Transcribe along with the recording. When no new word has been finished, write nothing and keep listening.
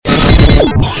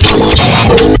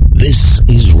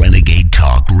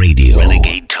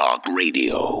Talk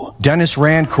Radio. Dennis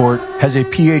Rancourt has a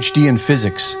PhD in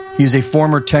physics. He is a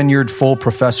former tenured full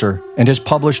professor and has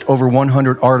published over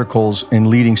 100 articles in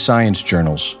leading science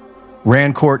journals.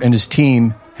 Rancourt and his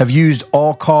team have used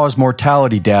all-cause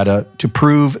mortality data to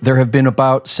prove there have been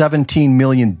about 17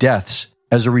 million deaths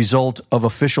as a result of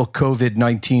official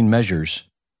COVID-19 measures,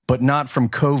 but not from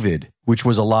COVID, which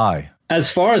was a lie. As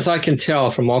far as I can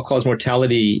tell from all-cause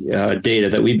mortality data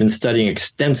that we've been studying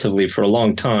extensively for a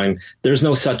long time, there's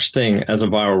no such thing as a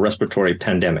viral respiratory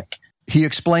pandemic. He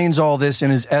explains all this in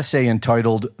his essay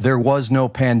entitled There Was No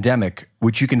Pandemic,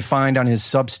 which you can find on his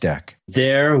Substack.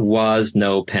 There was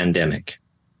no pandemic,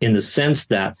 in the sense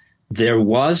that there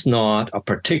was not a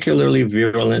particularly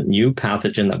virulent new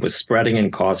pathogen that was spreading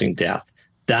and causing death.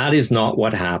 That is not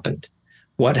what happened.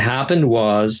 What happened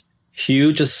was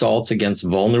huge assaults against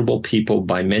vulnerable people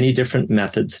by many different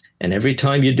methods. And every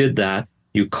time you did that,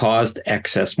 you caused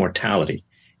excess mortality.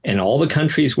 In all the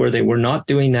countries where they were not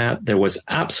doing that, there was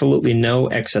absolutely no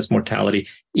excess mortality,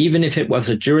 even if it was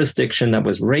a jurisdiction that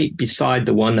was right beside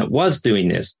the one that was doing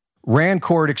this.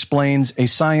 Rancourt explains a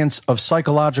science of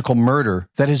psychological murder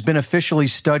that has been officially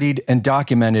studied and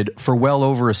documented for well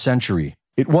over a century.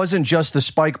 It wasn't just the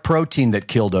spike protein that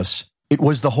killed us. It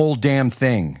was the whole damn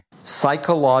thing.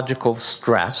 Psychological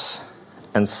stress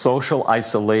and social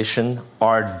isolation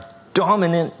are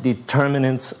dominant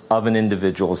determinants of an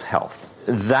individual's health.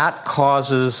 That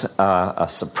causes a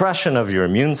suppression of your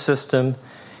immune system,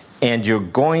 and you're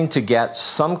going to get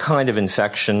some kind of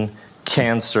infection,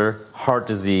 cancer, heart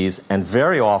disease, and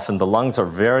very often the lungs are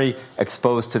very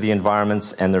exposed to the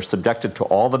environments and they're subjected to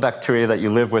all the bacteria that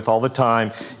you live with all the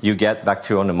time. You get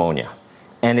bacterial pneumonia.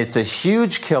 And it's a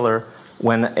huge killer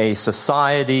when a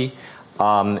society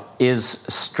is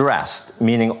stressed,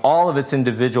 meaning all of its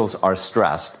individuals are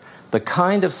stressed. The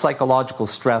kind of psychological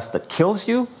stress that kills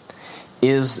you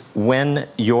is when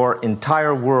your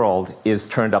entire world is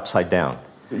turned upside down.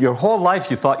 Your whole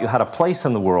life you thought you had a place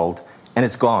in the world, and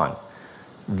it's gone.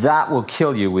 That will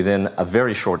kill you within a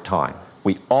very short time.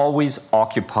 We always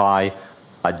occupy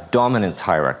a dominance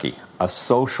hierarchy, a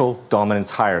social dominance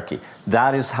hierarchy.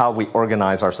 That is how we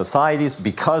organize our societies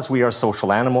because we are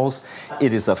social animals.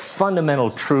 It is a fundamental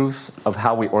truth of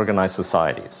how we organize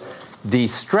societies. The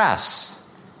stress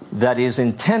that is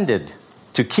intended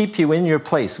to keep you in your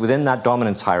place within that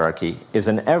dominance hierarchy is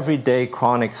an everyday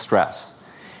chronic stress.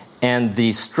 And the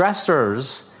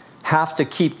stressors have to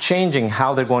keep changing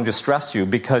how they're going to stress you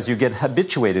because you get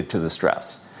habituated to the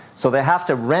stress. So they have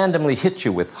to randomly hit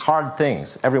you with hard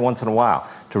things every once in a while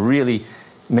to really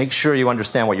make sure you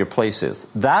understand what your place is.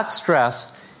 That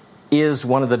stress is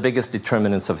one of the biggest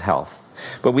determinants of health.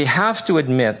 But we have to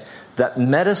admit that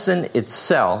medicine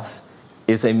itself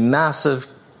is a massive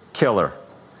killer.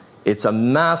 It's a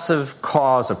massive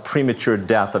cause of premature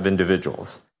death of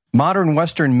individuals. Modern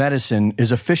Western medicine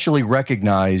is officially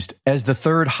recognized as the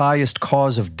third highest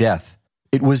cause of death.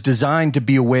 It was designed to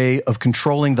be a way of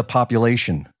controlling the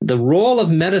population. The role of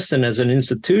medicine as an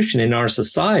institution in our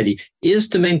society is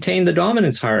to maintain the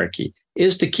dominance hierarchy,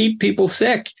 is to keep people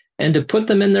sick and to put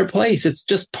them in their place. It's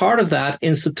just part of that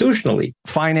institutionally.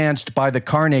 Financed by the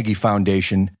Carnegie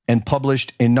Foundation and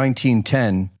published in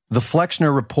 1910, the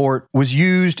Flexner Report was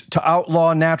used to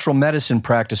outlaw natural medicine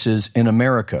practices in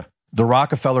America. The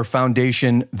Rockefeller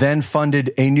Foundation then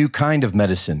funded a new kind of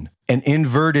medicine, an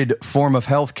inverted form of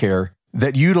healthcare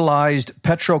that utilized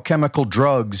petrochemical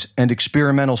drugs and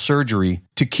experimental surgery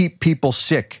to keep people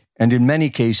sick and, in many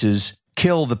cases,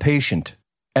 kill the patient.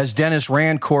 As Dennis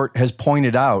Rancourt has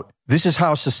pointed out, this is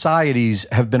how societies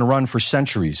have been run for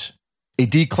centuries. A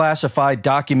declassified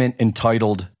document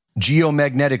entitled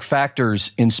Geomagnetic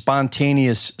Factors in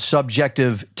Spontaneous,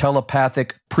 Subjective,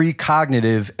 Telepathic,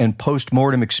 Precognitive, and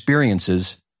Postmortem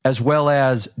Experiences, as well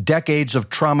as decades of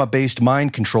trauma-based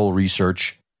mind control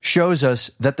research, shows us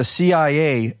that the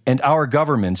CIA and our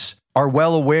governments are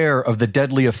well aware of the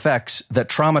deadly effects that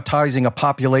traumatizing a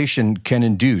population can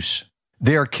induce.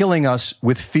 They are killing us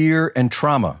with fear and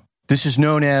trauma. This is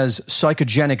known as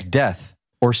psychogenic death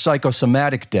or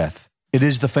psychosomatic death. It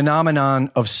is the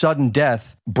phenomenon of sudden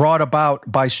death brought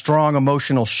about by strong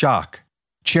emotional shock.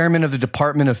 Chairman of the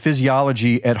Department of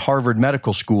Physiology at Harvard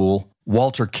Medical School,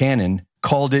 Walter Cannon,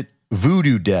 called it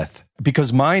voodoo death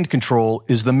because mind control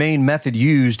is the main method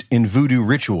used in voodoo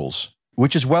rituals,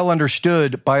 which is well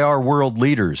understood by our world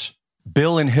leaders.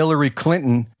 Bill and Hillary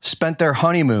Clinton spent their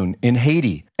honeymoon in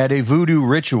Haiti at a voodoo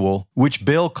ritual, which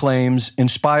Bill claims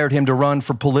inspired him to run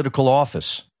for political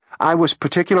office. I was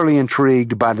particularly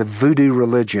intrigued by the voodoo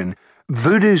religion.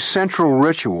 Voodoo's central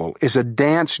ritual is a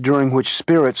dance during which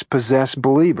spirits possess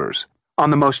believers.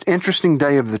 On the most interesting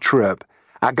day of the trip,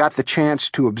 I got the chance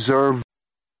to observe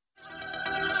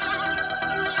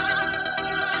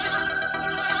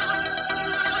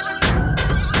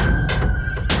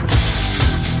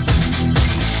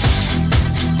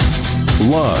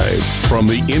Live from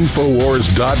the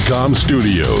Infowars.com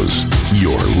studios,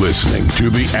 you're listening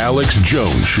to The Alex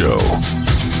Jones Show.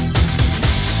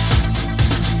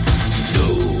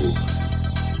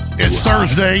 It's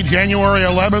Thursday, January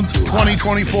 11th,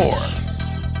 2024.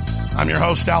 I'm your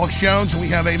host, Alex Jones, and we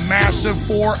have a massive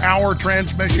 4-hour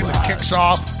transmission that kicks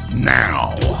off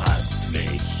now.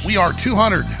 We are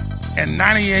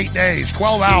 298 days,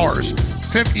 12 hours,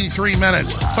 53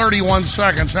 minutes, 31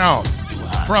 seconds out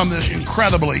from this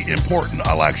incredibly important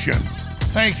election.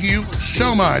 Thank you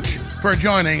so much for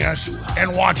joining us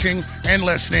and watching and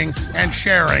listening and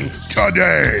sharing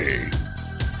today.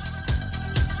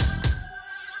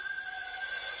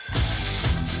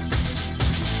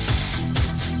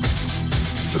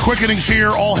 The quickening's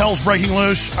here. All hell's breaking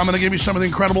loose. I'm going to give you some of the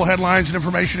incredible headlines and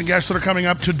information and guests that are coming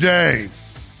up today.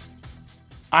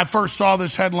 I first saw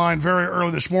this headline very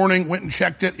early this morning, went and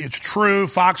checked it. It's true.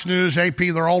 Fox News, AP,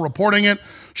 they're all reporting it.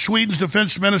 Sweden's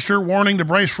defense minister warning to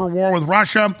brace for war with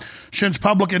Russia, sends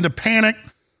public into panic.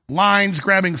 Lines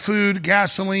grabbing food,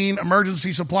 gasoline,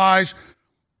 emergency supplies.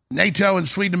 NATO and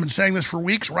Sweden have been saying this for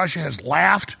weeks. Russia has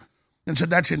laughed and said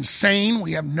that's insane.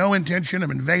 We have no intention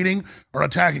of invading or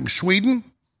attacking Sweden.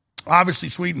 Obviously,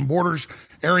 Sweden borders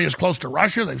areas close to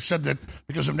Russia. They've said that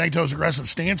because of NATO's aggressive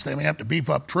stance, they may have to beef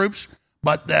up troops,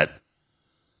 but that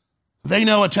they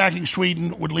know attacking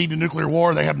Sweden would lead to nuclear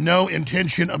war. They have no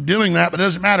intention of doing that, but it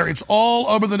doesn't matter. It's all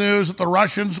over the news that the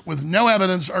Russians, with no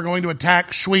evidence, are going to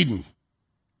attack Sweden.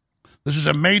 This is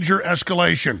a major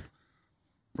escalation.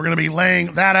 We're going to be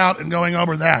laying that out and going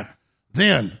over that.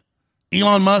 Then,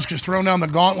 Elon Musk has thrown down the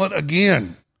gauntlet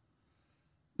again.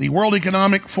 The World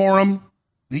Economic Forum,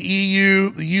 the EU,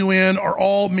 the UN are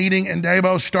all meeting in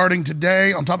Davos starting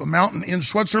today on top of a mountain in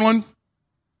Switzerland.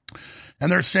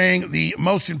 And they're saying the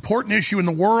most important issue in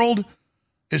the world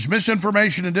is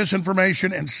misinformation and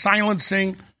disinformation and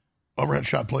silencing, overhead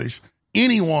shot please,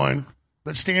 anyone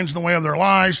that stands in the way of their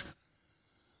lies.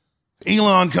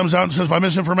 Elon comes out and says by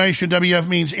misinformation, WEF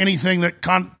means anything that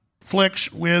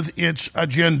conflicts with its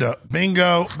agenda.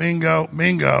 Bingo, bingo,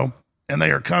 bingo. And they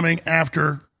are coming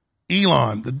after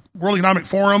Elon. The World Economic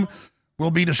Forum will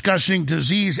be discussing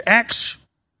Disease X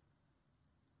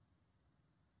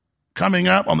coming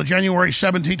up on the January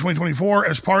 17, 2024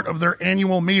 as part of their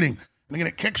annual meeting. And again,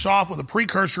 it kicks off with the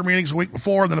precursor meetings a week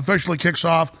before, then officially kicks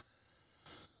off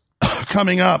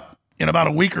coming up in about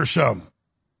a week or so.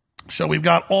 So we've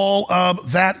got all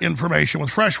of that information with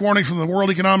fresh warnings from the World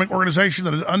Economic Organization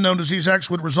that an unknown disease X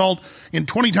would result in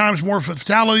 20 times more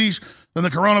fatalities than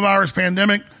the coronavirus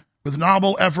pandemic, with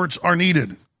novel efforts are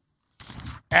needed.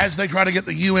 As they try to get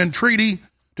the UN treaty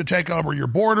to take over your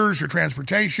borders, your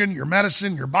transportation, your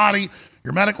medicine, your body,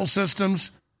 your medical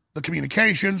systems, the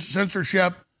communications,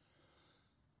 censorship.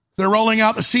 They're rolling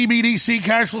out the CBDC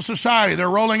cashless society. They're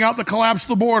rolling out the collapse of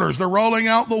the borders. They're rolling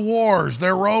out the wars.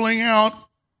 They're rolling out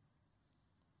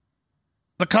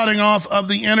the cutting off of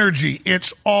the energy.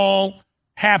 It's all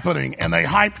happening. And they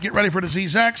hyped, get ready for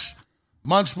Disease X,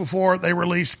 months before they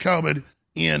released COVID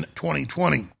in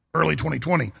 2020, early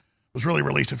 2020. It was really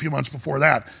released a few months before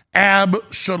that.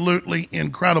 Absolutely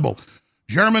incredible.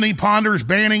 Germany ponders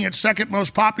banning its second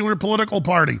most popular political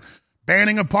party.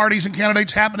 Banning of parties and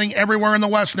candidates happening everywhere in the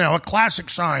West now, a classic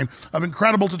sign of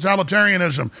incredible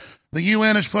totalitarianism. The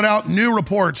UN has put out new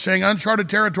reports saying uncharted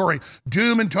territory,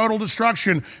 doom and total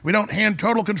destruction. We don't hand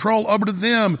total control over to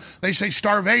them. They say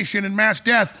starvation and mass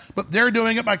death, but they're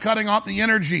doing it by cutting off the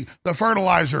energy, the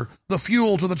fertilizer, the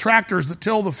fuel to the tractors that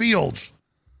till the fields.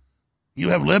 You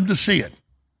have lived to see it.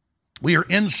 We are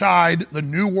inside the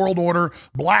New World Order,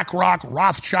 BlackRock,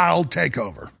 Rothschild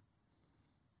takeover.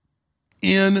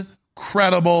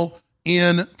 Incredible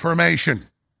information.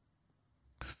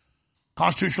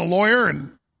 Constitutional lawyer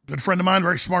and good friend of mine,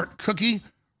 very smart cookie,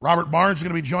 Robert Barnes, is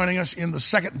going to be joining us in the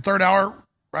second and third hour,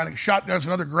 riding shotguns,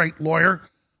 another great lawyer,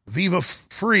 Viva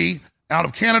Free, out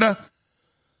of Canada.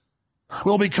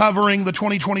 We'll be covering the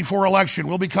 2024 election.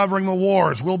 We'll be covering the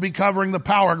wars. We'll be covering the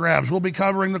power grabs. We'll be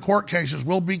covering the court cases.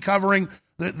 We'll be covering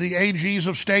the AGs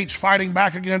of states fighting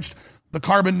back against the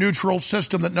carbon neutral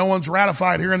system that no one's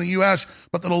ratified here in the U.S.,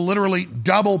 but that'll literally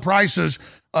double prices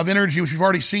of energy, which we've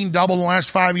already seen double in the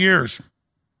last 5 years.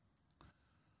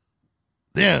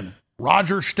 Then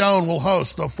Roger Stone will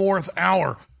host the fourth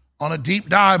hour on a deep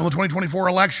dive on the 2024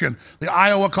 election. The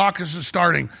Iowa caucus is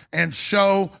starting, and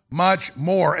so much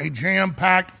more. A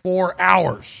jam-packed 4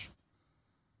 hours.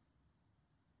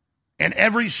 And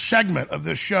every segment of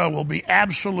this show will be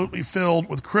absolutely filled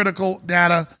with critical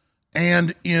data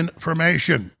and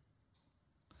information.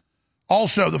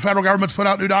 Also, the federal government's put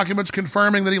out new documents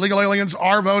confirming that illegal aliens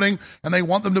are voting, and they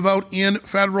want them to vote in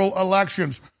federal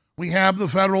elections. We have the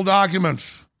federal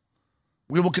documents.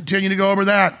 We will continue to go over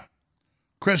that.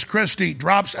 Chris Christie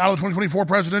drops out of the 2024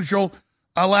 presidential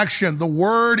election. The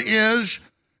word is,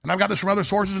 and I've got this from other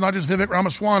sources, not just Vivek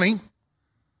Ramaswamy,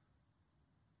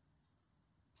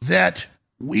 that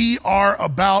we are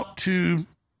about to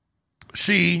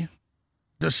see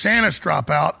DeSantis drop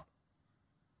out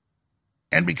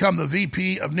and become the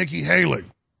VP of Nikki Haley.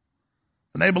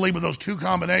 And they believe with those two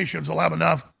combinations, they'll have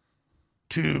enough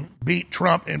to beat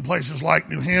Trump in places like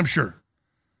New Hampshire.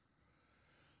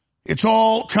 It's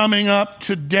all coming up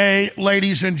today,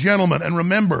 ladies and gentlemen. And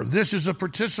remember, this is a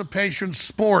participation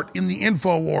sport in the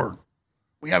info war.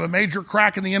 We have a major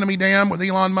crack in the enemy dam with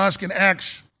Elon Musk and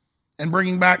X and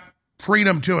bringing back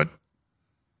freedom to it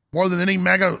more than any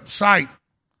mega site.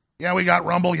 Yeah, we got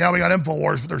Rumble. Yeah, we got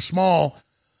InfoWars, but they're small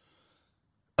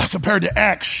compared to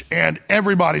X. And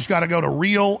everybody's got to go to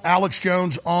Real Alex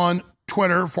Jones on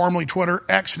Twitter, formerly Twitter,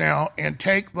 X now, and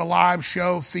take the live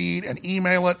show feed and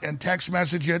email it and text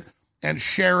message it and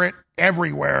share it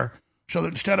everywhere so that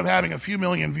instead of having a few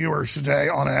million viewers today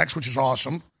on X, which is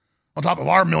awesome, on top of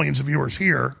our millions of viewers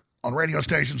here on radio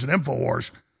stations and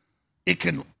InfoWars, it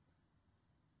can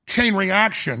chain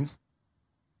reaction.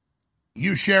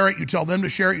 You share it, you tell them to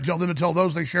share it, you tell them to tell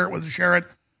those they share it with to share it,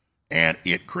 and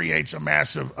it creates a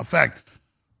massive effect.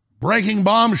 Breaking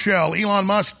bombshell, Elon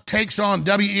Musk takes on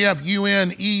WEF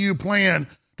UN EU plan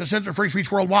to censor free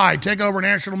speech worldwide, take over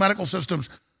national medical systems,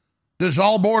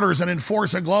 dissolve borders, and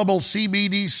enforce a global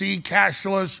CBDC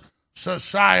cashless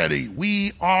society.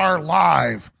 We are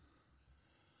live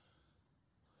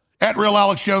at Real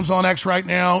Alex Jones on X right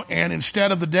now, and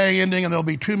instead of the day ending and there'll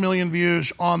be 2 million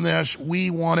views on this, we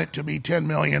want it to be 10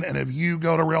 million. And if you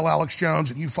go to Real Alex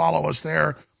Jones and you follow us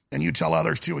there and you tell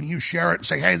others to and you share it and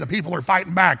say, hey, the people are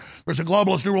fighting back. There's a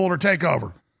globalist new world order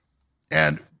takeover.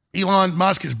 And Elon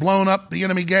Musk has blown up the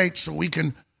enemy gates so we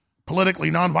can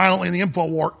politically, nonviolently in the info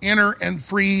war, enter and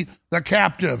free the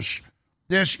captives.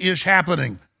 This is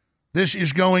happening. This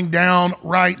is going down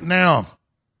right now.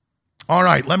 All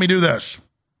right, let me do this.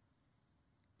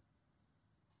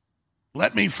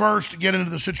 Let me first get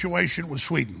into the situation with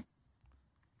Sweden.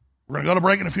 We're going to go to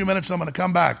break in a few minutes, and I'm going to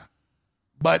come back.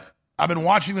 But I've been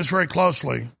watching this very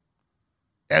closely.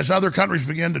 As other countries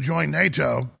begin to join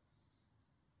NATO,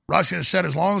 Russia has said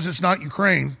as long as it's not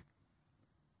Ukraine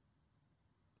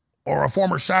or a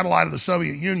former satellite of the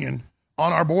Soviet Union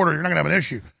on our border, you're not going to have an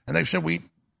issue. And they've said we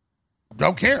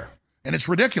don't care. And it's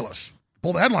ridiculous.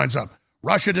 Pull the headlines up.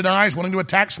 Russia denies wanting to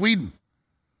attack Sweden.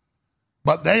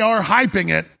 But they are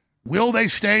hyping it. Will they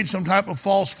stage some type of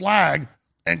false flag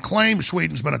and claim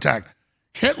Sweden's been attacked?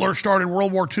 Hitler started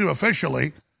World War II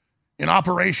officially in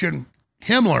Operation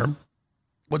Himmler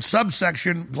with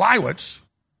subsection Gleiwitz,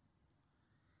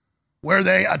 where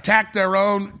they attacked their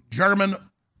own German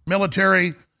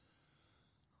military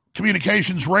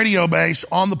communications radio base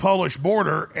on the Polish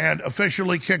border and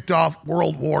officially kicked off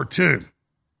World War II.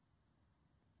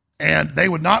 And they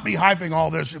would not be hyping all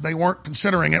this if they weren't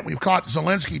considering it. We've caught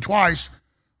Zelensky twice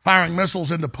firing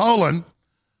missiles into Poland,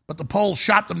 but the Poles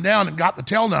shot them down and got the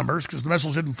tail numbers because the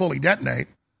missiles didn't fully detonate.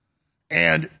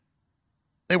 And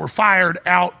they were fired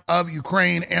out of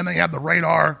Ukraine, and they had the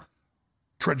radar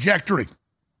trajectory.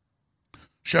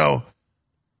 So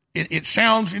it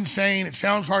sounds insane. It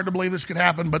sounds hard to believe this could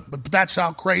happen, but that's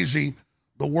how crazy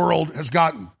the world has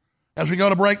gotten. As we go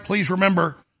to break, please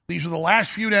remember, these are the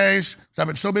last few days. I've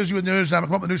been so busy with news, I haven't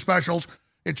come up with new specials.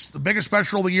 It's the biggest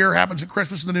special of the year, happens at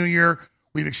Christmas and the New Year.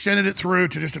 We've extended it through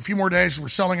to just a few more days. We're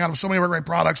selling out of so many of our great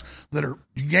products that are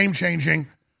game-changing.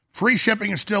 Free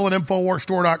shipping is still at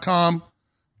InfoWarsStore.com.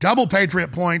 Double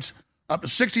Patriot points, up to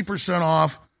 60%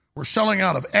 off. We're selling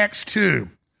out of X2.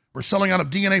 We're selling out of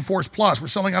DNA Force Plus. We're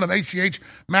selling out of HGH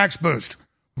Max Boost.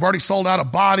 We've already sold out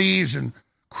of bodies and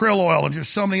krill oil and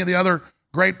just so many of the other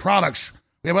great products.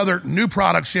 We have other new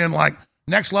products in like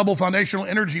Next Level Foundational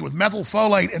Energy with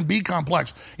methylfolate and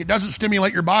B-complex. It doesn't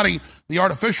stimulate your body the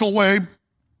artificial way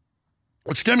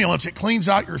with stimulants. It cleans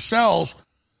out your cells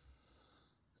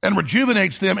and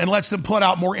rejuvenates them and lets them put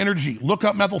out more energy. Look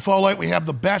up methylfolate. We have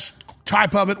the best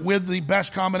type of it with the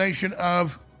best combination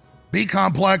of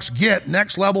B-complex. Get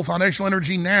Next Level Foundational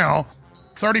Energy now.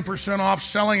 30% off,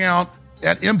 selling out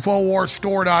at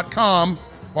InfoWarsStore.com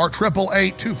or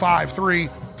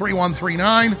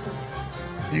 888-253-3139.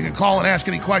 You can call and ask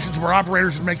any questions of our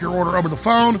operators and make your order over the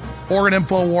phone or at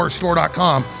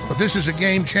InfoWarsStore.com. But this is a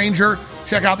game changer.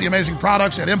 Check out the amazing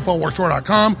products at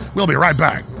InfoWarsStore.com. We'll be right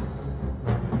back.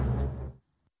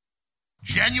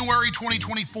 January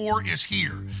 2024 is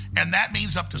here, and that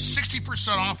means up to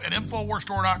 60% off at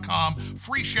InfoWarsStore.com,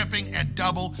 free shipping, and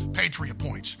double Patriot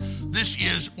points. This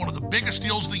is one of the biggest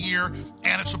deals of the year,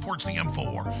 and it supports the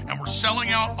InfoWar. And we're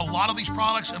selling out a lot of these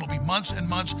products, and it'll be months and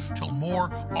months till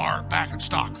more are back in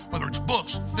stock. Whether it's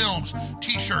books, films,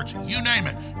 t-shirts, you name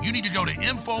it, you need to go to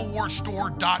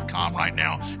InfoWarsStore.com right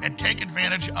now and take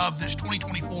advantage of this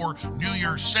 2024 New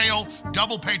Year's sale,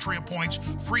 double Patriot points,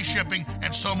 free shipping,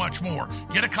 and so much more.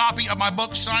 Get a copy of my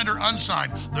book, signed or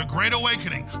unsigned, The Great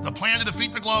Awakening, The Plan to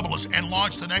Defeat the Globalists and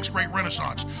Launch the Next Great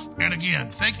Renaissance. And again,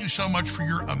 thank you so much for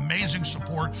your amazing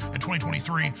support in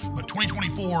 2023. But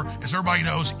 2024, as everybody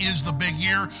knows, is the big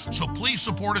year. So please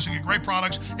support us and get great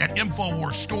products at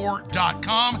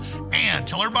InfoWarsStore.com. And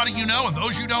tell everybody you know, and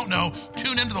those you don't know,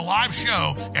 tune into the live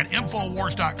show at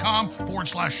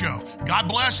InfoWars.com/show. God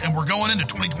bless, and we're going into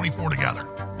 2024 together.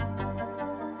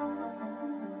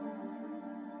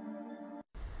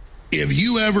 If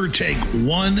you ever take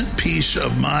one piece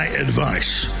of my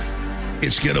advice,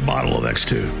 it's get a bottle of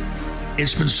X2.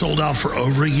 It's been sold out for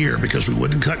over a year because we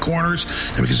wouldn't cut corners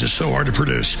and because it's so hard to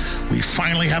produce. We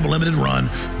finally have a limited run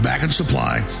back in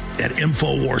supply at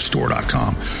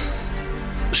InfoWarsStore.com.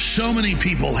 So many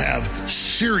people have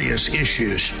serious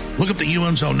issues. Look up the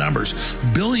UN's own numbers.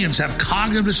 Billions have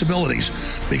cognitive disabilities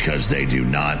because they do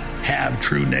not have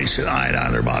true nascent iodine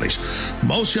in their bodies.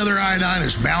 Most other iodine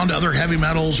is bound to other heavy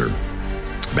metals or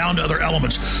bound to other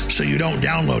elements, so you don't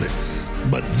download it.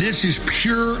 But this is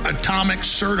pure atomic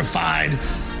certified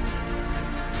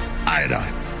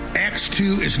iodine.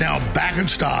 X2 is now back in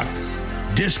stock,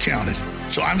 discounted.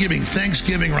 So I'm giving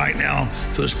Thanksgiving right now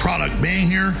for this product being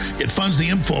here. It funds the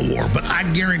InfoWar, but I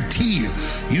guarantee you,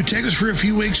 you take this for a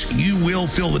few weeks, you will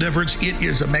feel the difference. It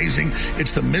is amazing.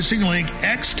 It's the missing link,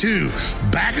 X2,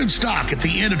 back in stock at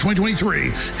the end of 2023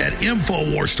 at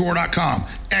InfoWarsStore.com.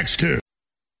 X2.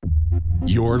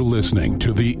 You're listening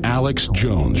to The Alex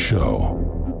Jones Show.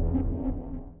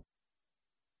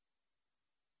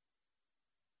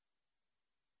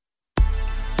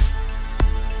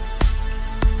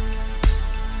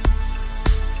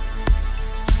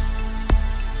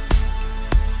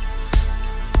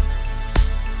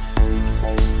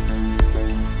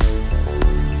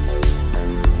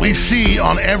 We see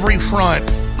on every front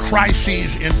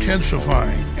crises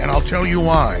intensifying, and I'll tell you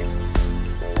why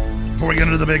before we get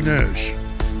into the big news.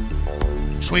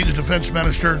 Sweden's defense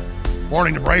minister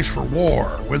warning to brace for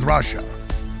war with Russia,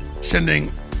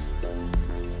 sending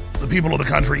the people of the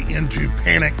country into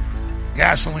panic,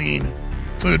 gasoline,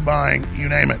 food buying, you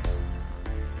name it.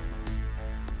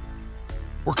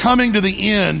 We're coming to the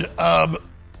end of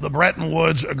the Bretton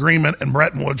Woods Agreement and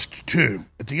Bretton Woods II.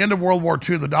 At the end of World War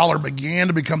II, the dollar began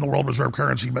to become the world reserve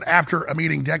currency, but after a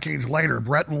meeting decades later,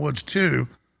 Bretton Woods II,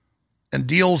 and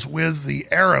deals with the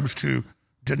Arabs to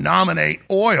denominate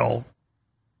oil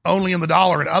only in the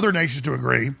dollar and other nations to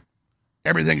agree,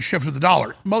 everything shifted to the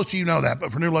dollar. Most of you know that,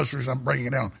 but for new listeners, I'm breaking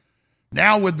it down.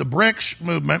 Now with the BRICS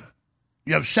movement,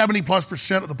 you have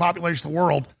 70+% of the population of the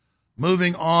world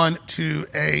moving on to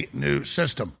a new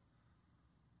system.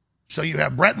 So you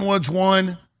have Bretton Woods I,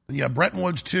 and you have Bretton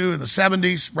Woods II in the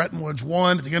 70s, Bretton Woods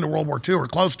I at the end of World War II, or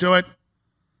close to it.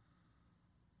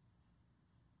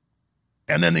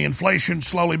 And then the inflation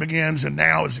slowly begins and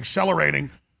now is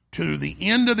accelerating to the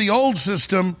end of the old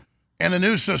system and the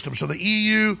new system. So the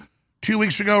EU 2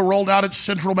 weeks ago rolled out its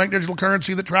central bank digital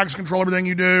currency that tracks and controls everything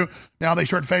you do. Now they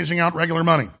start phasing out regular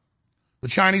money. The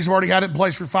Chinese have already had it in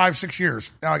place for 5-6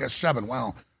 years. Now I guess 7.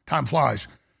 Wow, time flies.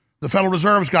 The Federal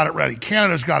Reserve's got it ready.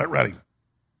 Canada's got it ready.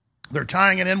 They're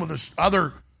tying it in with this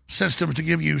other systems to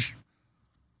give you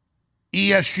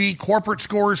ESG corporate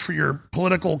scores for your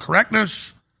political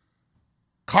correctness,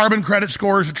 carbon credit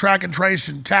scores to track and trace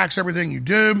and tax everything you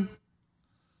do.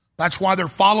 That's why they're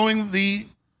following the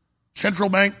central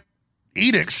bank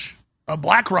edicts of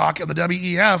BlackRock and the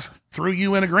WEF through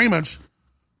UN agreements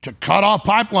to cut off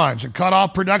pipelines and cut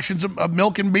off productions of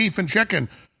milk and beef and chicken.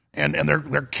 And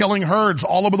they're killing herds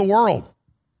all over the world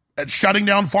and shutting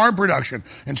down farm production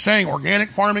and saying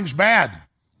organic farming's bad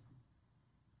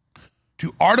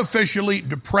to artificially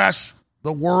depress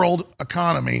the world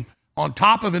economy on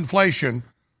top of inflation,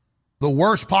 the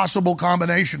worst possible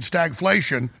combination,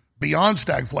 stagflation, beyond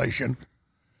stagflation.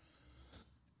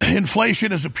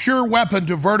 Inflation is a pure weapon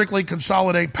to vertically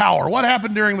consolidate power. What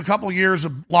happened during the couple of years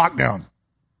of lockdown?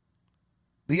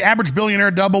 The average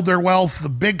billionaire doubled their wealth. The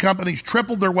big companies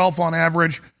tripled their wealth on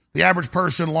average. The average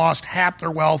person lost half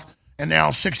their wealth. And now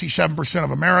 67%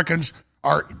 of Americans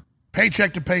are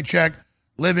paycheck to paycheck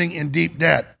living in deep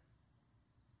debt.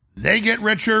 They get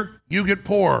richer, you get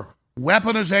poorer.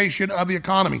 Weaponization of the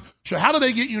economy. So how do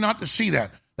they get you not to see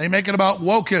that? They make it about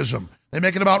wokeism. They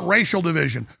make it about racial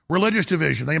division, religious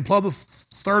division. They implode the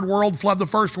third world, flood the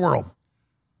first world,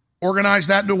 organize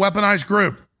that into a weaponized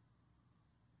group.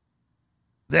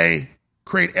 They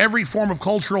create every form of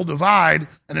cultural divide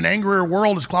and an angrier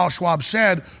world, as Klaus Schwab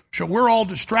said, so we're all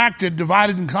distracted,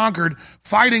 divided and conquered,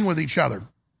 fighting with each other.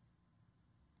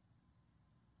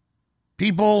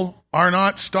 People are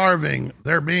not starving.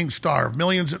 They're being starved.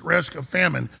 Millions at risk of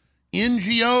famine.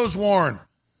 NGOs warn.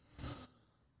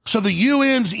 So the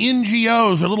UN's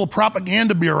NGOs are little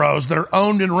propaganda bureaus that are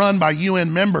owned and run by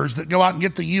UN members that go out and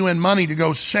get the UN money to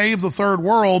go save the third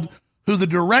world, who the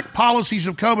direct policies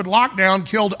of COVID lockdown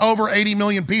killed over 80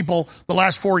 million people the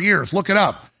last 4 years. Look it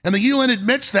up. And the UN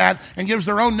admits that and gives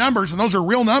their own numbers, and those are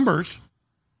real numbers.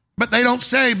 But they don't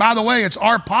say, by the way, it's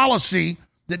our policy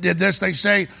that did this. They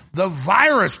say the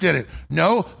virus did it.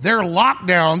 No, they're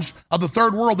lockdowns of the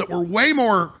third world that were way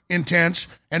more intense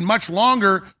and much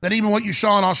longer than even what you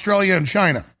saw in Australia and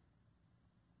China.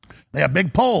 They have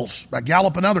big polls by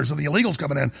Gallup and others of the illegals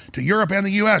coming in to Europe and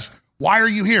the U.S. Why are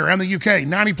you here? And the UK,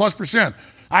 90+%.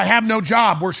 I have no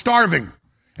job. We're starving.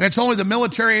 And it's only the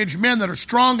military-aged men that are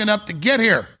strong enough to get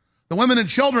here. The women and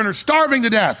children are starving to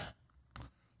death.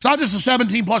 It's not just the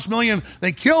 17+ million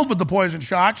they killed with the poison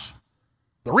shots.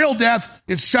 The real death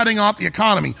is shutting off the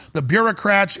economy. The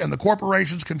bureaucrats and the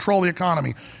corporations control the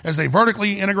economy. As they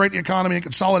vertically integrate the economy and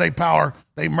consolidate power,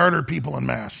 they murder people en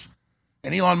masse.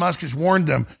 And Elon Musk has warned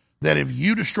them that if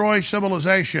you destroy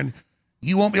civilization,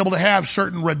 you won't be able to have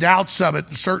certain redoubts of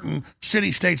it, certain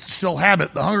city-states that still have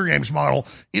it, the Hunger Games model.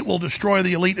 It will destroy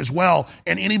the elite as well.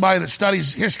 And anybody that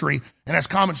studies history and has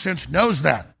common sense knows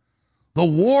that. The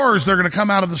wars that are going to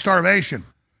come out of the starvation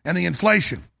and the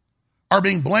inflation are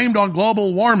being blamed on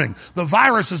global warming. The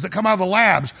viruses that come out of the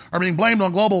labs are being blamed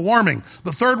on global warming.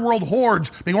 The third world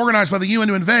hordes being organized by the UN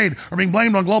to invade are being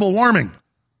blamed on global warming.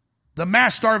 The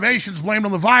mass starvation is blamed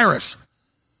on the virus.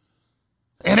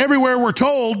 And everywhere we're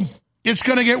told, it's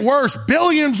going to get worse.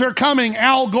 Billions are coming.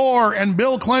 Al Gore and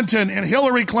Bill Clinton and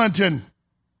Hillary Clinton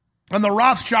and the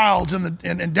Rothschilds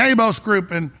and Davos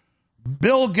Group and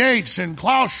Bill Gates and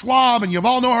Klaus Schwab and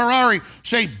Yuval Noah Harari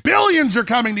say billions are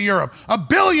coming to Europe. 1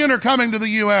 billion are coming to the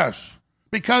U.S.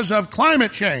 because of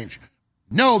climate change.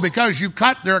 No, because you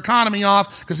cut their economy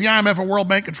off because the IMF and World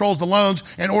Bank controls the loans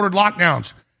and ordered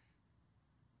lockdowns.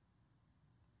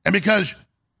 And because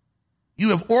you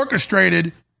have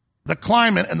orchestrated the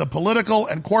climate and the political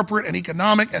and corporate and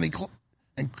economic and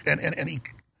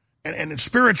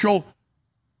spiritual,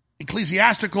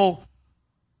 ecclesiastical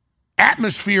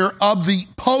atmosphere of the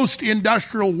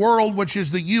post-industrial world, which is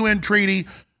the UN Treaty,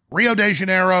 Rio de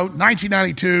Janeiro,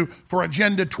 1992, for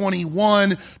Agenda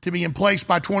 21 to be in place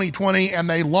by 2020, and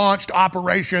they launched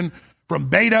operation from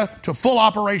beta to full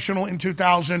operational in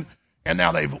 2000, and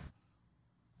now they've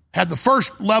had the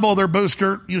first level of their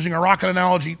booster, using a rocket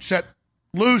analogy, set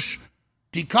loose,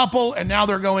 decouple, and now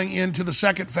they're going into the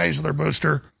second phase of their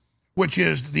booster, which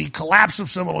is the collapse of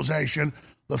civilization.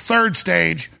 The third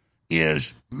stage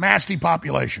is mass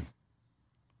depopulation,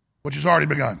 which has already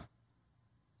begun.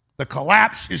 The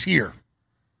collapse is here.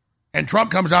 And Trump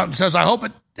comes out and says, I hope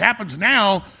it happens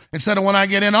now instead of when I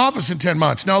get in office in 10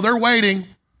 months. No, they're waiting.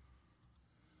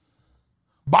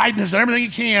 Biden has done everything he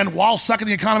can while sucking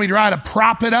the economy dry to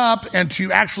prop it up and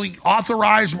to actually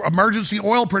authorize emergency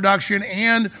oil production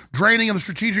and draining of the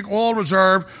strategic oil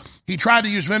reserve. He tried to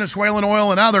use Venezuelan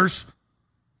oil and others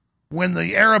when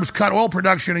the Arabs cut oil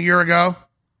production a year ago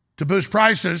to boost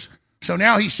prices. So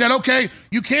now he said, okay,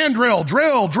 you can drill,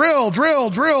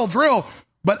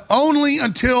 but only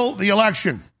until the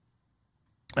election.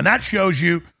 And that shows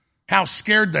you how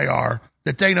scared they are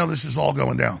that they know this is all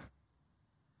going down.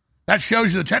 That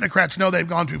shows you the technocrats know they've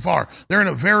gone too far. They're in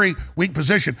a very weak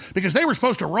position because they were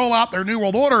supposed to roll out their New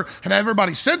World Order and have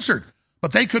everybody censored,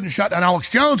 but they couldn't shut down Alex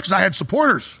Jones because I had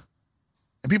supporters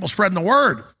and people spreading the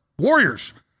word,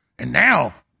 warriors. And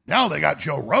now they got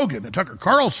Joe Rogan and Tucker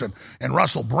Carlson and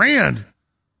Russell Brand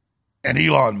and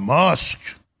Elon Musk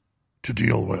to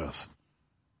deal with.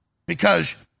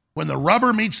 Because when the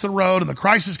rubber meets the road and the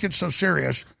crisis gets so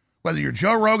serious, whether you're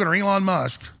Joe Rogan or Elon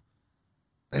Musk,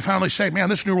 they finally say, man,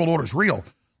 this New World Order is real.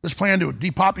 This plan to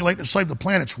depopulate and enslave the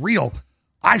planet's real.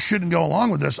 I shouldn't go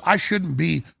along with this. I shouldn't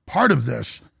be part of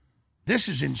this. This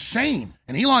is insane.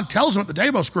 And Elon tells them at the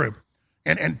Davos Group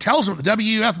and tells them at the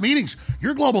WEF meetings,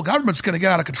 your global government's going to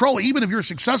get out of control. Even if you're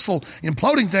successful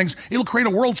imploding things, it'll create a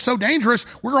world so dangerous,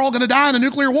 we're all going to die in a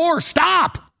nuclear war.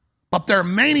 Stop. But they're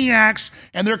maniacs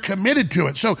and they're committed to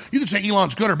it. So you can say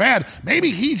Elon's good or bad. Maybe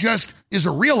he just is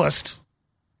a realist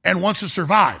and wants to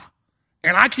survive.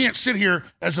 And I can't sit here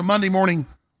as a Monday morning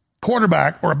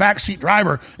quarterback or a backseat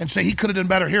driver and say he could have done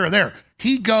better here or there.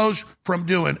 He goes from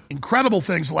doing incredible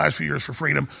things the last few years for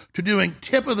freedom to doing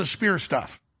tip-of-the-spear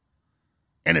stuff.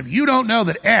 And if you don't know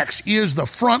that X is the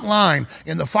front line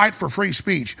in the fight for free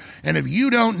speech, and if you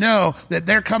don't know that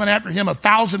they're coming after him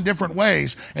 1,000 different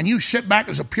ways, and you sit back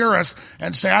as a purist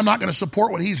and say, I'm not going to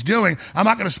support what he's doing, I'm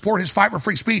not going to support his fight for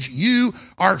free speech, you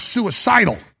are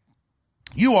suicidal.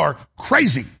 You are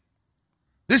crazy.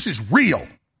 This is real.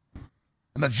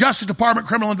 And the Justice Department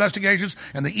criminal investigations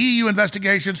and the EU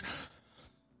investigations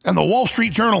and the Wall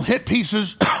Street Journal hit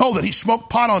pieces, that he smoked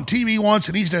pot on TV once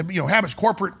and he's to have his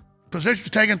corporate positions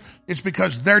taken, it's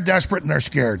because they're desperate and they're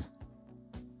scared.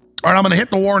 All right, I'm going to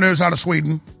hit the war news out of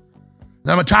Sweden.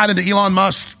 Then I'm going to tie it into Elon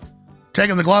Musk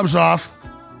taking the gloves off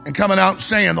and coming out and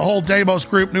saying the whole Davos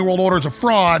group, New World Order, is a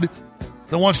fraud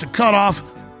that wants to cut off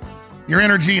your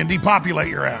energy and depopulate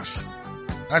your ass.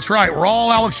 That's right, we're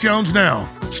all Alex Jones now.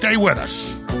 Stay with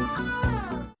us.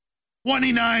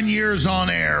 29 years on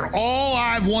air. All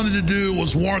I've wanted to do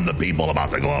was warn the people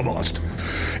about the globalist.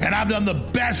 And I've done the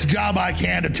best job I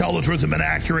can to tell the truth and been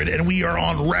accurate, and we are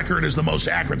on record as the most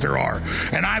accurate there are.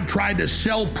 And I've tried to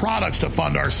sell products to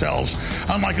fund ourselves.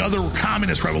 Unlike other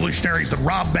communist revolutionaries that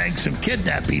rob banks and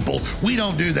kidnap people, we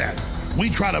don't do that. We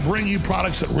try to bring you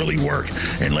products that really work.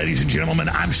 And ladies and gentlemen,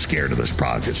 I'm scared of this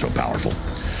product. It's so powerful.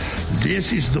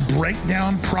 This is the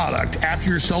breakdown product, after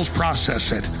your cells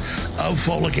process it, of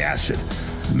folic acid,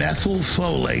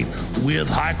 methylfolate with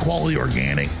high-quality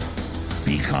organic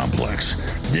B-complex.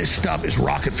 This stuff is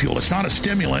rocket fuel. It's not a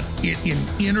stimulant. It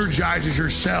energizes your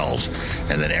cells,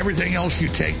 and then everything else you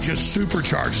take just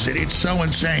supercharges it. It's so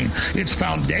insane. It's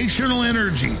foundational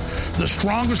energy, the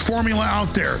strongest formula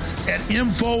out there at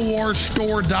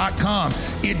InfoWarsStore.com.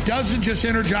 It doesn't just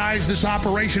energize this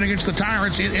operation against the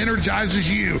tyrants. It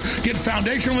energizes you. Get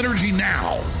foundational energy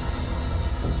now.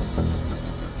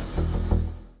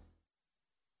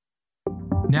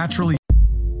 Naturally.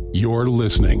 You're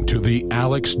listening to The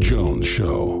Alex Jones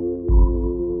Show.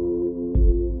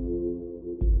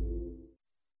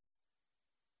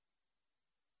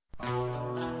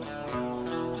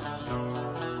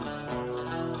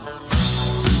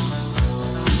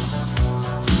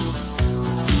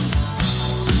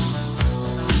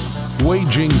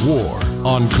 Waging war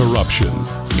on corruption.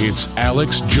 It's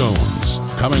Alex Jones,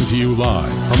 coming to you live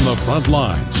from the front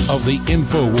lines of the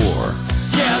InfoWar.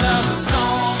 Yeah, there's a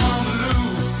storm on the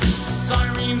loose,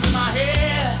 sirens in my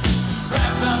head,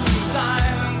 wrapped up in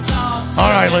silence. All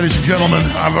right, ladies and gentlemen,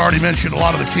 I've already mentioned a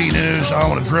lot of the key news. I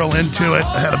want to drill into it.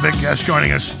 I had a big guest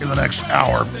joining us in the next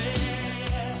hour,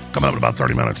 coming up in about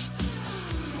 30 minutes.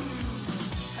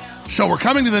 So we're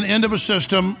coming to the end of a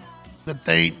system that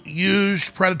they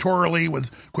used predatorily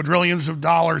with quadrillions of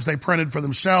dollars they printed for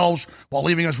themselves while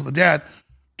leaving us with a debt,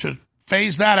 to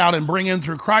phase that out and bring in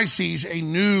through crises a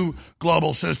new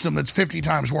global system that's 50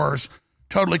 times worse,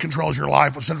 totally controls your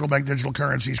life with central bank digital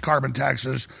currencies, carbon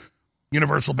taxes,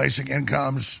 universal basic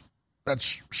incomes,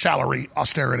 that's salary,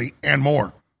 austerity, and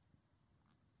more.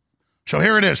 So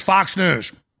here it is, Fox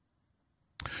News.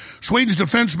 Sweden's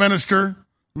defense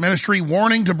ministry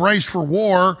warning to brace for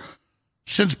war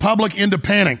since public into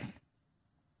panic.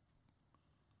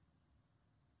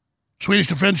 Swedish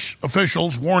defense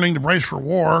officials warning to brace for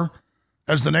war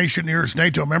as the nation nears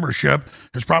NATO membership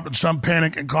has prompted some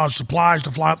panic and caused supplies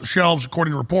to fly off the shelves,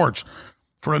 according to reports.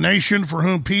 For a nation for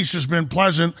whom peace has been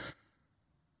pleasant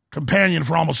companion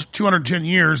for almost 210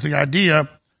 years, the idea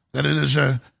that it is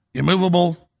a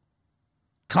immovable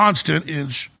constant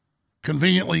is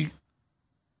conveniently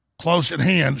close at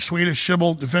hand. Swedish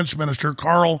Civil Defense Minister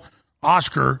Carl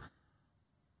Oscar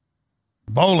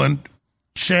Boland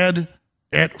said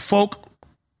at Folk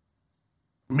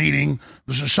meeting,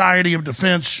 the Society of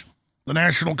Defense, the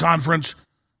national conference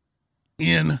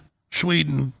in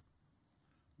Sweden.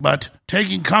 But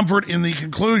taking comfort in the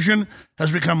conclusion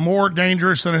has become more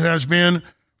dangerous than it has been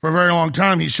for a very long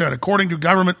time, he said. According to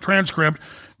government transcript,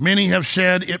 many have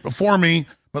said it before me,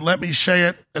 but let me say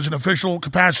it as an official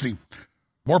capacity.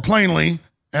 More plainly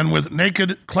and with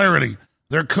naked clarity,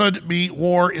 there could be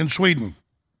war in Sweden.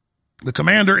 The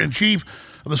commander-in-chief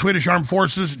of the Swedish Armed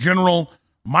Forces, General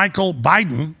Michael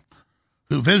Biden,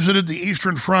 who visited the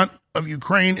Eastern Front of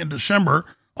Ukraine in December,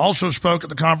 also spoke at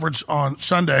the conference on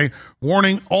Sunday,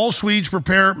 warning all Swedes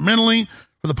prepare mentally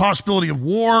for the possibility of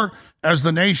war as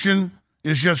the nation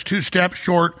is just 2 steps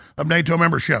short of NATO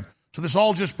membership. So this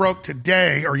all just broke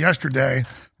today or yesterday,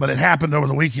 but it happened over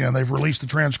the weekend. They've released the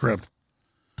transcript.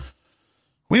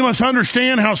 We must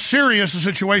understand how serious the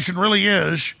situation really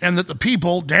is and that the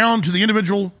people, down to the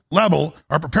individual level,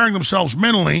 are preparing themselves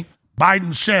mentally,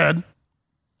 Biden said,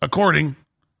 according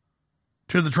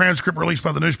to the transcript released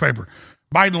by the newspaper.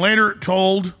 Biden later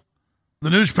told the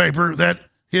newspaper that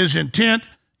his intent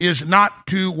is not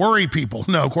to worry people.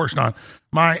 No, of course not.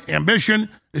 My ambition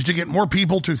is to get more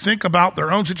people to think about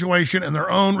their own situation and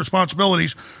their own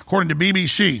responsibilities, according to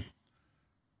BBC.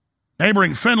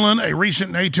 Neighboring Finland, a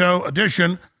recent NATO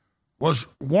addition, was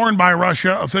warned by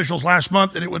Russia officials last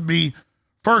month that it would be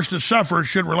first to suffer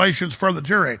should relations further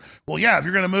deteriorate. Well, yeah, if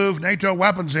you're going to move NATO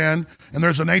weapons in and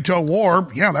there's a NATO war,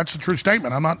 yeah, that's a true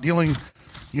statement. I'm not dealing,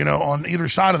 on either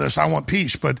side of this. I want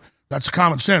peace, but that's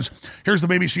common sense. Here's the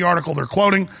BBC article they're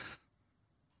quoting.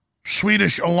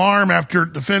 Swedish alarm after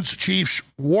defense chief's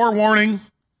war warning.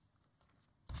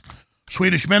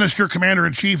 Swedish minister,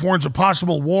 commander-in-chief warns of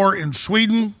possible war in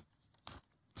Sweden.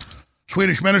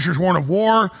 Swedish ministers warn of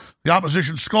war. The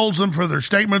opposition scolds them for their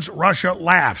statements. Russia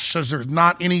laughs, says there's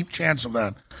not any chance of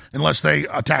that unless they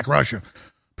attack Russia.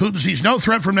 Putin sees no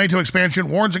threat from NATO expansion,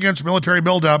 warns against military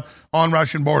buildup on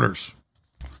Russian borders.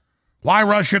 Why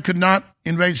Russia could not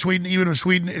invade Sweden, even if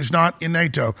Sweden is not in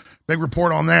NATO. Big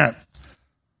report on that.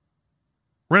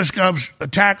 Risk of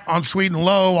attack on Sweden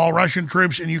low while Russian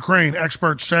troops in Ukraine.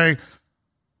 Experts say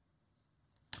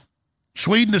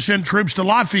Sweden to send troops to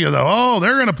Latvia, though. Oh,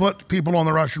 they're going to put people on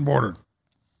the Russian border.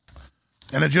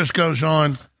 And it just goes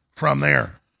on from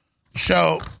there.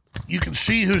 So you can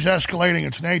see who's escalating.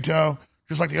 It's NATO,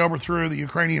 just like they overthrew the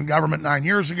Ukrainian government 9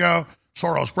 years ago.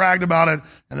 Soros bragged about it.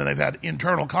 And then they've had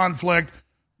internal conflict,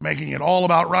 making it all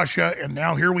about Russia. And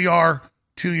now here we are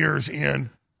 2 years in,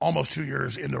 almost 2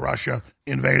 years into Russia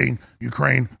invading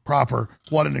Ukraine proper.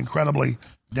 What an incredibly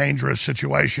dangerous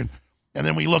situation. And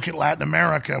then we look at Latin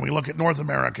America, and we look at North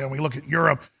America, and we look at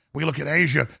Europe, we look at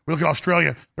Asia, we look at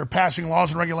Australia. They're passing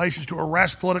laws and regulations to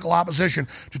arrest political opposition,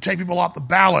 to take people off the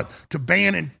ballot, to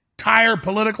ban entire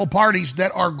political parties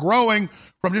that are growing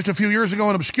from just a few years ago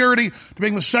in obscurity to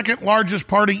being the second largest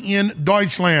party in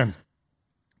Deutschland.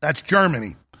 That's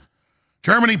Germany.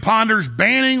 Germany ponders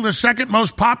banning the second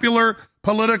most popular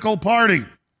political party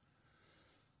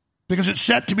because it's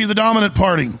set to be the dominant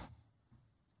party.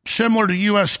 Similar to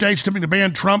U.S. states attempting to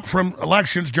ban Trump from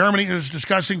elections, Germany is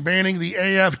discussing banning the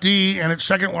AfD and its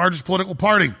second largest political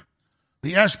party.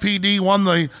 The SPD won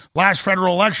the last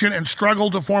federal election and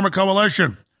struggled to form a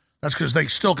coalition. That's because they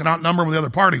still can outnumber with the other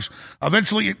parties.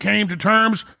 Eventually, it came to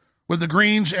terms with the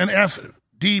Greens and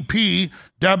FDP,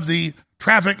 dubbed the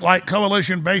Traffic Light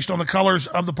Coalition based on the colors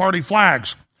of the party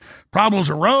flags. Problems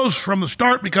arose from the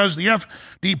start because the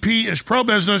FDP is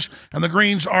pro-business and the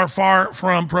Greens are far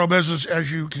from pro-business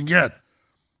as you can get.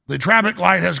 The traffic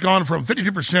light has gone from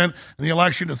 52% in the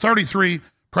election to 33%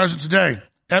 present today.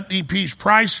 FDP's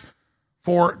price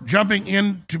for jumping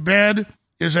into bed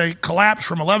is a collapse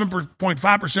from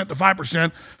 11.5% to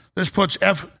 5%. This puts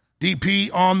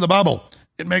FDP on the bubble.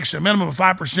 It makes a minimum of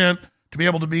 5% to be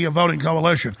able to be a voting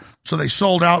coalition. So they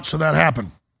sold out, so that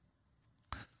happened.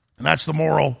 And that's the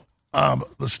moral of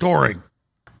the story.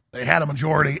 They had a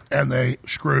majority, and they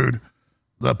screwed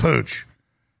the pooch.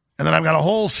 And then I've got a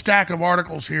whole stack of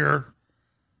articles here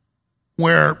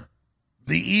where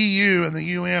the EU and the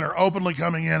UN are openly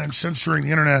coming in and censoring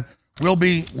the internet. We'll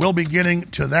be getting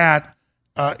to that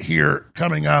here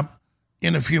coming up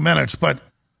in a few minutes. But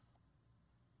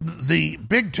the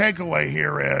big takeaway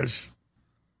here is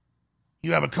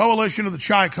you have a coalition of the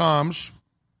Chi-Coms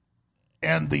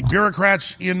and the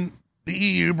bureaucrats in the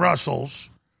EU, Brussels,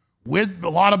 with a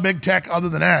lot of big tech other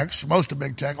than X, most of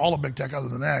big tech, all of big tech other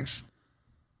than X.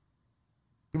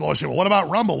 People always say, well, what about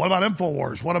Rumble? What about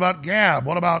InfoWars? What about Gab?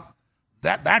 What about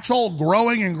that? That's all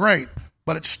growing and great,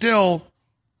 but it's still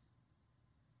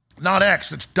not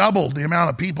X. It's doubled the amount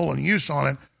of people and use on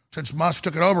it since Musk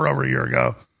took it over a year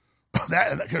ago.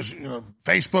 Because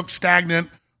Facebook's stagnant,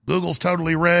 Google's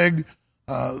totally rigged.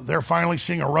 They're finally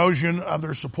seeing erosion of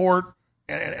their support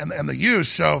and the use.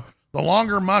 So the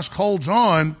longer Musk holds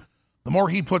on, the more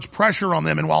he puts pressure on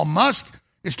them. And while Musk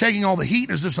is taking all the heat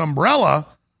as this umbrella,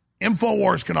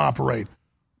 InfoWars can operate.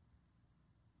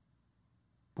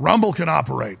 Rumble can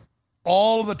operate.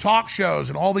 All of the talk shows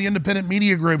and all the independent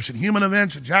media groups and Human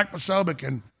Events and Jack Posobiec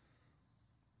and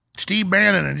Steve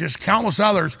Bannon and just countless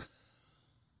others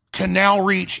can now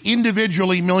reach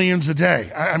individually millions a day.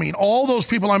 I mean, all those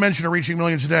people I mentioned are reaching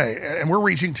millions a day, and we're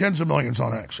reaching tens of millions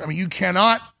on X. I mean, you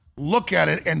cannot look at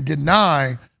it and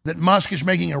deny that Musk is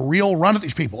making a real run at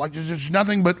these people. Like, there's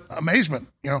nothing but amazement,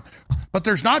 But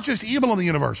there's not just evil in the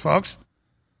universe, folks.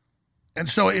 And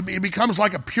so it becomes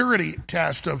like a purity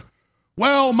test of,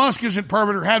 well, Musk isn't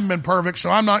perfect or hadn't been perfect, so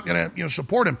I'm not going to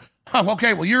support him.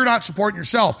 Okay, well, you're not supporting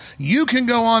yourself. You can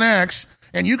go on X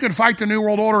And you can fight the New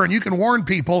World Order, and you can warn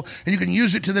people, and you can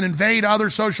use it to then invade other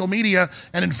social media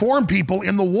and inform people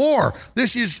in the war.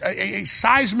 This is a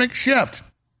seismic shift.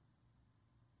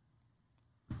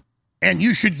 And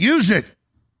you should use it.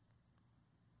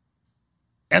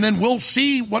 And then we'll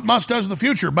see what Musk does in the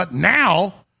future. But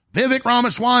now, Vivek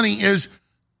Ramaswamy is,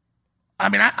 I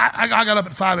got up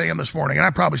at 5 a.m. this morning, and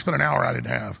I probably spent an hour I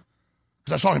didn't have,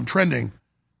 because I saw him trending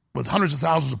with hundreds of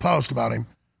thousands of posts about him,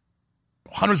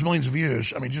 hundreds of millions of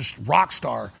views. Just rock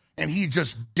star. And he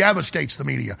just devastates the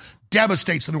media,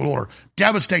 devastates the New World Order,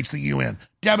 devastates the UN,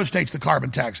 devastates the carbon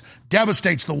tax,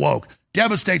 devastates the woke,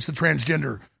 devastates the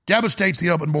transgender, devastates the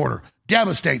open border,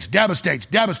 devastates.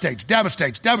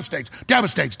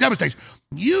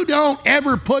 You don't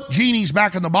ever put genies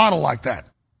back in the bottle like that.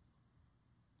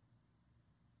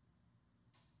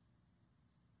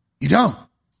 You don't.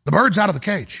 The bird's out of the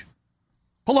cage.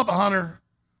 Pull up a Hunter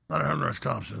S.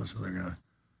 Thompson, this other guy.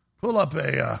 Pull up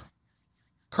a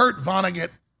Kurt Vonnegut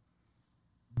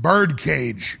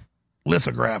birdcage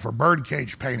lithograph or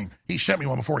birdcage painting. He sent me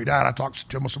one before he died. I talked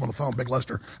to him on the phone, Big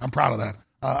Lester. I'm proud of that.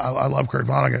 I love Kurt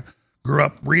Vonnegut. Grew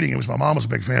up reading him. My mom was a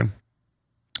big fan.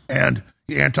 And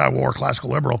he anti-war,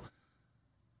 classical liberal.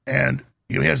 And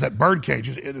he has that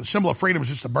birdcage. The symbol of freedom is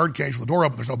just a birdcage with the door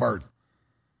open. There's no bird.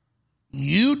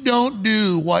 You don't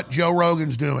do what Joe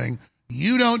Rogan's doing.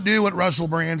 You don't do what Russell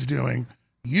Brand's doing.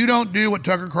 You don't do what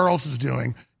Tucker Carlson's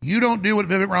doing. You don't do what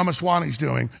Vivek Ramaswamy's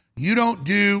doing. You don't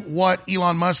do what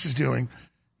Elon Musk is doing.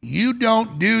 You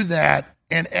don't do that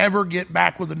and ever get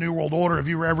back with the New World Order if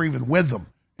you were ever even with them.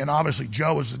 And obviously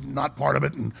Joe was not part of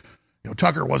it, and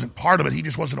Tucker wasn't part of it. He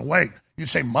just wasn't awake. You'd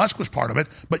say Musk was part of it,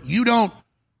 but you don't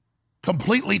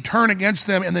completely turn against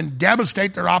them and then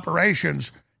devastate their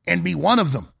operations and be one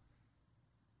of them.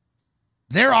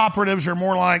 Their operatives are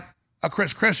more like a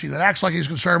Chris Christie that acts like he's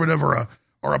conservative, or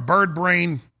a bird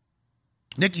brain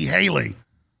Nikki Haley,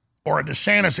 or a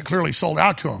DeSantis that clearly sold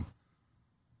out to him.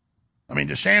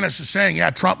 DeSantis is saying, yeah,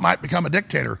 Trump might become a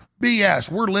dictator.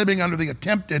 BS. We're living under the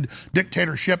attempted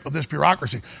dictatorship of this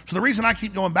bureaucracy. So the reason I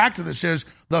keep going back to this is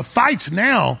the fight's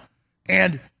now,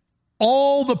 and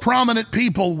all the prominent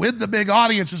people with the big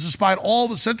audiences, despite all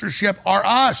the censorship, are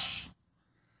us.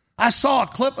 I saw a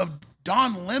clip of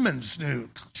Don Lemon's new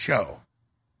show.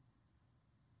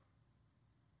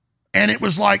 And it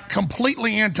was like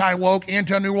completely anti-woke,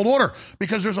 anti-New World Order,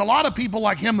 because there's a lot of people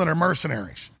like him that are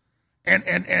mercenaries. And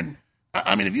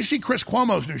if you see Chris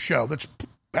Cuomo's new show that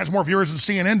has more viewers than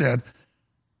CNN did,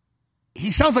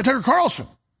 he sounds like Tucker Carlson.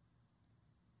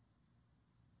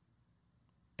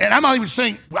 And I'm not even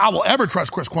saying I will ever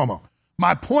trust Chris Cuomo.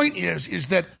 My point is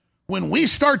that when we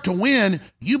start to win,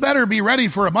 you better be ready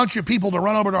for a bunch of people to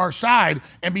run over to our side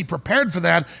and be prepared for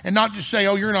that, and not just say,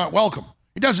 oh, you're not welcome.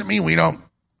 It doesn't mean we don't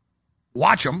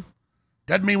watch them.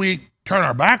 Doesn't mean we turn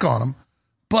our back on them.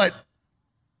 But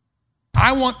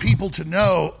I want people to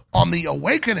know on the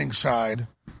awakening side,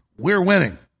 we're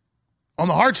winning. On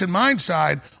the hearts and minds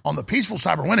side, on the peaceful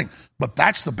side, we're winning. But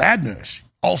that's the bad news.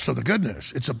 Also the good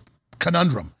news. It's a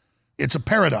conundrum. It's a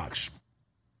paradox.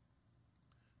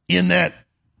 In that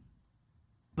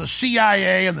the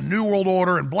CIA and the New World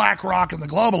Order and BlackRock and the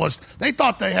globalists, they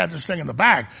thought they had this thing in the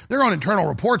bag. Their own internal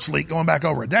reports leaked going back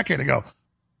over a decade ago.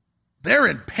 They're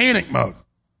in panic mode.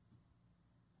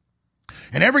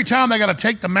 And every time they got to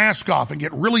take the mask off and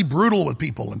get really brutal with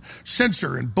people and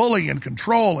censor and bully and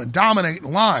control and dominate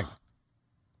and lie,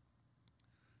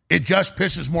 it just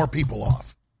pisses more people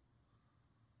off.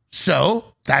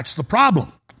 So that's the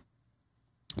problem.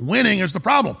 Winning is the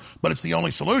problem, but it's the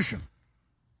only solution.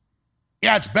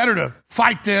 Yeah, it's better to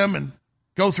fight them and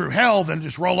go through hell than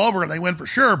just roll over and they win for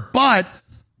sure, but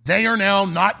they are now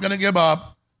not going to give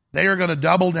up. They are going to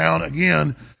double down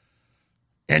again.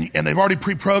 And they've already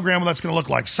pre-programmed what that's going to look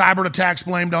like. Cyber attacks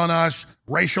blamed on us,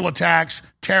 racial attacks,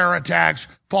 terror attacks,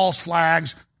 false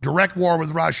flags, direct war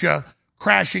with Russia,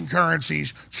 crashing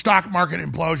currencies, stock market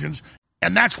implosions.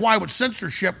 And that's why with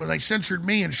censorship, when they censored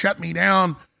me and shut me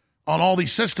down on all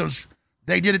these systems,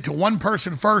 they did it to one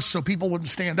person first so people wouldn't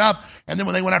stand up. And then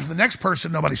when they went after the next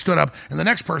person, nobody stood up. And the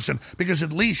next person, because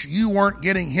at least you weren't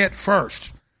getting hit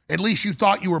first. At least you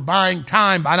thought you were buying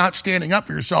time by not standing up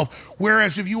for yourself.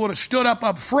 Whereas if you would have stood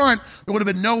up front, there would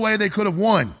have been no way they could have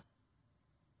won.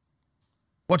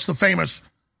 What's the famous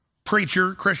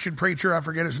preacher, Christian preacher? I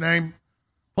forget his name.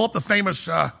 Pull up the famous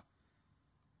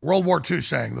World War II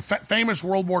saying. The famous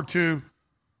World War II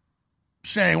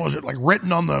saying, was it like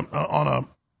written on a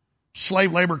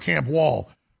slave labor camp wall?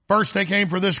 First they came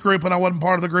for this group and I wasn't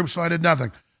part of the group, so I did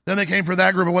nothing. Then they came for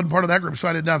that group, I wasn't part of that group, so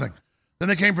I did nothing. Then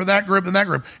they came for that group and that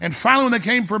group. And finally, when they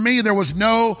came for me, there was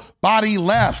nobody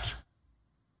left.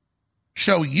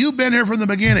 So you've been here from the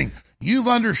beginning. You've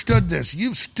understood this.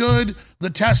 You've stood the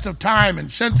test of time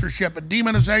and censorship and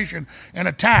demonization and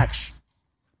attacks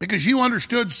because you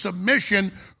understood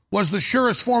submission was the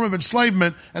surest form of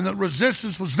enslavement and that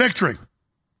resistance was victory.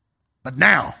 But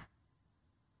now,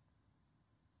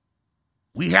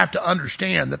 we have to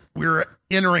understand that we're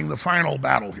entering the final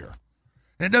battle here.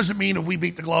 And it doesn't mean if we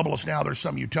beat the globalists now, there's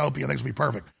some utopia, things will be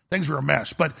perfect. Things are a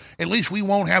mess. But at least we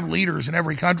won't have leaders in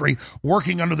every country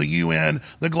working under the UN,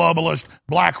 the globalist,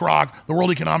 BlackRock, the World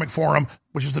Economic Forum,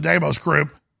 which is the Davos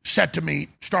group, set to meet,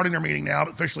 starting their meeting now,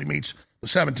 but officially meets the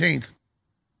 17th.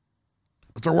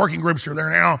 But their working groups are there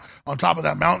now on top of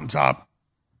that mountaintop.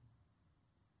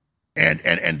 And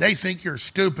they think you're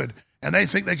stupid. And they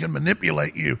think they can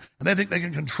manipulate you. And they think they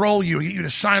can control you and get you to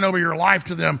sign over your life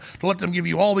to them, to let them give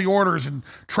you all the orders and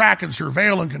track and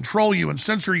surveil and control you and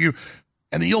censor you.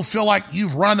 And then you'll feel like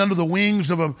you've run under the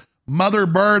wings of a mother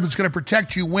bird that's going to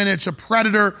protect you when it's a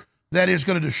predator that is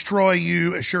going to destroy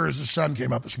you as sure as the sun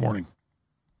came up this morning.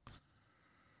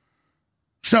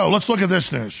 So let's look at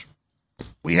this news.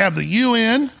 We have the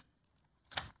UN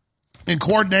in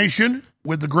coordination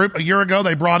with the group a year ago.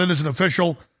 They brought in as an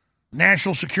official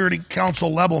National Security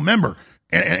Council level member.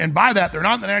 And by that, they're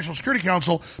not in the National Security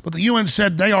Council, but the UN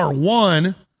said they are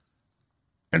one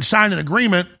and signed an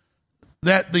agreement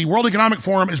that the World Economic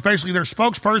Forum is basically their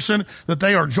spokesperson, that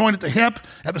they are joined at the hip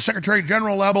at the Secretary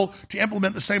General level to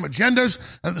implement the same agendas,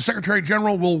 and the Secretary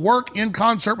General will work in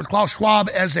concert with Klaus Schwab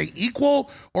as a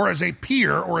equal or as a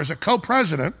peer or as a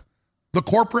co-president, the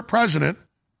corporate president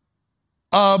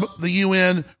of the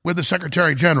UN with the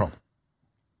Secretary General.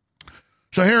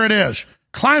 So here it is.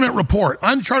 Climate report.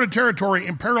 Uncharted territory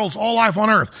imperils all life on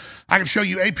Earth. I can show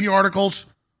you AP articles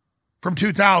from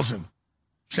 2000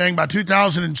 saying by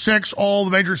 2006, all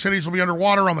the major cities will be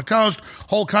underwater on the coast.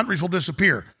 Whole countries will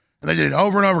disappear. And they did it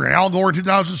over and over again. Al Gore in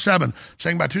 2007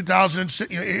 saying by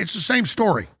 2006, it's the same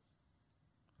story.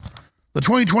 The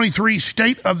 2023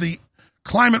 State of the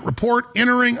Climate Report,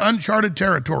 Entering Uncharted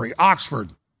Territory, Oxford.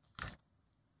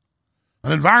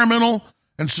 An environmental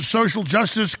and social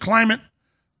justice climate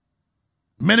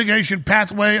mitigation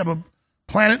pathway of a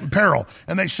planet in peril.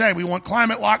 And they say we want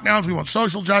climate lockdowns, we want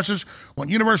social justice, we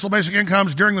want universal basic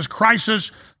incomes during this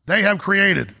crisis they have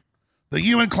created. The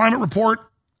UN Climate Report,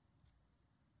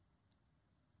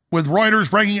 with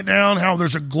Reuters breaking it down, how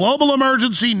there's a global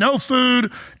emergency, no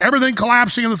food, everything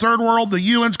collapsing in the third world.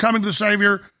 The UN's coming to the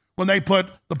savior when they put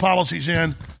the policies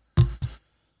in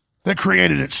that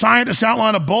created it. Scientists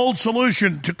outline a bold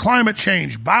solution to climate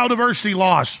change, biodiversity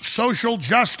loss, social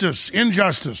justice,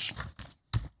 injustice.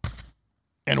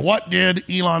 And what did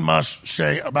Elon Musk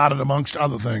say about it, amongst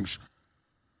other things?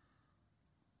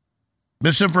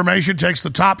 Misinformation takes the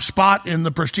top spot in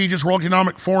the prestigious World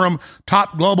Economic Forum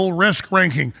top global risk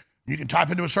ranking. You can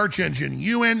type into a search engine.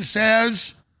 UN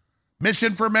says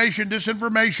misinformation,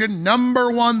 disinformation,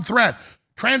 number one threat.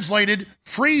 Translated,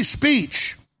 free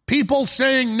speech. People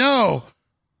saying no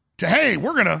to, hey,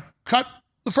 we're going to cut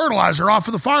the fertilizer off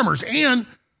of the farmers and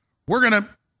we're going to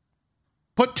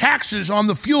put taxes on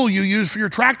the fuel you use for your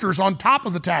tractors on top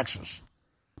of the taxes.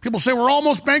 People say, we're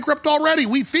almost bankrupt already.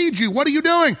 We feed you. What are you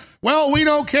doing? Well, we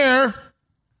don't care.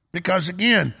 Because,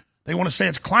 again, they want to say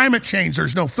it's climate change.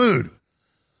 There's no food.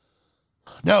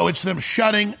 No, it's them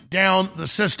shutting down the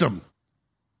system.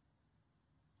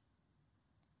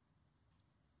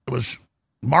 It was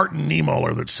Martin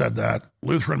Niemöller that said that,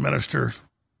 Lutheran minister,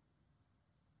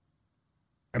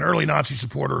 an early Nazi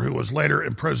supporter who was later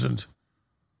imprisoned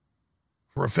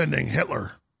for offending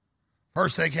Hitler.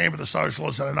 First, they came for the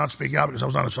socialists, and I did not speak out because I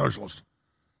was not a socialist.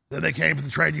 Then they came for the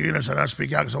trade unionists, and I did not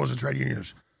speak out because I wasn't a trade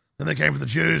unionist. Then they came for the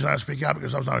Jews, and I did not speak out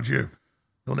because I was not a Jew.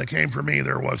 When they came for me,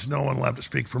 there was no one left to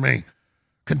speak for me.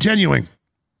 Continuing.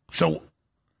 So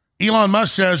Elon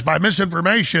Musk says by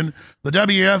misinformation, the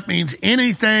WEF means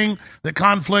anything that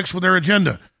conflicts with their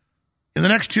agenda. In the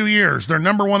next 2 years, their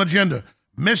number one agenda,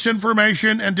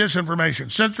 misinformation and disinformation,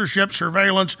 censorship,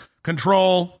 surveillance,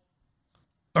 control.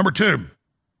 Number two,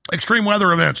 extreme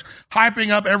weather events, hyping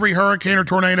up every hurricane or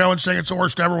tornado and saying it's the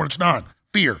worst ever when it's not.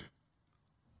 Fear.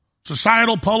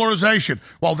 Societal polarization.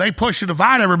 While they push to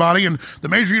divide everybody and the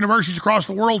major universities across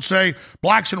the world say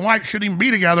blacks and whites shouldn't even be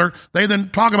together, they then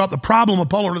talk about the problem of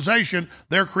polarization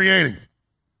they're creating.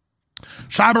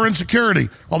 Cyber insecurity.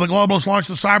 While the globalists launch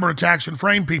the cyber attacks and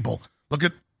frame people. Look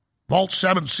at Vault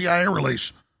 7 CIA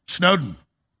release. Snowden.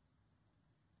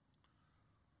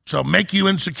 So make you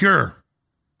insecure.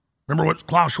 Remember what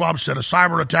Klaus Schwab said, a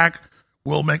cyber attack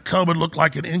will make COVID look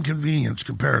like an inconvenience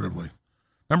comparatively.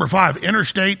 Number 5,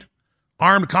 interstate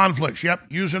armed conflicts. Yep,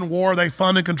 using war, they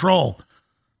fund and control.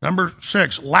 Number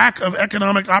 6, lack of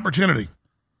economic opportunity.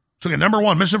 So again, number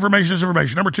one, misinformation,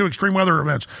 disinformation. Number two, extreme weather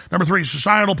events. Number three,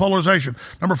 societal polarization.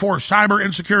 Number four, cyber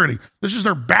insecurity. This is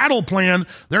their battle plan.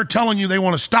 They're telling you they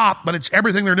want to stop, but it's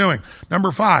everything they're doing.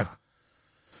 Number five,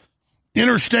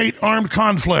 interstate armed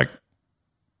conflict.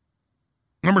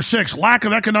 Number six, lack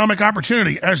of economic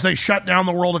opportunity as they shut down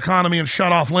the world economy and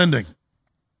shut off lending.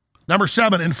 Number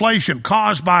seven, inflation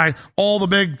caused by all the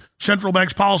big central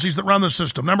banks' policies that run the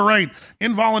system. Number eight,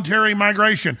 involuntary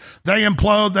migration. They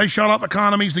implode, they shut off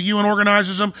economies, the UN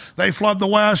organizes them, they flood the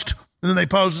West, and then they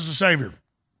pose as a savior.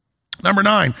 Number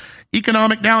nine,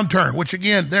 economic downturn, which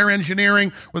again, they're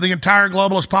engineering with the entire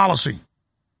globalist policy.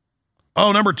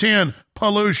 Oh, number 10,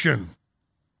 pollution.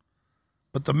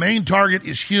 But the main target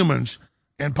is humans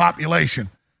and population.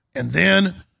 And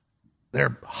then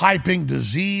they're hyping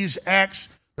disease X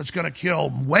that's going to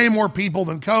kill way more people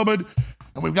than COVID.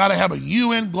 And we've got to have a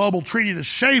UN global treaty to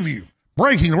save you.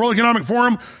 Breaking, the World Economic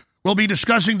Forum will be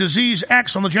discussing disease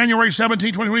X on the January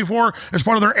 17, 2024 as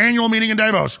part of their annual meeting in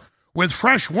Davos, with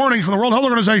fresh warnings from the World Health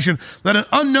Organization that an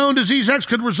unknown disease X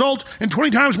could result in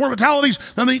 20 times more fatalities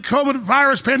than the COVID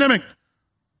virus pandemic.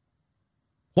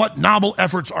 What novel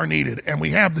efforts are needed? And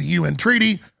we have the UN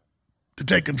treaty to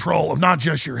take control of not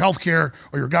just your healthcare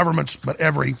or your governments, but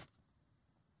every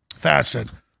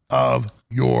facet of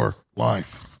your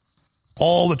life.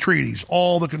 All the treaties,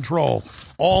 all the control,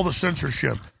 all the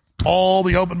censorship, all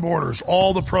the open borders,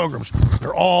 all the programs,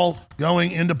 they're all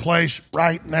going into place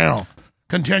right now.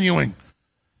 Continuing.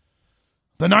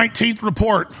 The 19th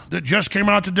report that just came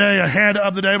out today ahead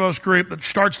of the Davos group that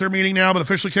starts their meeting now but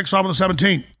officially kicks off on the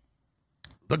 17th.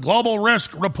 The Global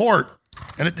Risk Report,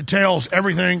 and it details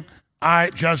everything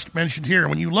I just mentioned here.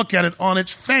 When you look at it on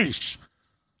its face,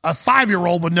 a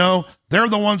 5-year-old would know they're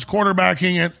the ones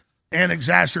quarterbacking it and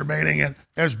exacerbating it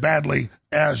as badly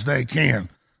as they can.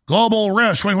 Global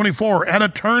Risk 2024 at a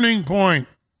turning point.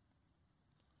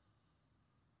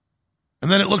 And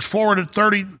then it looks forward at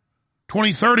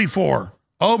 2034,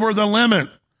 over the limit.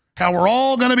 How we're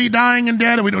all going to be dying and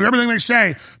dead, and we do everything they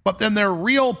say. But then their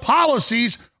real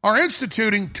policies are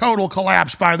instituting total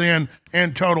collapse by then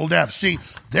and total death. See,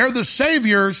 they're the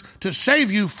saviors to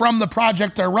save you from the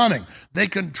project they're running. They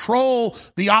control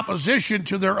the opposition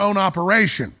to their own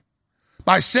operation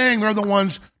by saying they're the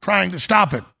ones trying to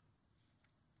stop it.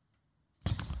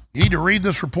 You need to read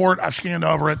this report. I've scanned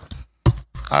over it.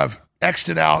 I've X'd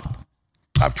it out.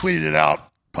 I've tweeted it out,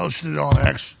 posted it on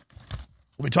X.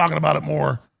 We'll be talking about it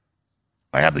more.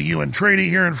 I have the UN treaty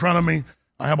here in front of me.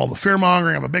 I have all the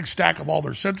fear-mongering. I have a big stack of all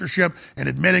their censorship and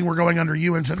admitting we're going under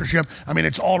UN censorship. I mean,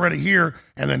 it's already here.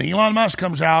 And then Elon Musk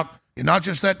comes out, and not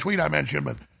just that tweet I mentioned,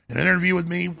 but an interview with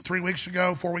me 4 weeks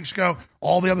ago,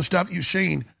 all the other stuff you've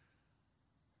seen.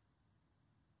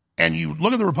 And you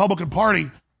look at the Republican Party,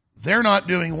 they're not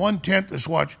doing 1/10 as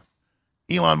what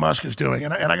Elon Musk is doing.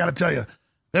 And I got to tell you,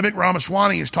 Vivek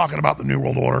Ramaswamy is talking about the New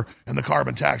World Order and the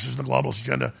carbon taxes and the globalist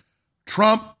agenda.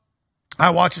 Trump,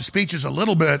 I watch his speeches a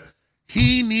little bit.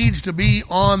 He needs to be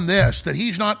on this, that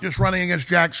he's not just running against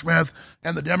Jack Smith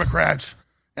and the Democrats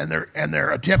and their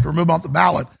attempt to remove him off the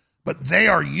ballot, but they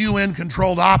are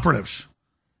UN-controlled operatives.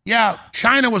 Yeah,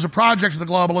 China was a project of the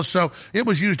globalists, so it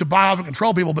was used to buy off and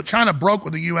control people, but China broke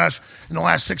with the U.S. in the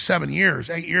last 6, 7 years,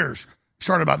 8 years.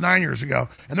 Started about 9 years ago.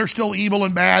 And they're still evil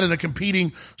and bad in a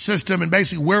competing system and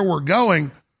basically where we're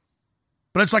going.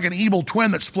 But it's like an evil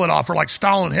twin that split off, or like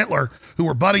Stalin and Hitler, who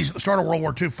were buddies at the start of World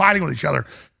War II, fighting with each other.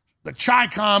 The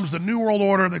Chi-Coms, the New World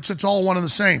Order, it's all one and the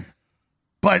same.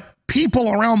 But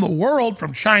people around the world,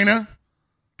 from China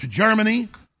to Germany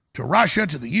to Russia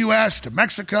to the U.S. to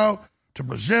Mexico to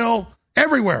Brazil,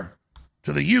 everywhere,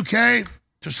 to the U.K.,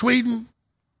 to Sweden,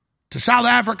 to South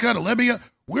Africa, to Libya,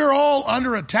 we're all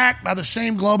under attack by the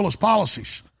same globalist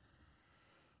policies.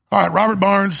 All right, Robert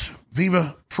Barnes,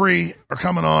 Viva Free are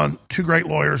coming on. 2 great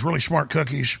lawyers, really smart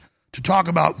cookies, to talk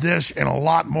about this and a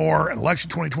lot more, and election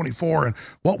 2024 and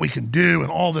what we can do and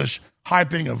all this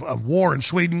hyping of war in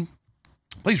Sweden.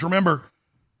 Please remember,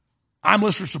 I'm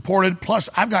listener supported. Plus,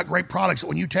 I've got great products that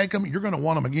when you take them, you're going to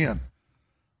want them again.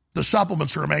 The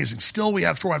supplements are amazing. Still, we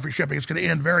have store-wide free shipping. It's going to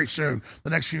end very soon, the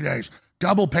next few days.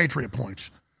 Double Patriot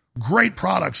points. Great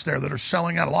products there that are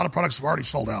selling out. A lot of products have already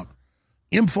sold out.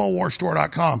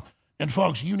 Infowarstore.com. And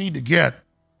folks, you need to get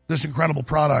this incredible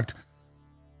product,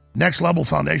 Next Level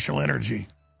Foundational Energy,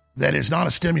 that is not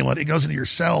a stimulant. It goes into your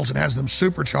cells and has them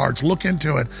supercharged. Look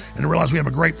into it and realize we have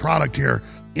a great product here.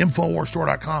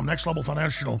 Infowarstore.com. Next Level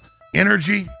Foundational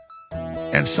Energy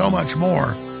and so much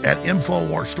more at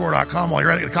Infowarstore.com. While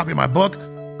you're at it, get a copy of my book,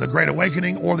 The Great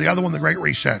Awakening, or the other one, The Great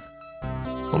Reset.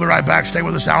 We'll be right back. Stay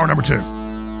with us, hour number 2.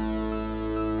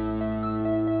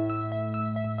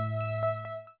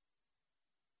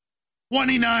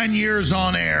 29 years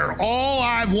on air. All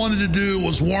I've wanted to do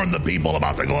was warn the people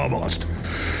about the globalist.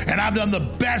 And I've done the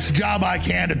best job I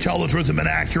can to tell the truth and been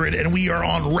accurate, and we are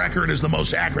on record as the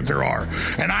most accurate there are.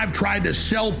 And I've tried to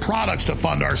sell products to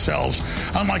fund ourselves.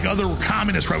 Unlike other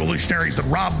communist revolutionaries that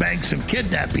rob banks and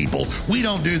kidnap people, we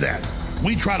don't do that.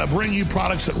 We try to bring you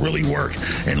products that really work.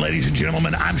 And ladies and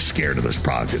gentlemen, I'm scared of this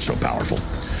product. It's so powerful.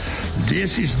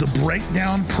 This is the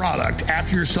breakdown product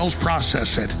after your cells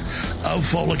process it of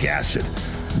folic acid,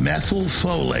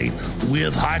 methylfolate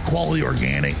with high-quality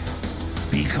organic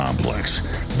B-complex.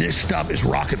 This stuff is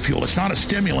rocket fuel. It's not a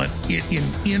stimulant. It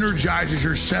energizes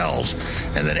your cells,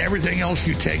 and then everything else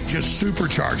you take just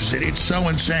supercharges it. It's so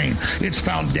insane. It's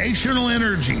foundational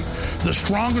energy, the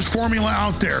strongest formula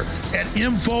out there at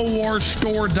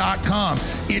InfoWarsStore.com.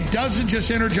 It doesn't just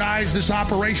energize this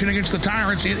operation against the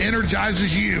tyrants. It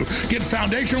energizes you. Get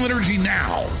foundational energy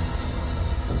now.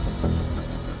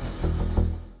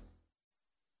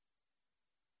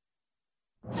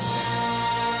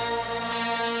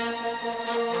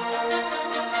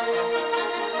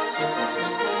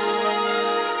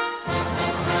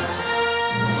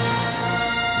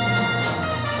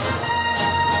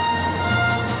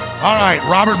 All right,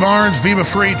 Robert Barnes, Viva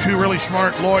Free, two really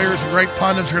smart lawyers and great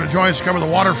pundits are going to join us to cover the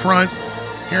waterfront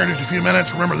here in just a few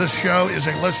minutes. Remember, this show is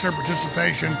a listener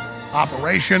participation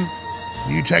operation.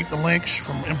 You take the links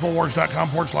from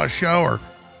Infowars.com/show or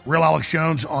Real Alex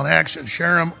Jones on X and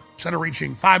share them. Instead of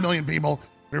reaching 5 million people,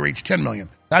 we reach 10 million.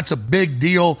 That's a big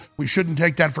deal. We shouldn't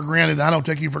take that for granted. I don't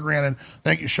take you for granted.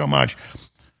 Thank you so much.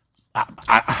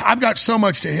 I've got so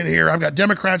much to hit here. I've got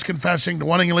Democrats confessing to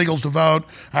wanting illegals to vote.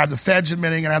 I have the feds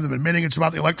admitting, and I have them admitting it's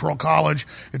about the Electoral College.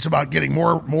 It's about getting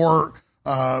more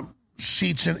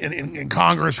seats in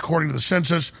Congress according to the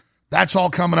census. That's all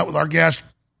coming up with our guest.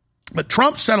 But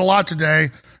Trump said a lot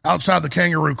today outside the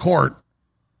kangaroo court.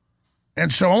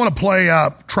 And so I want to play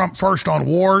Trump first on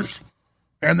wars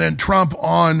and then Trump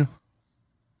on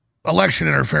election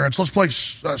interference. Let's play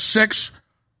 6,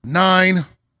 9,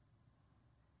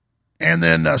 and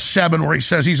then 7, where he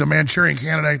says he's a Manchurian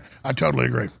candidate. I totally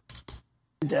agree.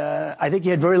 I think he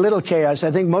had very little chaos.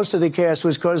 I think most of the chaos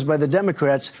was caused by the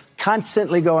Democrats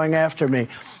constantly going after me.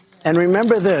 And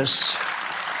remember this.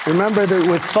 Remember that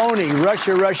with phony,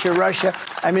 Russia.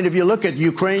 I mean, if you look at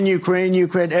Ukraine,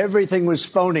 everything was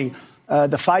phony.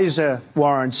 The FISA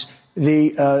warrants,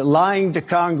 the lying to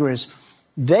Congress.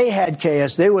 They had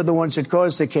chaos. They were the ones that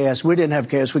caused the chaos. We didn't have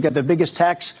chaos. We got the biggest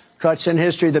tax cuts in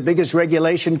history, the biggest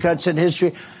regulation cuts in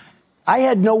history. I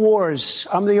had no wars.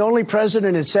 I'm the only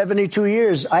president in 72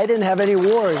 years. I didn't have any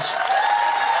wars.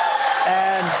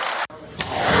 And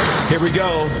here we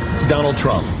go, Donald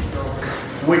Trump.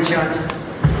 Witch hunt.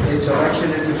 It's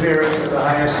election interference at the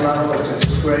highest level. It's a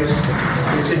disgrace.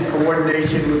 It's in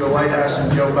coordination with the White House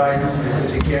and Joe Biden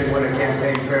because he can't win a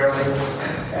campaign fairly.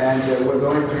 And we're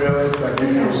going through it, but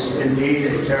it is indeed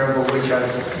a terrible witch hunt.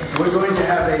 We're going to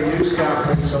have a news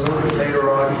conference a little bit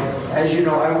later on. As you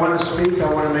know, I want to speak.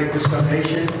 I want to make the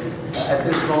summation. At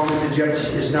this moment, the judge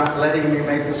is not letting me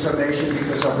make the summation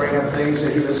because I'll bring up things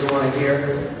that he doesn't want to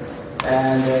hear.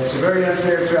 And it's a very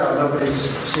unfair trial.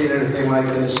 Nobody's seen anything like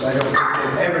this. I don't think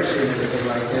they've ever seen anything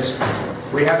like this.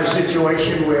 We have a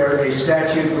situation where a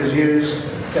statute was used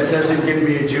that doesn't give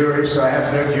me a jury, so I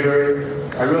have no jury.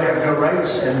 I really have no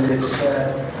rights, and it's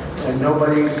and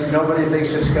nobody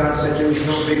thinks it's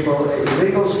constitutional. People,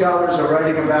 legal scholars are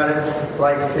writing about it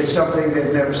like it's something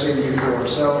they've never seen before.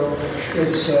 So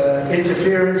it's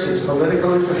interference, it's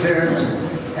political interference,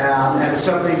 and it's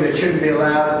something that shouldn't be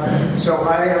allowed. So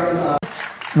I am.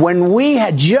 When we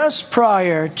had just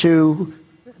prior to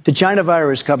the China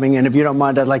virus coming in, if you don't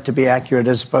mind, I'd like to be accurate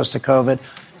as opposed to COVID.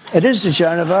 It is the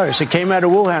China virus. It came out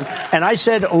of Wuhan. And I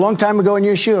said a long time ago in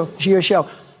your show,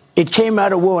 it came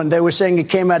out of Wuhan. They were saying it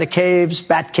came out of caves,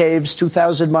 bat caves,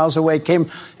 2,000 miles away. It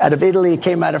came out of Italy. It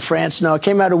came out of France. No, it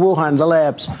came out of Wuhan, the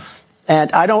labs.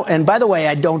 And by the way,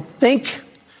 I don't think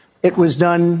it was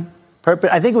done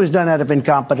I think it was done out of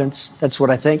incompetence. That's what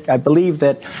I think. I believe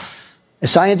that a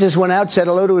scientist went out, said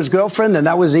hello to his girlfriend, and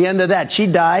that was the end of that. She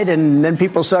died, and then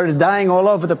people started dying all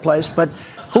over the place. But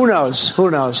who knows? Who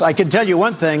knows? I can tell you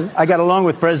one thing. I got along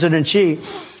with President Xi,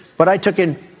 but I took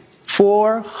in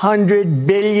 $400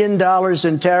 billion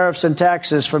in tariffs and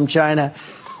taxes from China.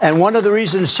 And one of the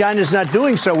reasons China's not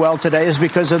doing so well today is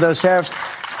because of those tariffs.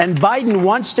 And Biden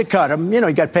wants to cut them. You know,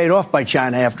 he got paid off by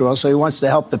China after all, so he wants to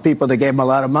help the people that gave him a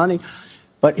lot of money.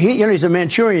 But he's a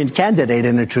Manchurian candidate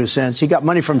in a true sense. He got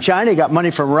money from China. He got money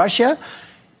from Russia.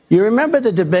 You remember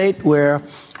the debate where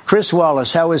Chris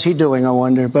Wallace, how is he doing, I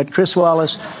wonder? But Chris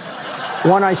Wallace,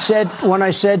 when I said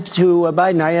to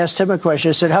Biden, I asked him a question.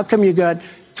 I said, how come you got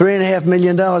 $3.5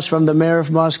 million from the mayor of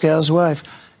Moscow's wife.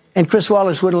 And Chris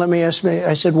Wallace wouldn't let me ask me.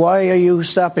 I said, why are you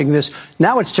stopping this?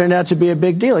 Now it's turned out to be a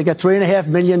big deal. He got $3.5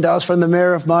 million from the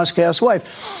mayor of Moscow's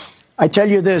wife. I tell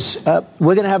you this,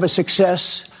 we're going to have a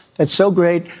success that's so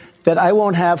great that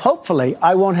hopefully,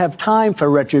 I won't have time for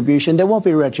retribution. There won't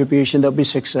be retribution. There'll be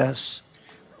success.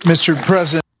 Mr.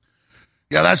 President.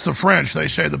 Yeah, that's the French. They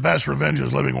say the best revenge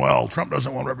is living well. Trump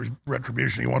doesn't want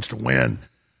retribution. He wants to win.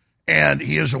 And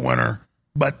he is a winner.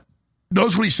 But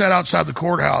notice what he said outside the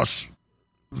courthouse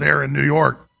there in New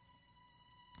York.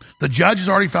 The judge has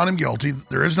already found him guilty.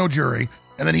 There is no jury.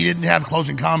 And then he didn't have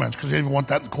closing comments because they didn't want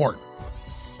that in the court.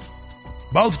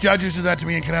 Both judges did that to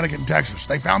me in Connecticut and Texas.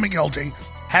 They found me guilty,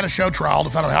 had a show trial to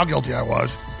find out how guilty I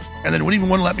was, and then wouldn't even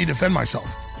want to let me defend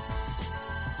myself.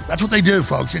 That's what they do,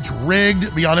 folks. It's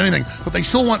rigged beyond anything. But they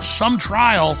still want some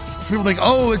trial so people think,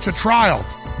 oh, it's a trial.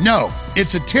 No,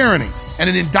 it's a tyranny, and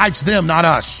it indicts them, not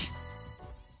us.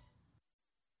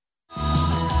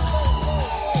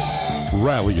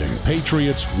 Rallying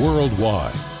patriots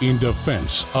worldwide in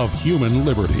defense of human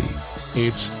liberty.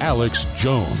 It's Alex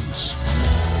Jones.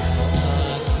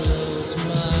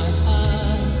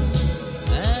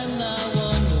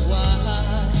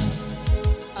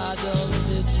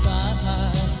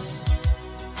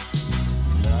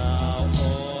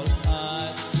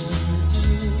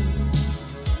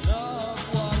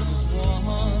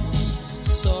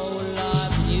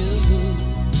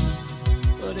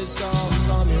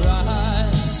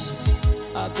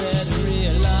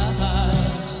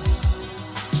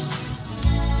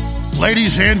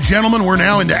 Ladies and gentlemen, we're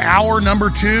now into hour number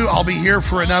 2. I'll be here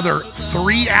for another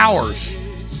 3 hours.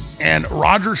 And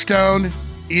Roger Stone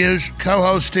is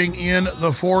co-hosting in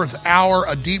the 4th hour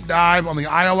a deep dive on the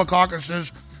Iowa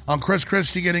caucuses, on Chris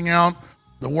Christie getting out,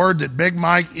 the word that Big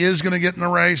Mike is going to get in the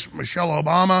race, Michelle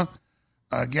Obama,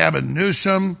 Gavin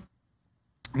Newsom,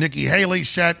 Nikki Haley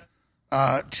set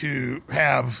to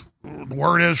have, the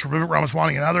word is from Vivek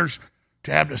Ramaswamy and others,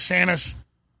 to have DeSantis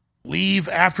leave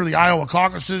after the Iowa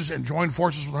caucuses and join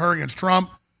forces with her against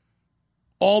Trump.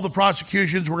 All the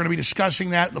prosecutions, we're going to be discussing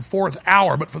that in the 4th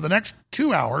hour. But for the next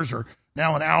 2 hours, or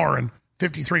now an hour and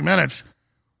 53 minutes,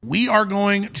 we are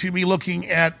going to be looking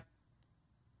at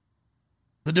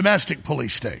the domestic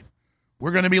police state.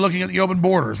 We're going to be looking at the open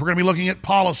borders. We're going to be looking at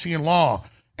policy and law.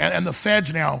 And the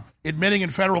feds now admitting in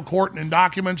federal court and in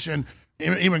documents, and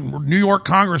even New York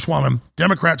Congresswoman,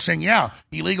 Democrats saying, yeah,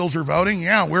 illegals are voting.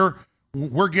 Yeah,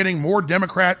 we're getting more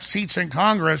Democrat seats in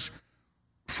Congress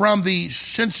from the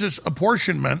census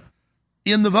apportionment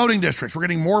in the voting districts. We're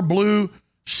getting more blue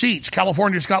seats.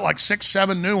 California's got like 6,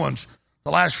 7 new ones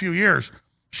the last few years.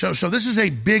 So this is a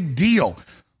big deal.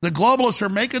 The globalists are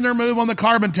making their move on the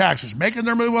carbon taxes, making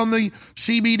their move on the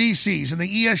CBDCs and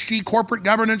the ESG corporate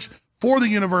governance for the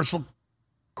universal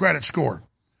credit score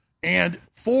and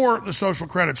for the social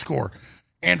credit score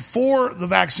and for the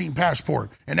vaccine passport.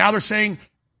 And now they're saying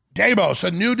Davos,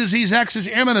 a new disease X is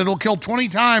imminent. It'll kill 20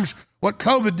 times what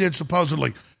COVID did,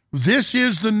 supposedly. This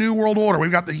is the new world order. We've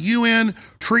got the UN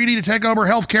treaty to take over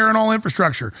healthcare and all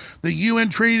infrastructure, the UN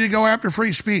treaty to go after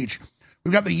free speech.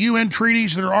 We've got the UN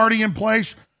treaties that are already in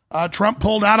place. Trump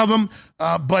pulled out of them,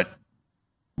 but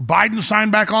Biden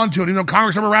signed back onto it, even though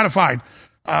Congress never ratified.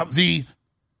 The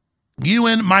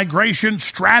UN migration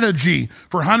strategy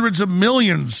for hundreds of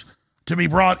millions to be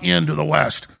brought into the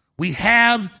West. We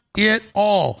have it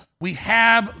all. We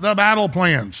have the battle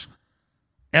plans.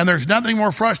 And there's nothing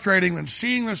more frustrating than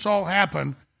seeing this all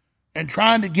happen and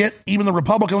trying to get even the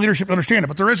Republican leadership to understand it.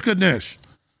 But there is good news.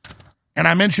 And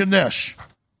I mentioned this.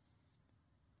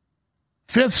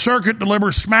 Fifth Circuit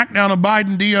delivers smackdown of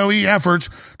Biden DOE efforts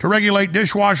to regulate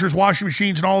dishwashers, washing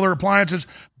machines, and all their appliances,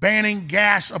 banning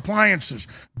gas appliances,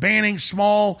 banning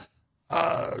small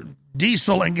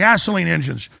diesel and gasoline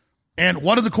engines. And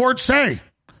what did the court say?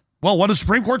 Well, what did the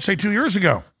Supreme Court say 2 years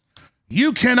ago?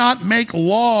 You cannot make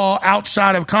law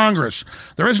outside of Congress.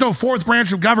 There is no fourth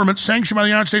branch of government sanctioned by the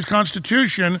United States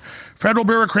Constitution. Federal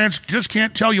bureaucrats just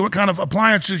can't tell you what kind of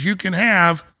appliances you can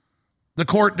have, the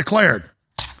court declared.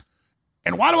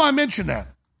 And why do I mention that?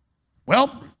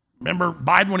 Well, remember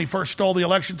Biden when he first stole the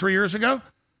election 3 years ago?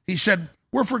 He said,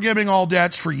 we're forgiving all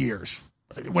debts for years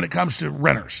when it comes to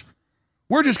renters.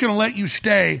 We're just going to let you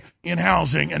stay in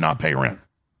housing and not pay rent.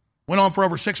 Went on for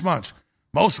over 6 months.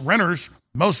 Most renters,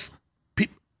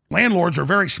 landlords are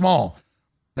very small.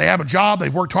 They have a job,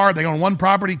 they've worked hard, they own one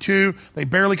property, 2, they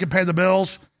barely can pay the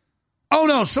bills. Oh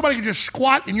no, somebody can just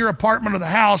squat in your apartment or the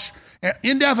house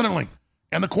indefinitely.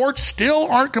 And the courts still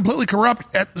aren't completely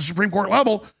corrupt at the Supreme Court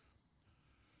level,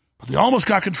 but they almost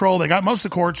got control. They got most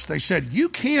of the courts. They said, you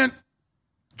can't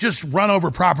just run over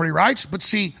property rights. But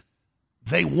see,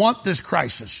 They want this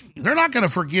crisis. They're not going to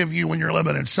forgive you when you're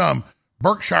living in some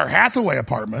Berkshire Hathaway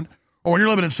apartment or when you're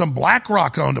living in some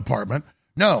BlackRock-owned apartment.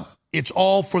 No, it's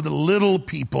all for the little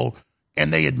people,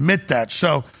 and they admit that.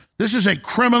 So this is a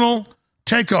criminal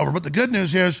takeover. But the good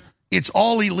news is it's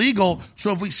all illegal.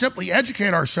 So if we simply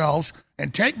educate ourselves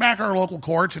and take back our local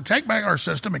courts and take back our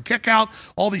system and kick out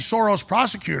all these Soros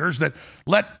prosecutors that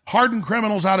let hardened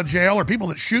criminals out of jail or people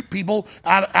that shoot people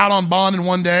out on bond in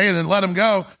one day and then let them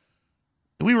go,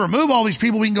 we remove all these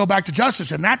people, we can go back to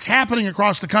justice. And that's happening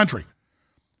across the country.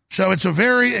 So it's a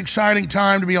very exciting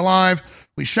time to be alive.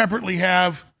 We separately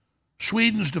have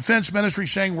Sweden's defense ministry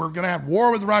saying we're going to have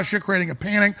war with Russia, creating a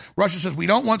panic. Russia says, we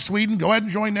don't want Sweden. Go ahead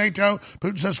and join NATO.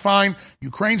 Putin says, fine.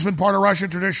 Ukraine's been part of Russia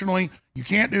traditionally. You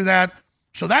can't do that.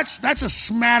 So that's a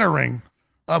smattering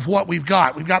of what we've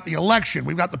got. We've got the election.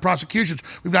 We've got the prosecutions.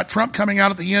 We've got Trump coming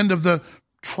out at the end of the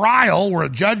trial where a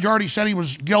judge already said he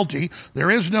was guilty.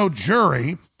 There is no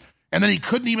jury. And then he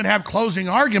couldn't even have closing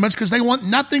arguments because they want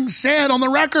nothing said on the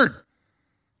record.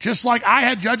 Just like I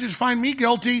had judges find me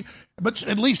guilty, but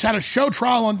at least had a show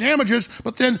trial on damages,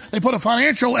 but then they put a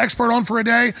financial expert on for a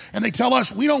day, and they tell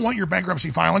us, we don't want your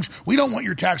bankruptcy filings, we don't want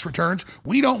your tax returns,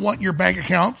 we don't want your bank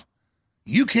account.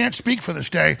 You can't speak for this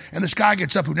day. And this guy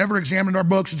gets up who never examined our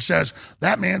books and says,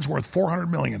 that man's worth $400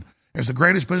 million. Is the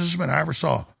greatest businessman I ever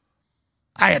saw.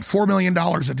 I had $4 million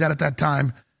of debt at that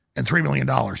time and $3 million.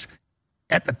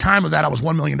 At the time of that, I was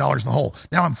 $1 million in the hole.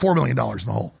 Now I'm $4 million in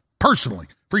the hole. Personally,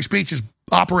 free speech is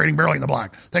operating barely in the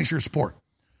black. Thanks for your support.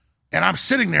 And I'm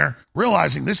sitting there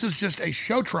realizing this is just a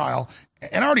show trial.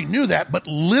 And I already knew that, but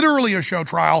literally a show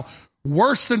trial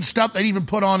worse than stuff they'd even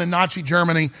put on in Nazi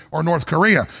Germany or North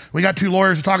Korea. We got two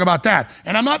lawyers to talk about that.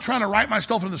 And I'm not trying to write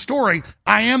myself into the story.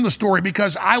 I am the story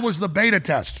because I was the beta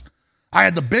test. I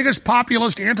had the biggest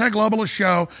populist anti-globalist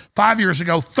show 5 years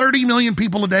ago, 30 million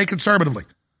people a day conservatively.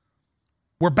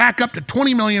 We're back up to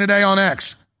 20 million a day on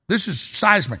X. This is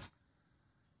seismic.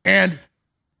 And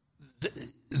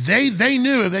they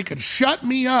knew if they could shut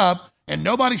me up and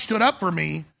nobody stood up for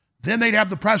me, then they'd have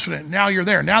the precedent. Now you're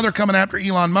there. Now they're coming after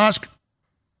Elon Musk.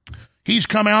 He's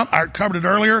come out, I covered it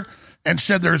earlier, and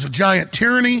said there's a giant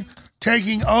tyranny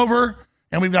taking over,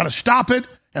 and we've got to stop it.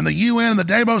 And the UN and the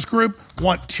Davos group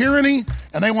want tyranny,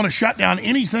 and they want to shut down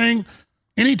anything,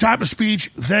 any type of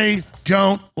speech they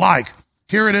don't like.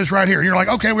 Here it is right here. And you're like,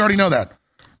 okay, we already know that.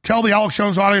 Tell the Alex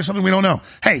Jones audience something we don't know.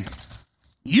 Hey,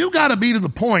 you got to be to the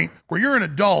point where you're an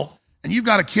adult and you've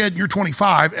got a kid, you're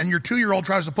 25, and your 2-year-old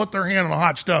tries to put their hand on a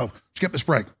hot stove. Skip this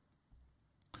break.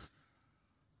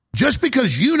 Just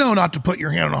because you know not to put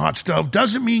your hand on a hot stove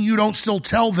doesn't mean you don't still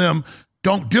tell them,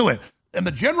 don't do it. And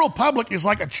the general public is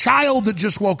like a child that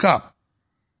just woke up.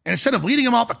 And instead of leading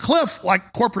them off a cliff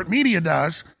like corporate media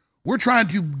does, we're trying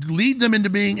to lead them into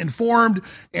being informed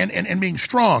and being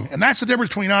strong. And that's the difference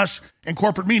between us and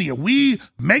corporate media. We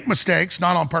make mistakes,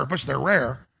 not on purpose, they're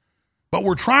rare. But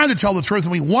we're trying to tell the truth,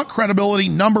 and we want credibility,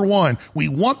 number one. We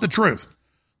want the truth.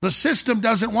 The system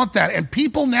doesn't want that, and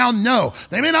people now know.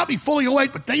 They may not be fully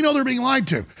awake, but they know they're being lied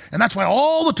to. And that's why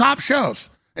all the top shows,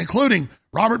 including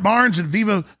Robert Barnes and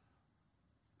Viva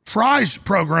Fry's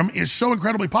program, is so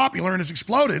incredibly popular and has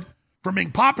exploded from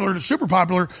being popular to super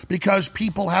popular because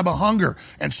people have a hunger.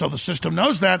 And so the system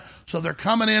knows that, so they're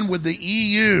coming in with the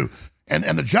EU and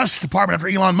the Justice Department after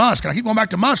Elon Musk. And I keep going back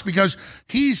to Musk because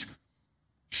he's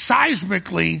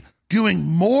seismically doing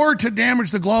more to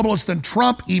damage the globalists than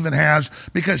Trump even has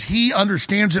because he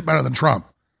understands it better than Trump.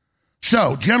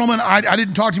 So, gentlemen, I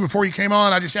didn't talk to you before you came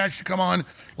on. I just asked you to come on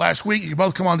last week. You can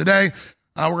both come on today.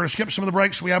 We're going to skip some of the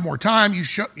breaks so we have more time.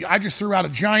 I just threw out a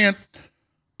giant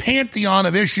pantheon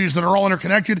of issues that are all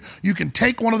interconnected. You can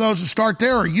take one of those and start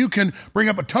there, or you can bring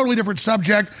up a totally different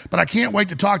subject, but I can't wait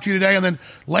to talk to you today. And then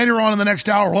later on in the next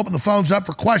hour, we'll open the phones up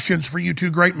for questions for you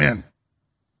two great men.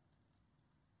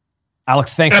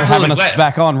 Alex, thanks for having us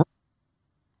back on.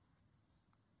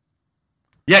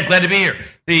 Yeah, glad to be here.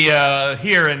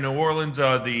 Here in New Orleans,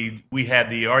 we had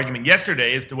the argument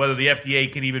yesterday as to whether the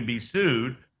FDA can even be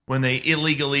sued when they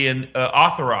illegally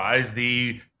authorize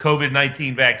the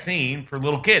COVID-19 vaccine for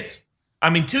little kids. I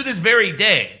mean, to this very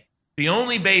day, the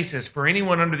only basis for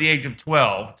anyone under the age of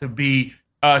 12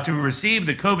 to receive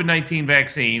the COVID-19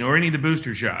 vaccine or any of the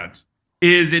booster shots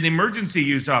is an emergency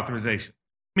use authorization.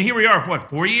 I mean, here we are, what,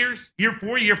 4 years? Year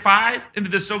 4, year 5 into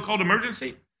this so-called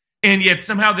emergency? And yet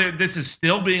somehow this is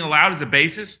still being allowed as a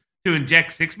basis to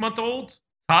inject 6-month-olds,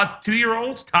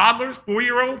 2-year-olds, toddlers,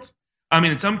 4-year-olds. I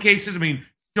mean, in some cases,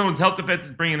 Children's Health Defense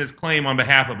is bringing this claim on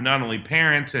behalf of not only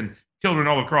parents and children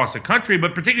all across the country,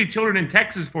 but particularly children in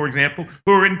Texas, for example,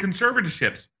 who are in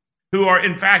conservatorships, who are,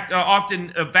 in fact,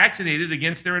 often vaccinated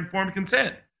against their informed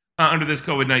consent. under this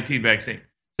COVID-19 vaccine.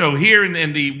 So here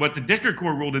in the what the district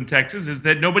court ruled in Texas is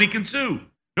that nobody can sue.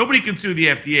 Nobody can sue the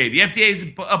FDA. The FDA is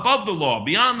above the law,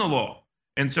 beyond the law.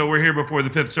 And so we're here before the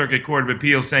Fifth Circuit Court of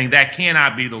Appeals saying that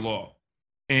cannot be the law.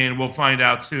 And we'll find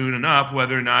out soon enough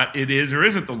whether or not it is or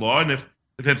isn't the law. And if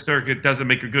the Fifth Circuit doesn't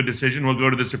make a good decision, we'll go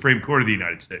to the Supreme Court of the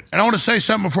United States. And I want to say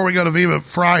something before we go to Viva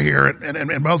Fry here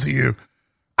and both of you.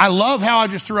 I love how I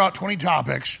just threw out 20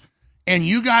 topics, and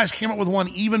you guys came up with one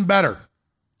even better.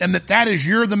 And that is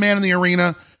you're the man in the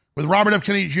arena with Robert F.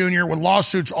 Kennedy Jr., with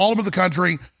lawsuits all over the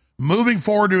country, moving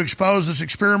forward to expose this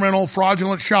experimental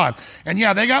fraudulent shot. And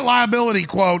yeah, they got liability,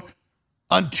 quote,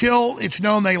 until it's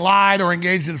known they lied or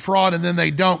engaged in fraud, and then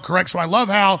they don't, correct? So I love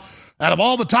how, out of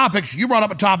all the topics, you brought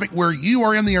up a topic where you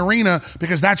are in the arena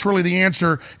because that's really the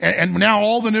answer. And now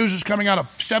all the news is coming out of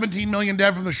 17 million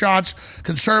dead from the shots,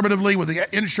 conservatively, with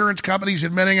the insurance companies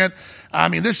admitting it. I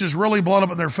mean, this is really blown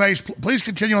up in their face. Please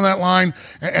continue on that line,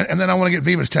 and then I want to get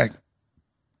Viva's take.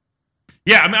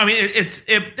 Yeah, I mean,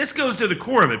 this goes to the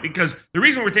core of it, because the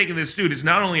reason we're taking this suit is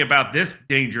not only about this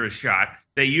dangerous shot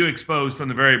that you exposed from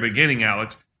the very beginning,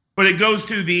 Alex, but it goes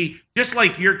to just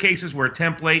like your cases were a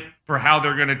template for how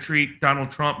they're going to treat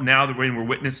Donald Trump now that when we're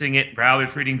witnessing it, for how they're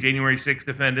treating January 6th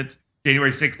defendants.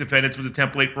 January 6th defendants was a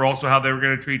template for also how they were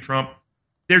going to treat Trump.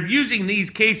 They're using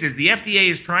these cases. The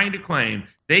FDA is trying to claim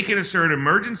they can assert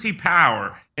emergency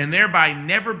power and thereby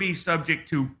never be subject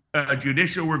to a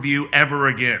judicial review ever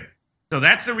again. So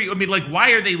that's why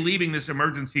are they leaving this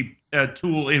emergency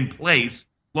tool in place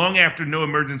long after no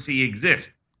emergency exists?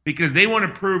 Because they want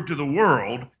to prove to the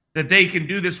world that they can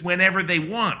do this whenever they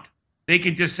want. They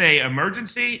can just say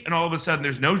emergency, and all of a sudden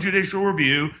there's no judicial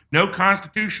review, no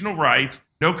constitutional rights,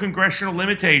 no congressional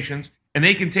limitations, and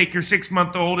they can take your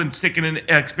 6-month-old and stick an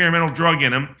experimental drug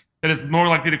in them that is more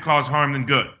likely to cause harm than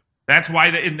good. That's why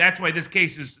this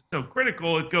case is so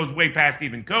critical. It goes way past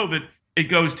even COVID. It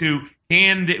goes to,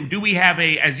 do we have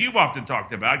as you've often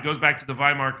talked about, it goes back to the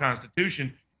Weimar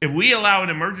Constitution. If we allow an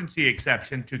emergency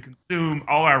exception to consume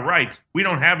all our rights, we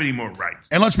don't have any more rights.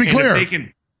 And let's be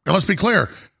clear.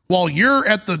 While you're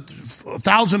at the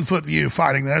 1,000-foot view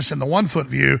fighting this and the 1-foot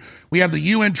view, we have the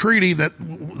UN treaty that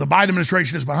the Biden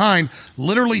administration is behind,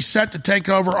 literally set to take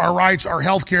over our rights, our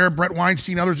health care, Brett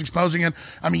Weinstein, others exposing it.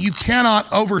 I mean, you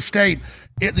cannot overstate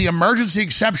it, the emergency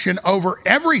exception over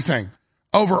everything,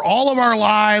 over all of our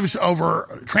lives,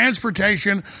 over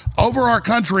transportation, over our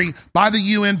country by the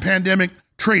UN pandemic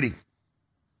treaty.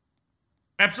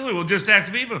 Absolutely. Well, just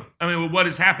ask Viva. What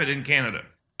has happened in Canada?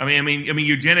 I mean,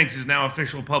 eugenics is now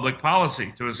official public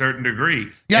policy to a certain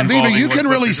degree. Yeah, Viva, you can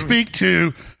really speak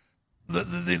to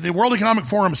the World Economic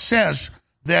Forum says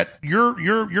that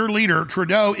your leader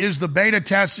Trudeau is the beta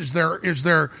test, is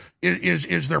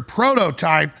their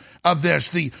prototype of this,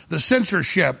 the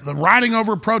censorship, the riding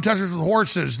over protesters with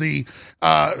horses,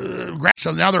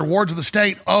 so now they're wards of the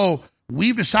state. Oh,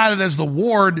 we've decided as the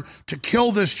ward to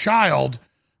kill this child.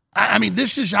 I mean,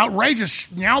 this is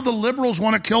outrageous. Now the liberals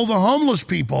want to kill the homeless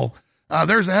people.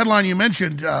 There's the headline you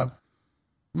mentioned,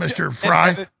 Mr.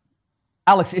 Fry.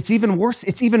 Alex, it's even worse.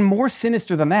 It's even more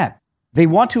sinister than that. They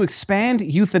want to expand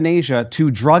euthanasia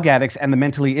to drug addicts and the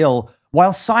mentally ill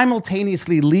while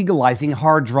simultaneously legalizing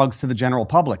hard drugs to the general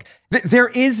public. There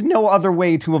is no other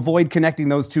way to avoid connecting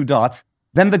those two dots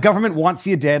than the government wants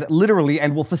you dead, literally,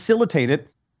 and will facilitate it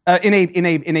in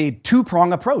a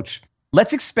two-prong approach.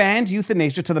 Let's expand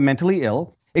euthanasia to the mentally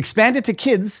ill, expand it to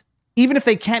kids, even if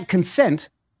they can't consent.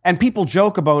 And people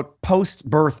joke about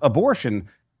post-birth abortion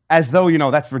as though,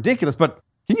 that's ridiculous. But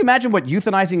can you imagine what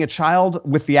euthanizing a child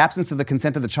with the absence of the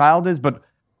consent of the child is, but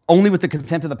only with the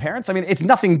consent of the parents? I mean, it's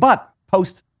nothing but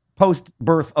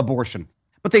post-birth abortion.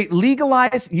 But they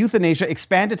legalize euthanasia,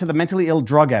 expand it to the mentally ill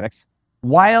drug addicts,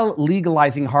 while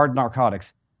legalizing hard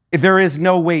narcotics. There is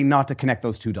no way not to connect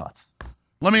those two dots.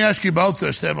 Let me ask you both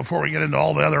this then before we get into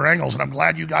all the other angles, and I'm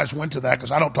glad you guys went to that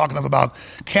because I don't talk enough about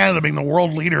Canada being the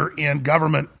world leader in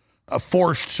government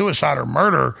forced suicide or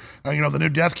murder, the new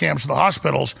death camps in the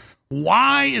hospitals.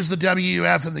 Why is the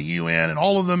WEF and the UN and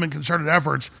all of them in concerted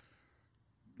efforts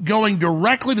going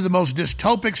directly to the most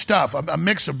dystopic stuff, a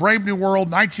mix of Brave New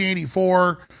World,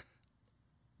 1984,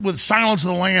 with Silence of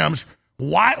the Lambs?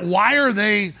 Why are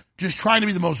they just trying to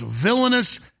be the most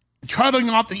villainous, cutting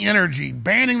off the energy,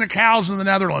 banning the cows in the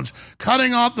Netherlands,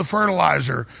 cutting off the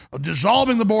fertilizer,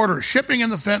 dissolving the border, shipping in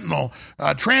the fentanyl,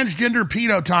 transgender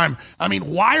pedo time? I mean,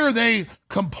 why are they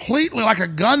completely like a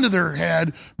gun to their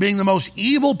head being the most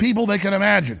evil people they can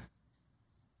imagine?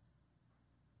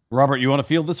 Robert, you want to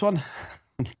field this one?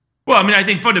 Well, I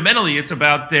think fundamentally it's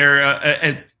about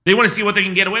they want to see what they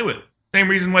can get away with. Same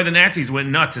reason why the Nazis went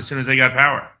nuts as soon as they got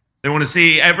power. They want to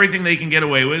see everything they can get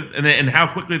away with, and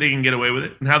how quickly they can get away with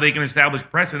it, and how they can establish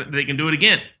precedent that they can do it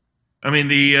again. I mean,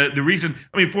 the reason,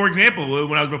 for example,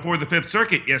 when I was before the Fifth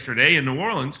Circuit yesterday in New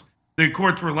Orleans, the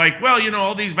courts were like, well,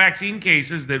 all these vaccine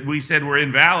cases that we said were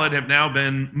invalid have now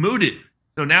been mooted.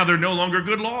 So now they're no longer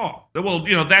good law. Well,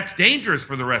 that's dangerous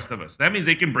for the rest of us. That means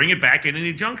they can bring it back at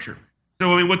any juncture.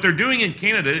 So what they're doing in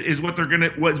Canada is what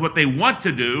they want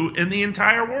to do in the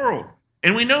entire world.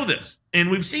 And we know this,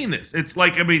 and we've seen this. It's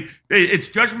like, it's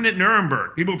Judgment at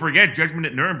Nuremberg. People forget Judgment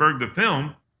at Nuremberg, the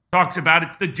film, talks about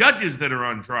it's the judges that are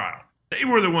on trial. They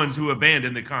were the ones who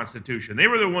abandoned the Constitution. They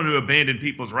were the one who abandoned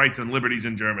people's rights and liberties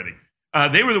in Germany.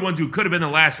 They were the ones who could have been the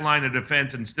last line of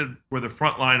defense and instead were the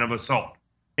front line of assault.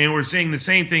 And we're seeing the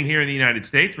same thing here in the United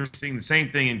States. We're seeing the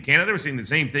same thing in Canada. We're seeing the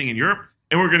same thing in Europe.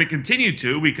 And we're going to continue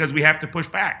to, because we have to push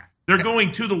back. They're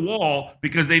going to the wall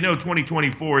because they know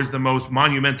 2024 is the most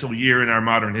monumental year in our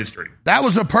modern history. That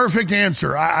was a perfect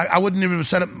answer. I wouldn't even have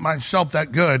said it myself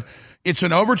that good. It's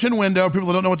an Overton window. People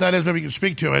that don't know what that is, maybe you can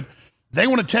speak to it. They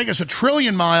want to take us 1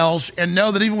 trillion miles and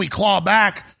know that even we claw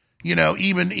back,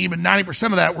 even 90%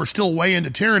 of that, we're still way into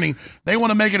tyranny. They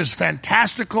want to make it as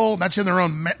fantastical, that's in their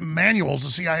own manuals, the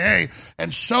CIA,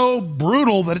 and so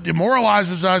brutal that it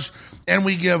demoralizes us and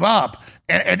we give up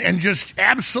and just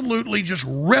absolutely just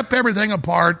rip everything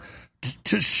apart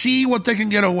to see what they can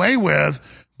get away with.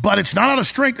 But it's not out of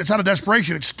strength, it's out of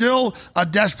desperation. It's still a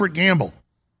desperate gamble.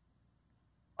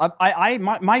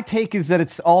 My take is that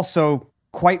it's also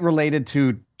quite related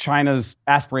to China's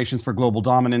aspirations for global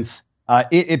dominance.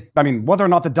 Whether or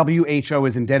not the WHO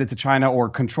is indebted to China or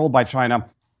controlled by China,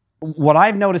 what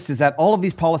I've noticed is that all of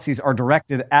these policies are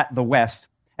directed at the West,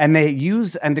 and they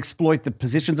use and exploit the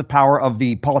positions of power of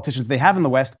the politicians they have in the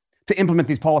West to implement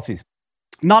these policies.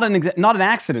 Not an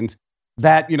accident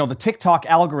that, the TikTok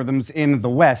algorithms in the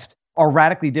West are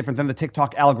radically different than the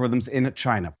TikTok algorithms in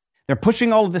China. They're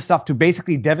pushing all of this stuff to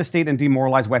basically devastate and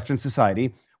demoralize Western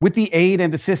society with the aid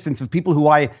and assistance of people who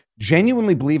I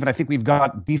genuinely believe, and I think we've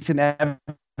got decent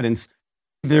evidence,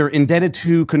 they're indebted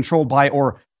to, controlled by,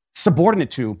 or subordinate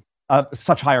to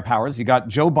such higher powers. You got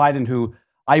Joe Biden, who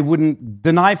I wouldn't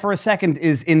deny for a second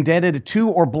is indebted to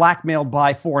or blackmailed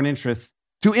by foreign interests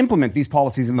to implement these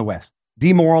policies in the West.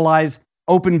 Demoralize,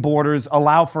 open borders,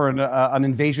 allow for an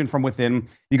invasion from within.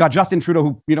 You got Justin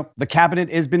Trudeau, who, the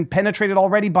cabinet has been penetrated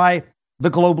already by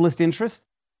the globalist interest.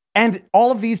 And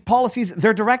all of these policies,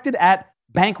 they're directed at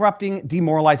bankrupting,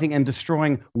 demoralizing, and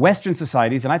destroying Western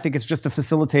societies. And I think it's just to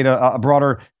facilitate a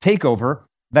broader takeover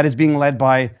that is being led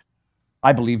by,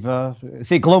 I believe,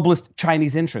 say, globalist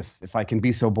Chinese interests, if I can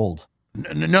be so bold.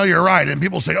 No, you're right. And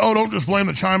people say, oh, don't just blame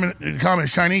the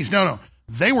communist Chinese. No.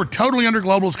 They were totally under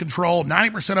globalist control.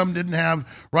 90% of them didn't have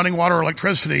running water or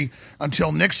electricity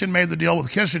until Nixon made the deal with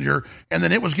Kissinger. And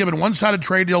then it was given one-sided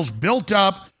trade deals, built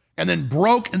up, and then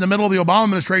broke in the middle of the Obama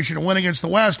administration and went against the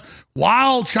West,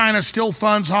 while China still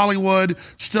funds Hollywood,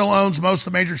 still owns most of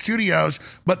the major studios,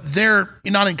 but they're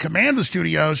not in command of the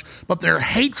studios, but their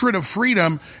hatred of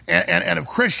freedom and of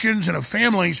Christians and of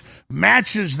families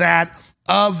matches that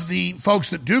of the folks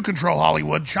that do control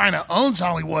Hollywood. China owns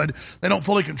Hollywood. They don't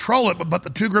fully control it, but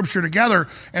the two groups are together.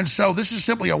 And so this is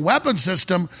simply a weapon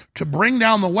system to bring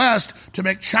down the West, to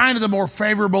make China the more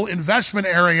favorable investment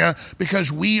area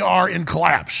because we are in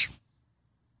collapse.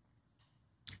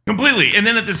 Completely. And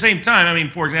then at the same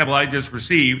time, for example, I just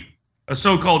received a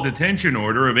so-called detention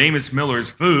order of Amos Miller's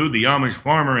Food, the Amish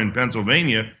farmer in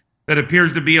Pennsylvania, that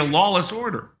appears to be a lawless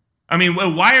order.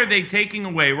 Why are they taking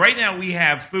away? Right now we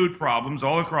have food problems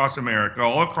all across America,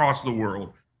 all across the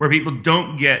world, where people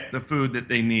don't get the food that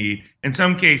they need. In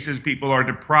some cases, people are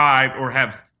deprived or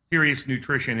have serious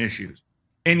nutrition issues.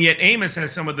 And yet Amos Miller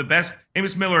has some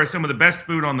of the best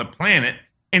food on the planet,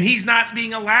 and he's not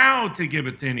being allowed to give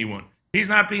it to anyone. He's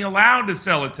not being allowed to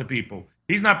sell it to people.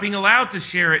 He's not being allowed to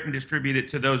share it and distribute it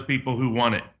to those people who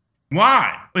want it.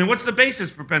 Why? What's the basis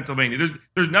for Pennsylvania?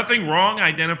 There's nothing wrong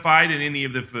identified in any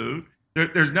of the food.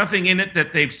 There's nothing in it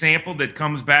that they've sampled that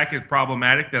comes back as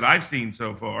problematic that I've seen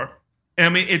so far.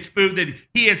 It's food that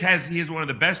he has one of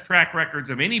the best track records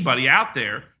of anybody out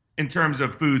there in terms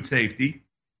of food safety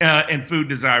and food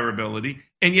desirability.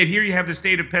 And yet here you have the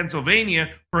state of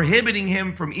Pennsylvania prohibiting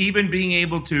him from even being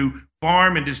able to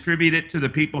farm and distribute it to the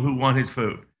people who want his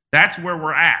food. That's where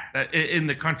we're at in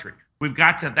the country. We've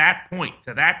got to that point,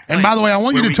 And by the way, I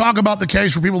want you to talk about the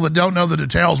case for people that don't know the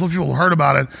details. Most people have heard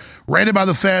about it. Raided by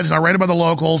the feds, not raided by the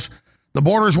locals. The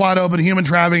border's wide open, human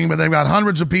trafficking, but they've got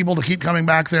hundreds of people to keep coming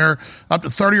back there, up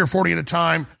to 30 or 40 at a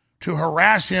time. to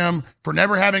harass him for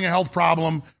never having a health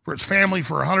problem, for his family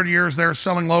for 100 years there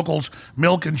selling locals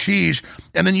milk and cheese.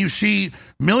 And then you see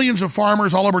millions of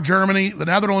farmers all over Germany, the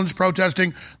Netherlands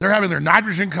protesting. They're having their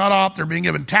nitrogen cut off. They're being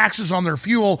given taxes on their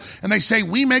fuel. And they say,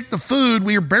 we make the food.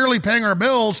 We are barely paying our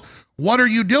bills. What are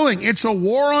you doing? It's a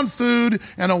war on food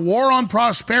and a war on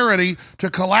prosperity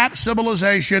to collapse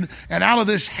civilization and out of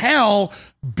this hell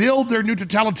build their new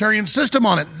totalitarian system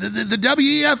on it. The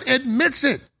WEF admits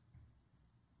it.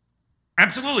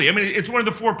 Absolutely. I mean, it's one of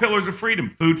the four pillars of freedom: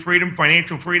 food freedom,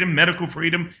 financial freedom, medical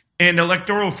freedom, and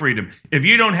electoral freedom. If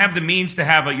you don't have the means to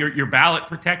have your ballot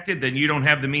protected, then you don't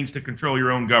have the means to control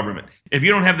your own government. If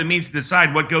you don't have the means to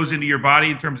decide what goes into your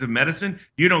body in terms of medicine,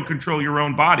 you don't control your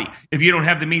own body. If you don't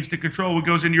have the means to control what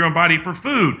goes into your own body for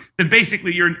food, then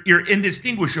basically you're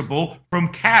indistinguishable from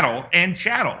cattle and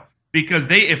chattel. Because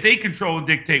if they control and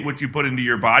dictate what you put into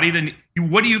your body, then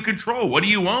what do you control? What do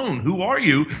you own? Who are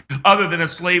you, other than a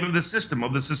slave of the system,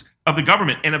 of the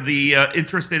government, and of the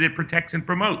interest that it protects and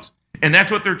promotes? And that's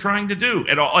what they're trying to do.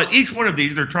 At each one of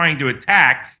these, they're trying to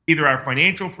attack either our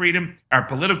financial freedom, our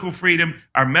political freedom,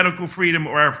 our medical freedom,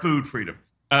 or our food freedom,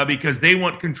 because they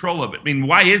want control of it. I mean,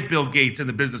 why is Bill Gates in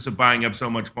the business of buying up so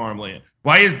much farmland?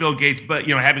 Why is Bill Gates,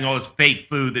 having all this fake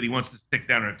food that he wants to stick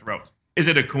down our throats? Is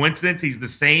it a coincidence he's the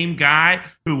same guy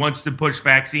who wants to push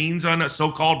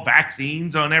so-called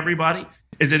vaccines on everybody?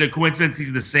 Is it a coincidence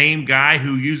he's the same guy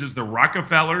who uses the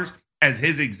Rockefellers as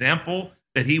his example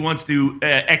that he wants to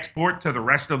export to the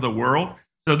rest of the world?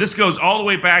 So this goes all the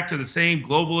way back to the same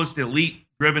globalist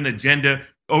elite-driven agenda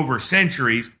over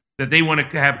centuries that they want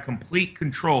to have complete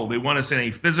control. They want us in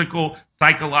a physical,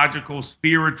 psychological,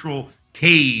 spiritual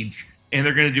cage, and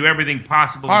they're going to do everything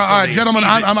possible. All right, gentlemen,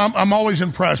 I'm always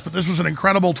impressed, but this was an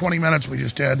incredible 20 minutes we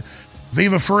just did.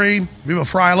 Viva Free, Viva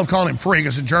Frei. I love calling him free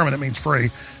because in German it means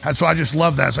free. That's why I just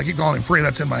love that. So I keep calling him free.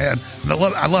 That's in my head. And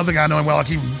I love the guy knowing well. I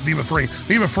keep Viva Free.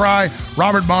 Viva Frei,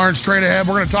 Robert Barnes, straight ahead.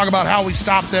 We're going to talk about how we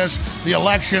stop this, the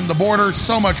election, the border,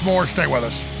 so much more. Stay with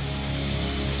us.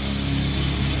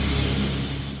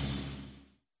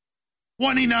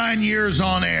 29 years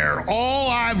on air. All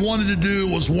I've wanted to do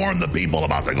was warn the people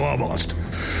about the globalist.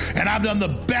 And I've done the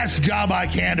best job I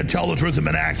can to tell the truth and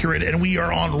been accurate, and we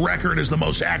are on record as the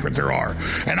most accurate there are.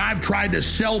 And I've tried to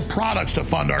sell products to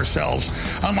fund ourselves.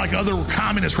 Unlike other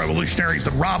communist revolutionaries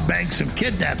that rob banks and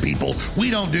kidnap people, we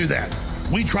don't do that.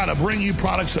 We try to bring you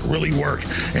products that really work.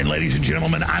 And ladies and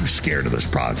gentlemen, I'm scared of this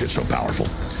product. It's so powerful.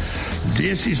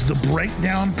 This is the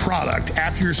breakdown product,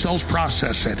 after your cells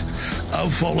process it,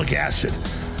 of folic acid,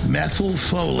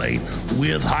 methylfolate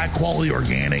with high-quality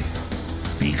organic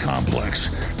B-complex.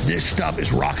 This stuff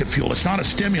is rocket fuel. It's not a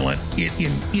stimulant. It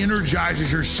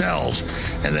energizes your cells,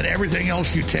 and then everything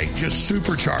else you take just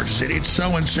supercharges it. It's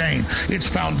so insane. It's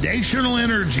foundational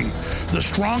energy, the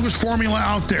strongest formula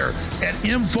out there at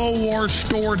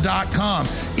InfoWarsStore.com.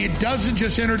 It doesn't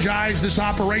just energize this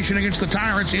operation against the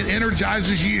tyrants. It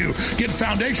energizes you. Get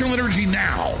foundational energy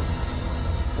now.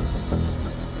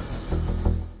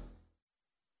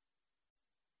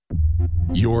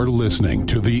 You're listening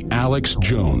to The Alex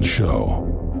Jones Show.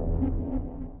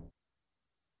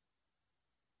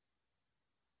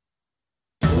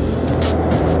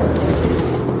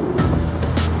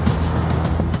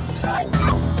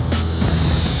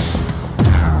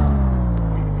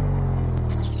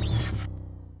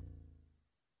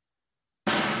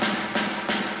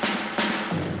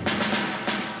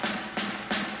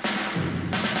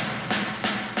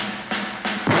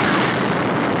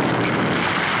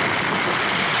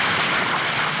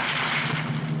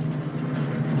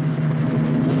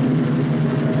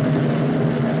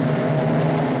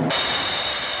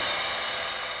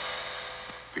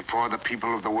 The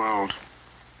people of the world,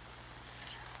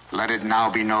 let it now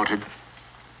be noted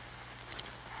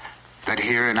that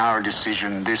here in our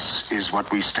decision, this is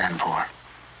what we stand for: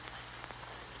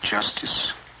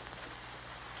 justice,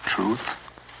 truth,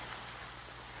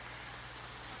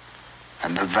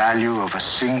 and the value of a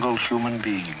single human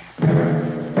being.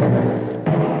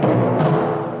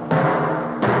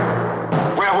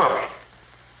 Where were we?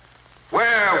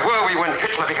 Where were we when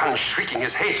Hitler began shrieking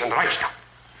his hate in the Reichstag?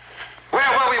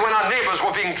 Where were we when our neighbors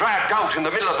were being dragged out in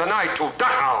the middle of the night to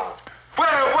Dachau?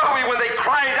 Where were we when they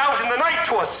cried out in the night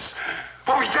to us?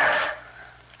 Were we deaf?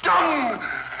 Dumb?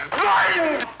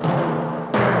 Blind?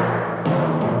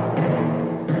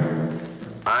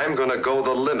 I'm gonna go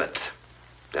the limit.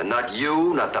 And not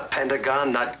you, not the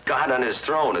Pentagon, not God on his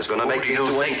throne is gonna make me do anything.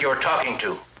 Who do you think you're talking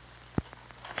to?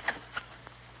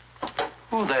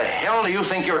 Who the hell do you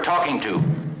think you're talking to?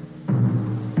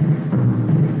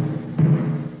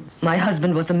 My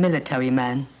husband was a military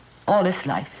man, all his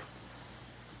life.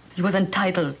 He was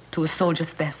entitled to a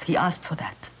soldier's death. He asked for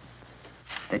that.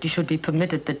 That he should be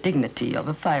permitted the dignity of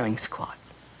a firing squad.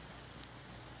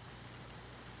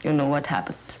 You know what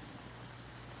happened.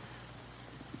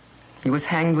 He was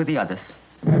hanged with the others.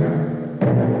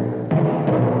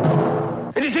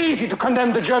 It is easy to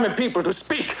condemn the German people, to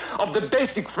speak of the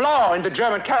basic flaw in the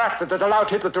German character that allowed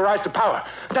Hitler to rise to power,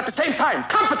 and at the same time,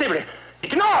 comfortably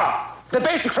ignore the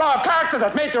basic flaw of character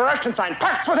that made the Russians sign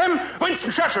pacts with him,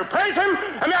 Winston Churchill praise him,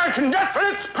 American death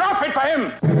threats profit by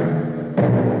him.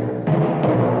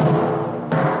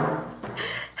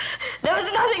 There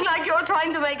was nothing like you're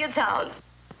trying to make it sound.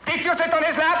 Did you sit on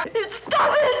his lap?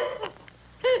 Stop it!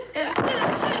 Stop it!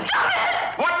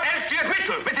 What else do you admit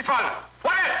to, Mrs. Fowler?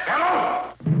 What else? Hello?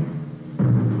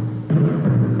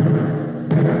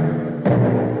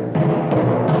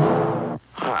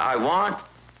 I want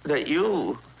that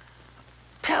you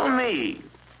tell me,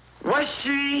 was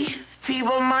she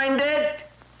feeble-minded?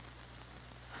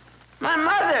 My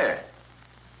mother.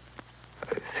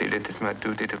 I feel it is my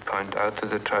duty to point out to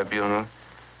the tribunal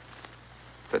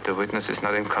that the witness is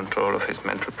not in control of his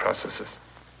mental processes.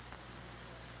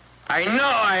 I know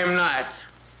I am not.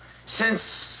 Since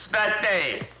that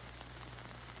day,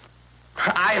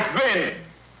 I've been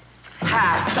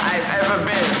half I've ever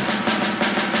been.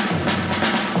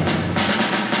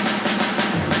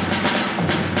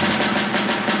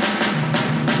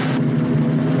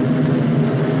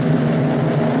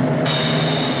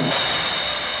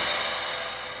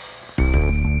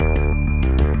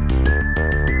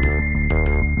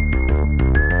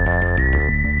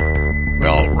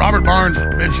 Robert Barnes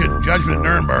mentioned judgment at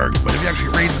Nuremberg, but if you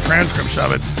actually read the transcripts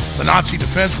of it, the Nazi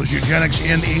defense was eugenics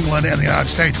in England and the United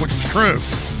States, which was true.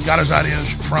 He got his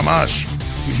ideas from us.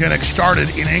 Eugenics started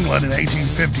in England in the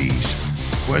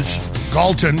 1850s with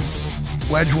Galton,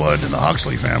 Wedgwood, and the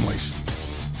Huxley families,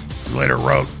 who later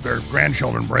wrote their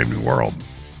grandchildren Brave New World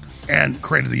and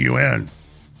created the UN.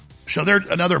 So they're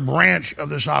another branch of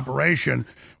this operation.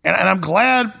 And I'm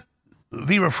glad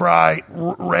Viva Frei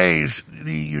raised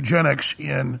the eugenics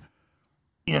in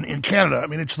Canada. I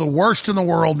mean, it's the worst in the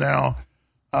world now.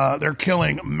 They're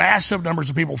killing massive numbers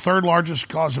of people, third largest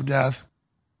cause of death.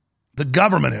 The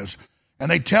government is.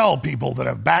 And they tell people that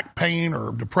have back pain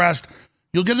or depressed,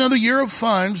 you'll get another year of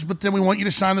funds, but then we want you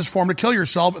to sign this form to kill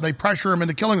yourself. And they pressure them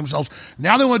into killing themselves.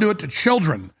 Now they want to do it to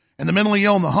children and the mentally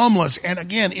ill and the homeless. And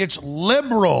again, it's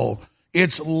liberal.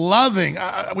 It's loving.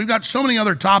 We've got so many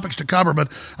other topics to cover,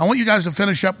 but I want you guys to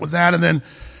finish up with that, and then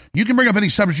you can bring up any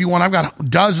subject you want. I've got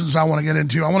dozens I want to get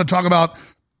into. I want to talk about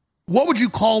what would you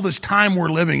call this time we're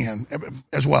living in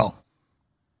as well.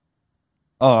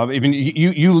 Oh, I mean,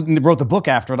 you wrote the book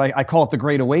after it. I call it The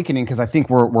Great Awakening because I think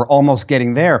we're almost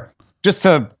getting there. Just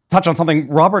to touch on something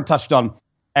Robert touched on,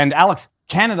 and Alex,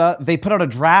 Canada, they put out a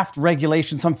draft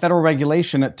regulation, some federal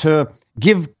regulation, to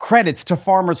give credits to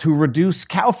farmers who reduce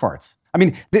cow farts. I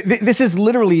mean, this is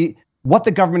literally what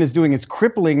the government is doing, is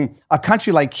crippling a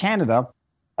country like Canada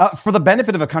for the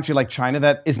benefit of a country like China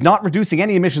that is not reducing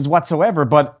any emissions whatsoever,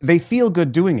 but they feel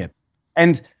good doing it.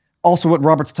 And also what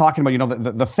Robert's talking about, you know,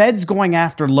 the feds going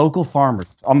after local farmers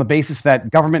on the basis that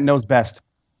government knows best.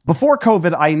 Before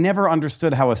COVID, I never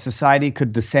understood how a society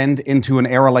could descend into an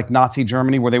era like Nazi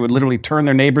Germany where they would literally turn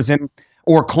their neighbors in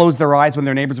or close their eyes when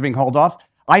their neighbors are being hauled off.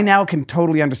 I now can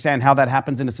totally understand how that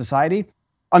happens in a society.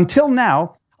 Until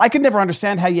now, I could never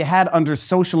understand how you had under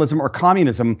socialism or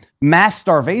communism mass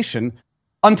starvation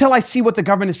until I see what the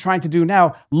government is trying to do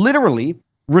now, literally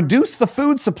reduce the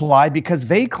food supply because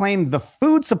they claim the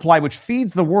food supply, which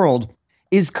feeds the world,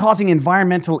 is causing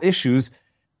environmental issues.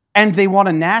 And they want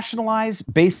to nationalize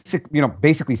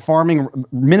basically farming,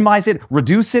 minimize it,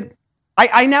 reduce it.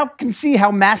 I now can see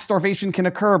how mass starvation can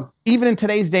occur even in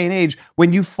today's day and age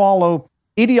when you follow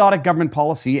idiotic government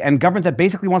policy and government that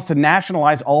basically wants to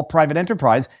nationalize all private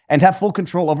enterprise and have full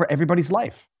control over everybody's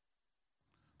life.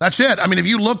 That's it. I mean, if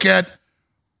you look at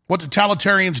what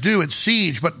totalitarians do, it's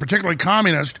siege, but particularly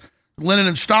communist, Lenin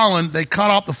and Stalin, they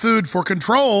cut off the food for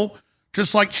control,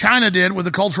 just like China did with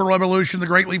the Cultural Revolution, the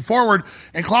Great Leap Forward.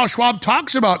 And Klaus Schwab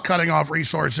talks about cutting off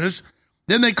resources.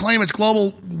 Then they claim it's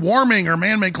global warming or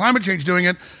man-made climate change doing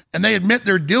it, and they admit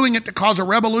they're doing it to cause a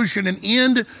revolution and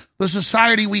end the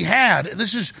society we had.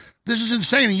 This is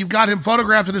insane. And you've got him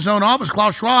photographed in his own office,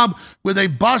 Klaus Schwab, with a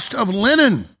bust of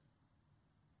Lenin.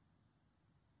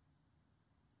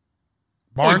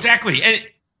 Oh, exactly. And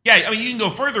yeah, I mean, you can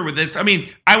go further with this. I mean,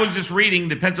 I was just reading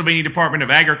the Pennsylvania Department of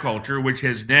Agriculture, which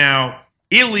has now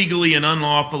illegally and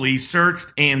unlawfully searched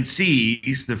and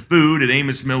seized the food at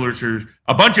Amos Miller's, or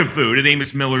a bunch of food at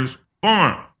Amos Miller's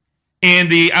farm.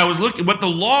 And I was looking, what the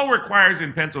law requires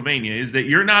in Pennsylvania is that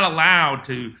you're not allowed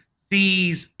to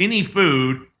seize any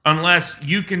food unless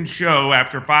you can show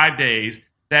after 5 days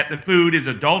that the food is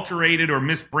adulterated or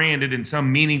misbranded in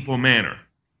some meaningful manner.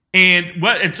 And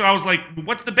so I was like,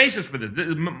 what's the basis for this?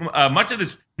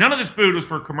 None of this food was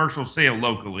for commercial sale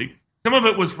locally. Some of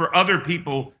it was for other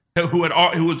people who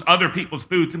was other people's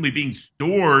food simply being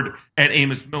stored at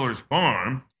Amos Miller's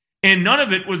farm. And none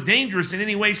of it was dangerous in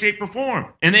any way, shape, or form.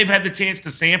 And they've had the chance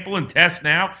to sample and test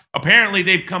now. Apparently,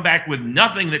 they've come back with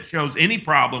nothing that shows any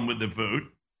problem with the food.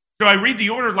 So I read the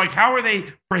order, like, how are they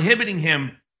prohibiting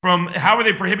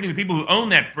the people who own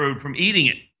that food from eating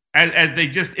it, as they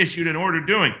just issued an order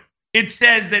doing? It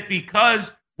says that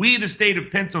because we, the state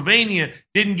of Pennsylvania,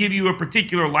 didn't give you a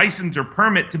particular license or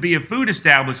permit to be a food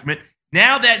establishment,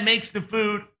 now that makes the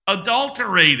food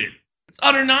adulterated. It's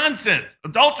utter nonsense.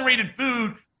 Adulterated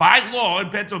food, by law in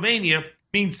Pennsylvania,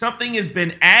 means something has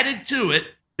been added to it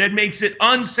that makes it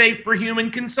unsafe for human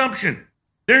consumption.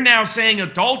 They're now saying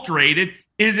adulterated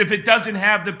is if it doesn't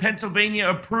have the Pennsylvania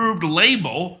approved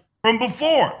label from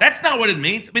before. That's not what it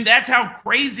means. I mean, that's how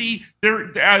crazy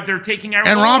they're taking our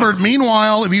And laws. Robert,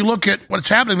 meanwhile, if you look at what's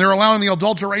happening, they're allowing the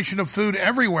adulteration of food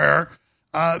everywhere.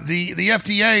 The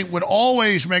FDA would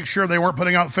always make sure they weren't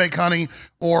putting out fake honey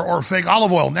or fake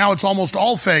olive oil. Now it's almost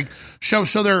all fake. So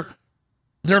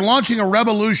they're launching a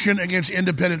revolution against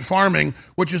independent farming,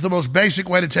 which is the most basic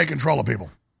way to take control of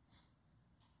people.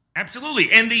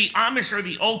 Absolutely. And the Amish are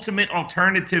the ultimate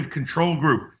alternative control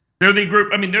group. They're the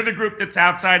group that's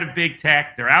outside of big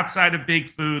tech. They're outside of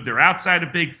big food. They're outside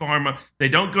of big pharma. They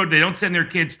don't send their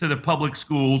kids to the public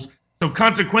schools. So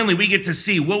consequently, we get to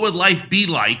see what would life be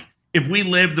like if we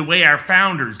lived the way our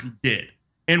founders did.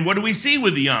 And what do we see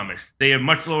with the Amish? They have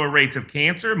much lower rates of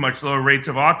cancer, much lower rates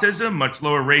of autism, much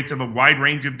lower rates of a wide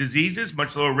range of diseases,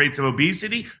 much lower rates of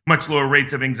obesity, much lower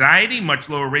rates of anxiety, much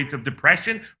lower rates of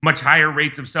depression, much higher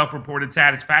rates of self-reported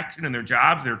satisfaction in their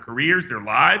jobs, their careers, their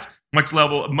lives, much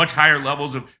higher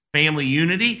levels of family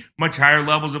unity, much higher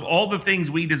levels of all the things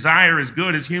we desire as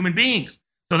good as human beings.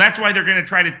 So that's why they're going to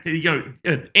try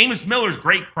to, Amos Miller's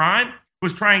great crime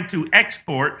was trying to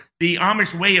export the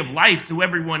Amish way of life to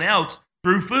everyone else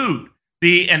through food.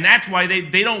 And that's why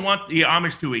they don't want the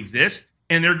Amish to exist,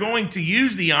 and they're going to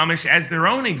use the Amish as their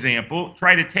own example,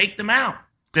 try to take them out,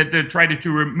 that they're trying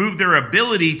to remove their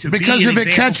ability to because be an if it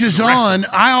example catches for the rest of on,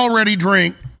 I already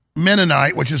drink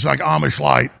Mennonite, which is like Amish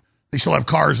light. They still have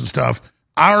cars and stuff.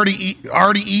 I already eat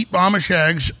Amish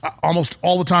eggs almost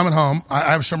all the time at home.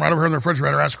 I have some right over here in the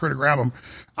refrigerator. Ask her to grab them.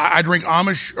 I drink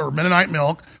Amish or Mennonite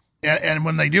milk. And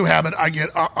when they do have it, I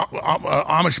get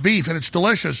Amish beef, and it's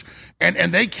delicious.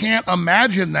 And they can't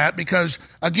imagine that because,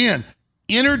 again,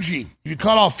 energy. You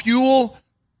cut off fuel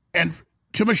and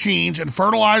to machines and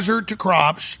fertilizer to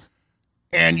crops,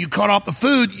 and you cut off the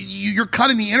food, you're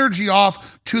cutting the energy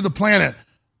off to the planet.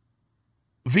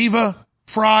 Viva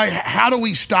Fry, how do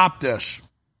we stop this?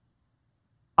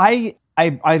 I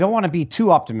don't want to be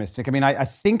too optimistic. I mean, I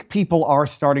think people are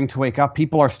starting to wake up.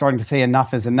 People are starting to say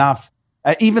enough is enough.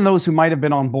 Even those who might have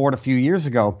been on board a few years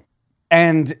ago.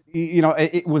 And,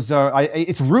 it was,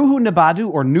 it's Ruhu Nabadu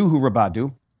or Nuhu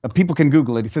Rabadu. People can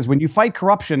Google it. He says, when you fight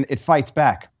corruption, it fights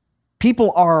back.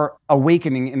 People are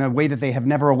awakening in a way that they have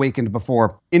never awakened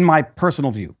before, in my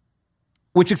personal view,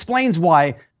 which explains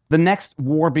why the next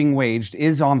war being waged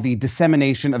is on the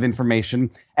dissemination of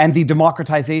information and the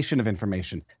democratization of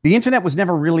information. The internet was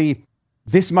never really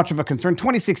this much of a concern.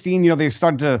 2016, they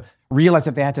started to realize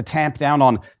that they had to tamp down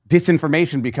on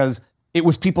disinformation because it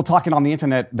was people talking on the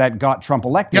internet that got Trump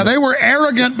elected. Yeah, they were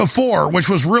arrogant before, which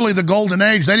was really the golden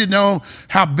age. They didn't know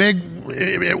how big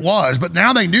it was, but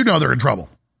now they do know they're in trouble.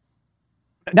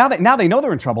 Now they know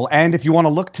they're in trouble. And if you want to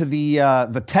look to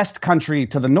the test country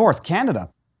to the north, Canada,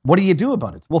 what do you do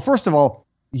about it? Well, first of all,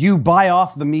 you buy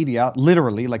off the media,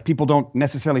 literally, like people don't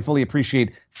necessarily fully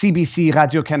appreciate CBC,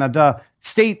 Radio-Canada,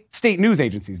 state news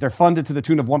agencies. They're funded to the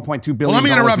tune of $1.2 billion. Well, let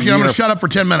me interrupt you. I'm going to shut up for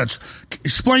 10 minutes.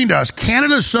 Explain to us.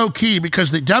 Canada is so key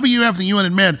because the WEF, the UN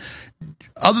admit,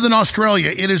 other than Australia,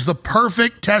 it is the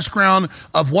perfect test ground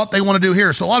of what they want to do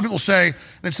here. So a lot of people say, and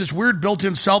it's this weird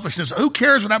built-in selfishness, who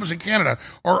cares what happens in Canada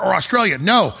or Australia?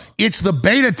 No, it's the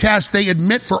beta test they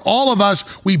admit for all of us.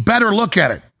 We better look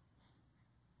at it.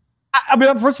 I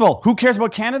mean, first of all, who cares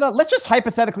about Canada? Let's just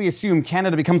hypothetically assume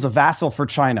Canada becomes a vassal for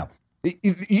China.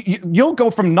 You'll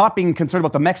go from not being concerned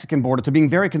about the Mexican border to being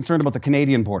very concerned about the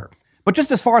Canadian border. But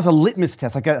just as far as a litmus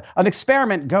test, like an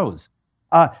experiment goes,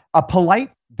 a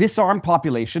polite, disarmed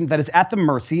population that is at the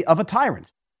mercy of a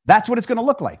tyrant. That's what it's going to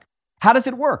look like. How does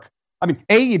it work? I mean,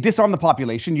 you disarm the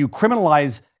population, you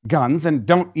criminalize guns, and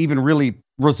don't even really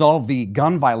resolve the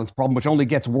gun violence problem, which only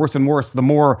gets worse and worse the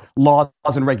more laws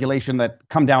and regulation that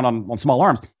come down on small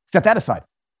arms. Set that aside.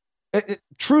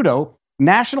 Trudeau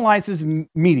nationalizes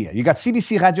media. You got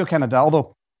CBC Radio-Canada,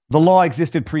 although the law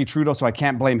existed pre-Trudeau, so I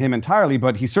can't blame him entirely,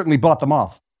 but he certainly bought them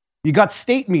off. You got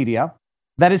state media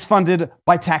that is funded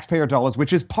by taxpayer dollars,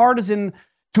 which is partisan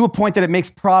to a point that it makes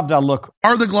Pravda look...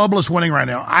 Are the globalists winning right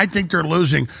now? I think they're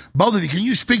losing. Both of you, can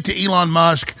you speak to Elon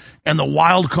Musk and the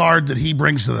wild card that he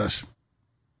brings to this?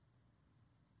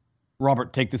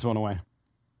 Robert, take this one away.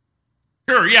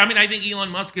 Sure, yeah. I mean, I think Elon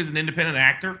Musk is an independent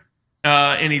actor,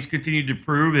 and he's continued to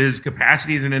prove his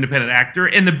capacity as an independent actor.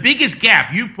 And the biggest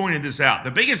gap, you've pointed this out,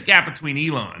 the biggest gap between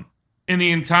Elon and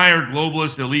the entire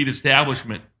globalist elite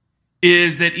establishment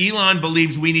is that Elon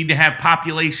believes we need to have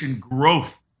population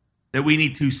growth, that we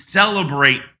need to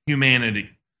celebrate humanity,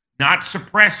 not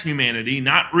suppress humanity,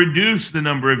 not reduce the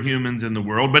number of humans in the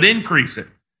world, but increase it.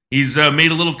 He's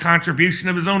made a little contribution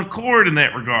of his own accord in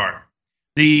that regard.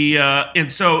 So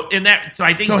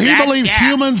I think he believes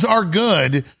humans are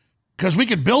good because we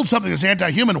could build something that's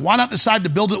anti-human. Why not decide to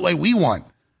build it the way we want?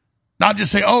 Not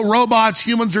just say, "Oh, robots,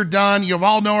 humans are done.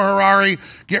 Yuval Noah Harari,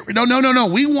 no.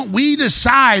 We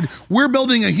decide we're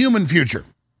building a human future."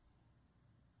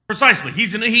 Precisely.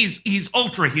 He's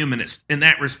ultra humanist in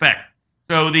that respect.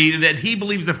 So that he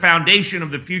believes the foundation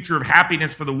of the future of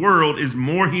happiness for the world is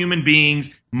more human beings,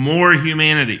 more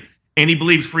humanity. And he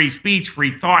believes free speech,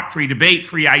 free thought, free debate,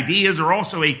 free ideas are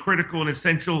also a critical and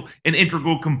essential and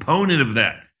integral component of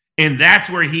that. And that's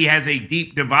where he has a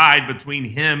deep divide between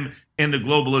him and the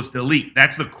globalist elite.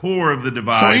 That's the core of the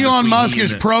divide. So Elon Musk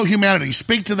is pro-humanity.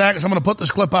 Speak to that because I'm going to put this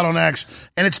clip out on X.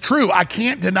 And it's true. I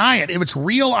can't deny it. If it's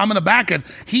real, I'm going to back it.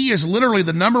 He is literally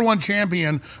the number one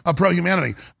champion of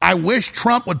pro-humanity. I wish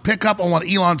Trump would pick up on what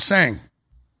Elon's saying.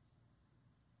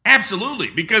 Absolutely.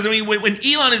 Because, I mean, when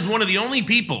Elon is one of the only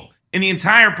people in the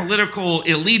entire political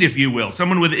elite, if you will,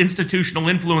 someone with institutional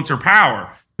influence or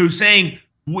power, who's saying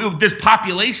this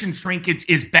population shrinkage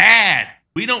is bad.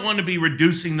 We don't want to be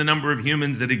reducing the number of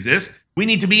humans that exist. We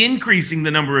need to be increasing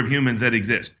the number of humans that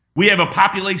exist. We have a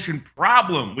population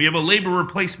problem. We have a labor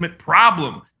replacement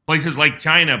problem. Places like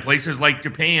China, places like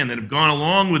Japan that have gone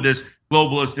along with this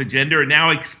globalist agenda are now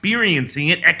experiencing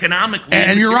it economically.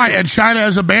 And you're right. And China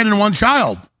has abandoned one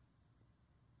child.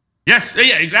 Yes.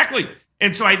 Yeah, exactly.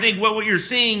 And so I think what you're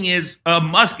seeing is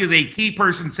Musk is a key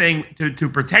person saying to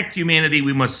protect humanity,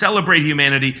 we must celebrate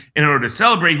humanity. In order to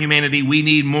celebrate humanity, we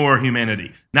need more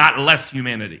humanity, not less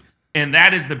humanity. And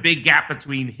that is the big gap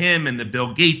between him and the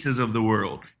Bill Gateses of the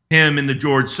world, him and the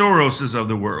George Soroses of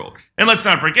the world. And let's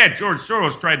not forget, George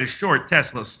Soros tried to short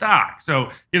Tesla stock. So,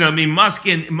 Musk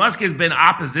has been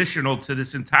oppositional to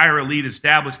this entire elite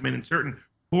establishment in certain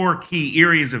four key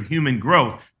areas of human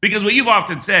growth. Because what you've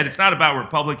often said, it's not about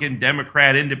Republican,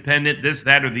 Democrat, Independent, this,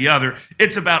 that, or the other.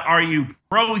 It's about, are you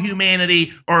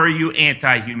pro-humanity or are you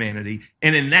anti-humanity?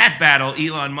 And in that battle,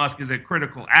 Elon Musk is a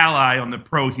critical ally on the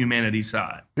pro-humanity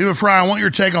side. Eva Fry, I want your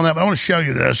take on that, but I want to show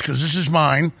you this because this is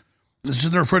mine. This is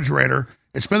in the refrigerator.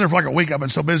 It's been there for like a week. I've been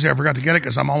so busy I forgot to get it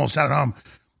because I'm almost out at home.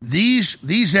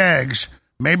 These eggs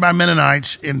made by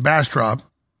Mennonites in Bastrop,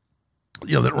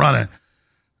 that run it.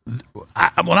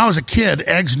 When I was a kid,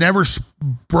 eggs never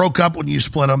broke up when you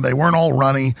split them. They weren't all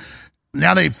runny.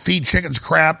 Now they feed chickens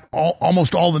crap.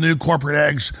 Almost all the new corporate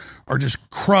eggs are just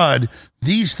crud.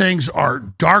 These things are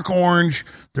dark orange.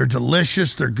 They're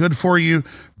delicious. They're good for you.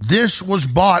 This was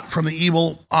bought from the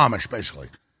evil Amish, basically.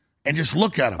 And just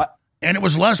look at them. And it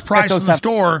was less price in the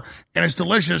store, and it's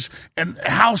delicious. And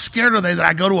how scared are they that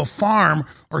I go to a farm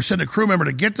or send a crew member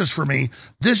to get this for me?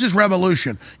 This is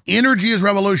revolution. Energy is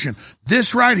revolution.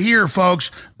 This right here, folks,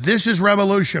 this is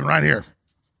revolution right here.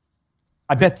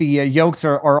 I bet the yolks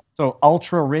are also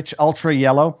ultra rich, ultra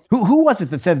yellow. Who was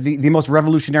it that said the most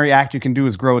revolutionary act you can do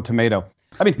is grow a tomato?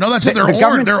 I mean, no, that's it. They're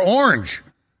orange. They're orange.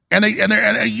 And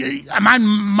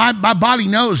my body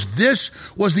knows this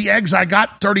was the eggs I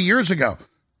got 30 years ago.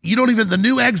 The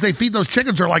new eggs they feed those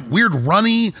chickens are like weird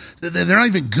runny. They're not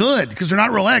even good because they're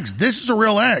not real eggs. This is a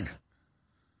real egg.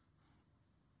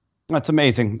 That's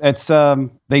amazing. It's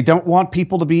they don't want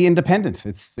people to be independent.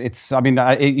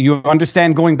 You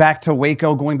understand going back to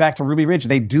Waco, going back to Ruby Ridge.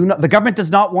 The government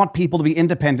does not want people to be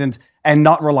independent and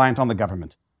not reliant on the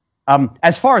government.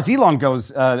 As far as Elon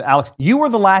goes, Alex, you were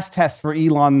the last test for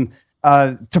Elon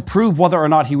to prove whether or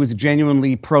not he was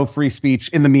genuinely pro-free speech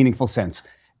in the meaningful sense.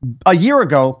 A year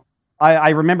ago, I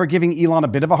remember giving Elon a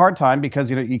bit of a hard time because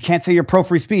you can't say you're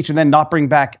pro-free speech and then not bring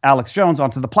back Alex Jones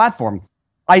onto the platform.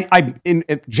 I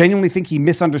genuinely think he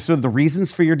misunderstood the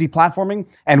reasons for your deplatforming.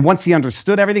 And once he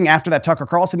understood everything after that Tucker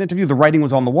Carlson interview, the writing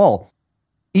was on the wall.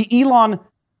 Elon,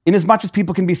 in as much as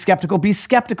people can be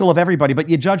skeptical of everybody, but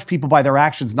you judge people by their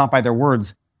actions, not by their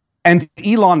words. And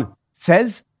Elon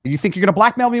says, you think you're going to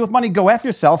blackmail me with money? Go F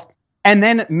yourself. and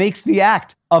then makes the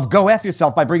act of go F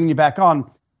yourself by bringing you back on,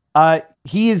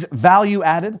 he is value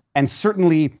added, and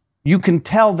certainly you can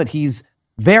tell that he's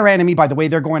their enemy by the way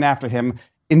they're going after him.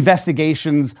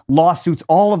 Investigations, lawsuits,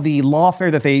 all of the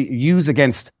lawfare that they use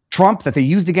against Trump, that they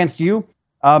used against you.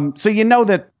 So you know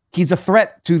that he's a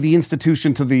threat to the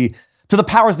institution, to the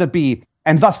powers that be,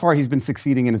 and thus far he's been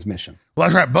succeeding in his mission. Well,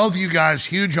 that's right. Both of you guys,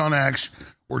 huge on X,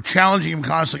 were challenging him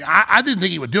constantly. I didn't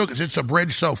think he would do it because it's a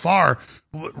bridge so far.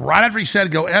 Right after he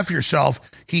said, go F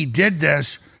yourself, he did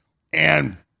this,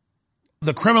 and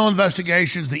the criminal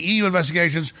investigations, the EU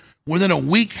investigations, within a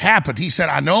week happened. He said,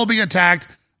 I know I'll be attacked.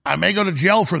 I may go to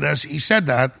jail for this. He said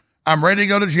that. I'm ready to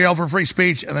go to jail for free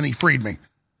speech, and then he freed me.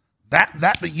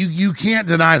 You can't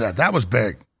deny that. That was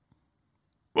big.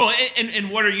 Well,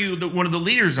 and what are you one of the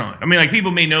leaders on? I mean, like,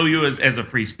 people may know you as a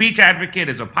free speech advocate,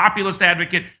 as a populist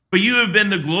advocate, but you have been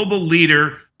the global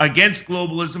leader against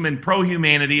globalism and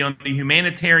pro-humanity on the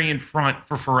humanitarian front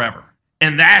for forever.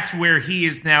 And that's where he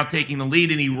is now taking the lead,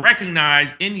 and he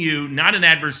recognized in you not an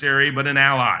adversary, but an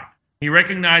ally. He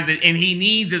recognized it, and he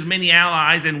needs as many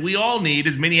allies, and we all need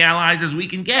as many allies as we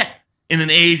can get in an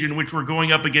age in which we're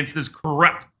going up against this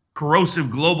corrupt, corrosive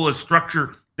globalist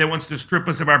structure that wants to strip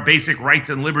us of our basic rights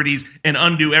and liberties and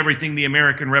undo everything the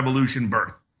American Revolution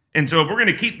birthed. And so if we're going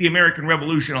to keep the American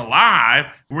Revolution alive,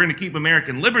 we're going to keep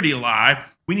American liberty alive,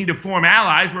 we need to form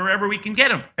allies wherever we can get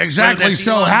them. Exactly.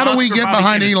 So how do we get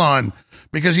behind Elon?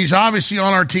 Because he's obviously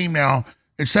on our team now.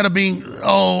 Instead of being,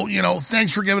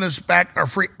 thanks for giving us back our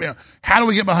free. How do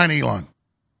we get behind Elon?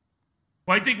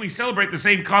 Well, I think we celebrate the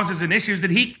same causes and issues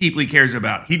that he deeply cares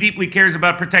about. He deeply cares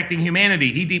about protecting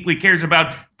humanity. He deeply cares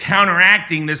about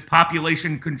counteracting this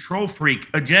population control freak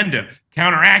agenda,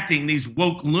 counteracting these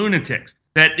woke lunatics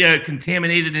that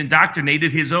contaminated and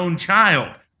indoctrinated his own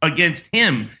child against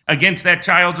him, against that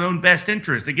child's own best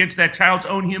interest, against that child's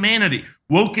own humanity.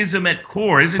 Wokeism at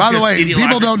core isn't By the just way, ideological.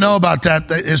 people don't know about that.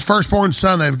 His firstborn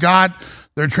son, they're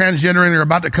transgendering, they're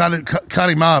about to cut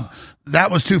him up.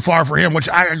 That was too far for him, which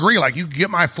I agree. Like, you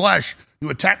get my flesh, you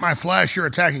attack my flesh, you're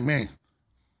attacking me.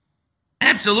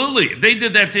 Absolutely. If they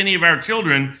did that to any of our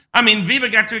children, I mean, Viva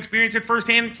got to experience it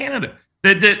firsthand in Canada.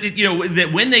 That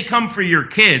when they come for your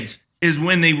kids is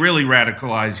when they really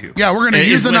radicalize you. Yeah, we're going to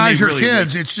euthanize your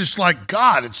kids. It's just like,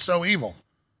 God, it's so evil.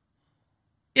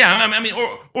 Yeah, I mean,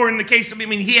 or in the case of,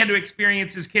 he had to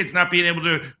experience his kids not being able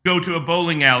to go to a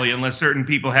bowling alley unless certain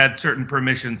people had certain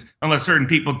permissions, unless certain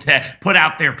people put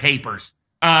out their papers.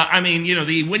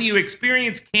 When you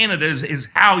experience Canada is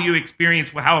how you experience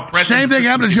how oppressive. Same thing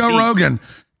happened to Joe Rogan.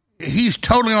 He's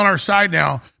totally on our side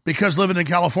now because living in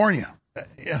California.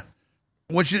 Yeah.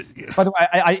 By the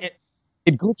way,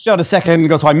 it glitched out a second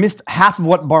ago, so I missed half of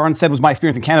what Barnes said was my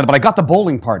experience in Canada, but I got the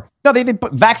bowling part. No, they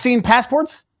put vaccine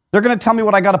passports. They're going to tell me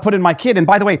what I got to put in my kid. And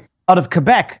by the way, out of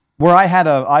Quebec, where I had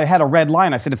a red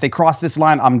line, I said, if they cross this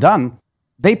line, I'm done.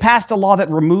 They passed a law that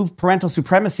removed parental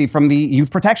supremacy from the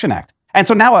Youth Protection Act. And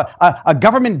so now a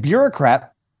government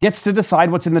bureaucrat gets to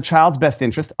decide what's in the child's best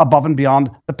interest above and beyond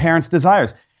the parent's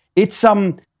desires. It's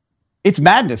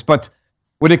madness. But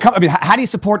when it comes, how do you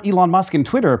support Elon Musk and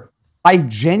Twitter? I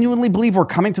genuinely believe we're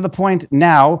coming to the point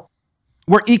now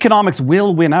where economics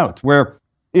will win out, where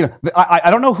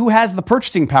I don't know who has the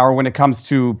purchasing power when it comes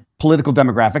to political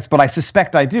demographics, but I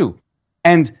suspect I do.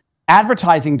 And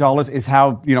advertising dollars is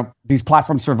how, these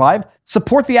platforms survive.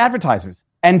 Support the advertisers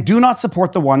and do not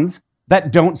support the ones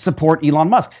that don't support Elon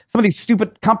Musk. Some of these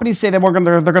stupid companies say that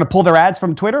they're going to pull their ads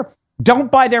from Twitter. Don't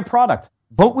buy their product.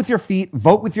 Vote with your feet,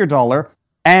 vote with your dollar,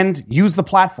 and use the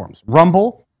platforms.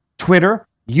 Rumble, Twitter,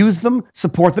 use them,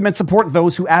 support them, and support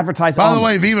those who advertise on them. By the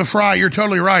way, Viva Fry, you're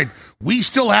totally right. We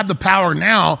still have the power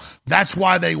now. That's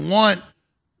why they want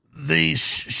the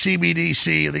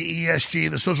CBDC, the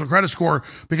ESG, the social credit score,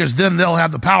 because then they'll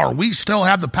have the power. We still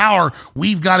have the power.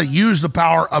 We've got to use the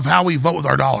power of how we vote with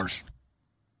our dollars.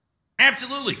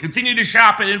 Absolutely. Continue to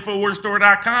shop at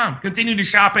InfoWarsStore.com. Continue to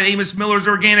shop at Amos Miller's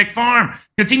Organic Farm.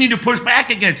 Continue to push back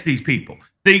against these people.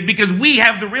 Because we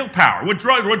have the real power.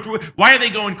 Why are they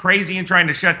going crazy and trying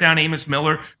to shut down Amos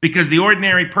Miller? Because the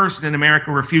ordinary person in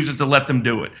America refuses to let them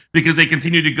do it. Because they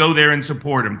continue to go there and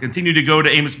support him. Continue to go to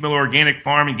Amos Miller Organic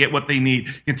Farm and get what they need.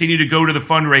 Continue to go to the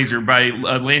fundraiser by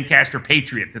Lancaster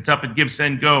Patriot that's up at Give,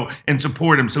 Send, Go and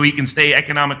support him so he can stay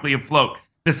economically afloat.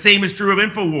 The same is true of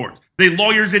InfoWars. The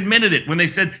lawyers admitted it when they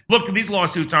said, look, these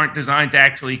lawsuits aren't designed to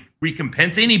actually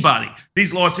recompense anybody.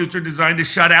 These lawsuits are designed to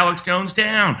shut Alex Jones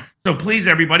down. So please,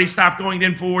 everybody, stop going to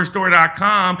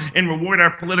InfoWarsStore.com and reward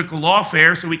our political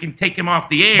lawfare so we can take him off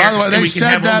the air. By the way, they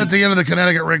said that at the end of the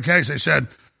Connecticut rig case. They said,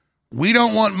 we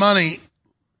don't want money.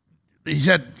 He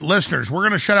said, listeners, we're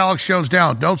going to shut Alex Jones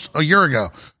down. A year ago.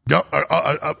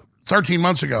 13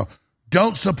 months ago.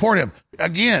 Don't support him.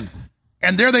 Again,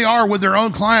 and there they are with their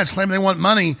own clients claiming they want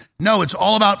money. No, it's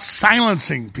all about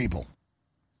silencing people.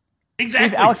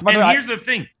 Exactly. Alex, and here's the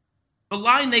thing. The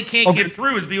line they can't get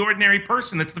through is the ordinary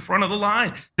person. That's the front of the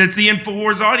line. That's the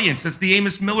InfoWars audience. That's the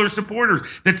Amos Miller supporters.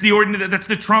 That's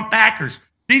the Trump backers.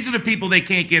 These are the people they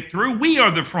can't get through. We are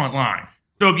the front line.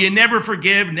 So if you never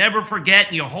forgive, never forget,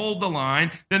 and you hold the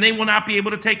line, then they will not be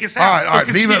able to take us out. All right.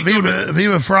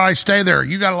 Viva Fry, stay there.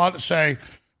 You got a lot to say.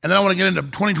 And then I want to get into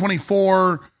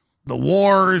 2024, the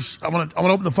wars. I want to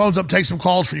open the phones up, take some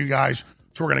calls for you guys.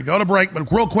 So we're going to go to break. But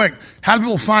real quick, how do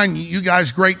people find you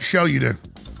guys? Great show you do.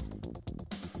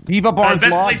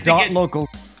 VivaBarnesLaw.locals.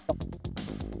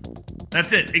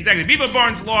 That's it. Exactly.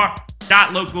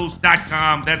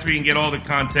 VivaBarnesLaw.locals.com. That's where you can get all the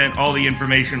content, all the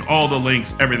information, all the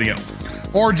links, everything else.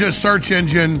 Or just search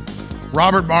engine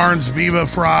Robert Barnes Viva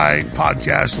Fry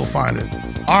podcast. We'll find it.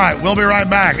 All right. We'll be right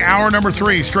back. Hour number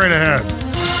 3 straight ahead.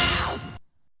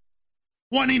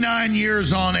 29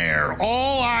 years on air.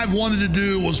 All I've wanted to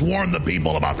do was warn the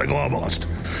people about the globalist.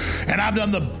 And I've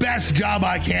done the best job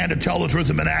I can to tell the truth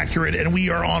and been accurate, and we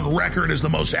are on record as the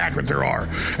most accurate there are.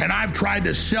 And I've tried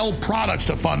to sell products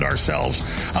to fund ourselves.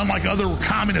 Unlike other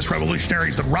communist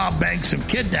revolutionaries that rob banks and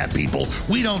kidnap people,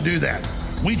 we don't do that.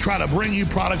 We try to bring you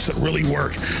products that really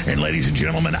work. And ladies and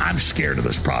gentlemen, I'm scared of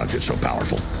this product. It's so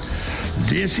powerful.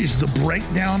 This is the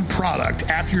breakdown product,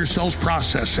 after your cells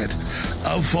process it,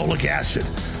 of folic acid,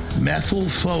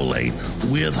 methylfolate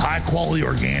with high-quality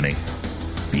organic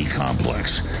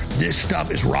B-complex. This stuff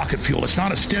is rocket fuel. It's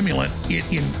not a stimulant. It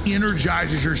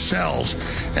energizes your cells,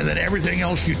 and then everything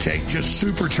else you take just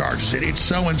supercharges it. It's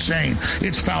so insane.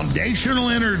 It's foundational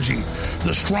energy,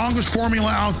 the strongest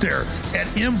formula out there at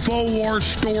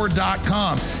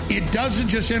InfoWarsStore.com. It doesn't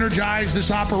just energize this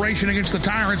operation against the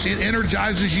tyrants. It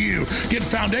energizes you. Get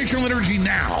foundational energy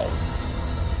now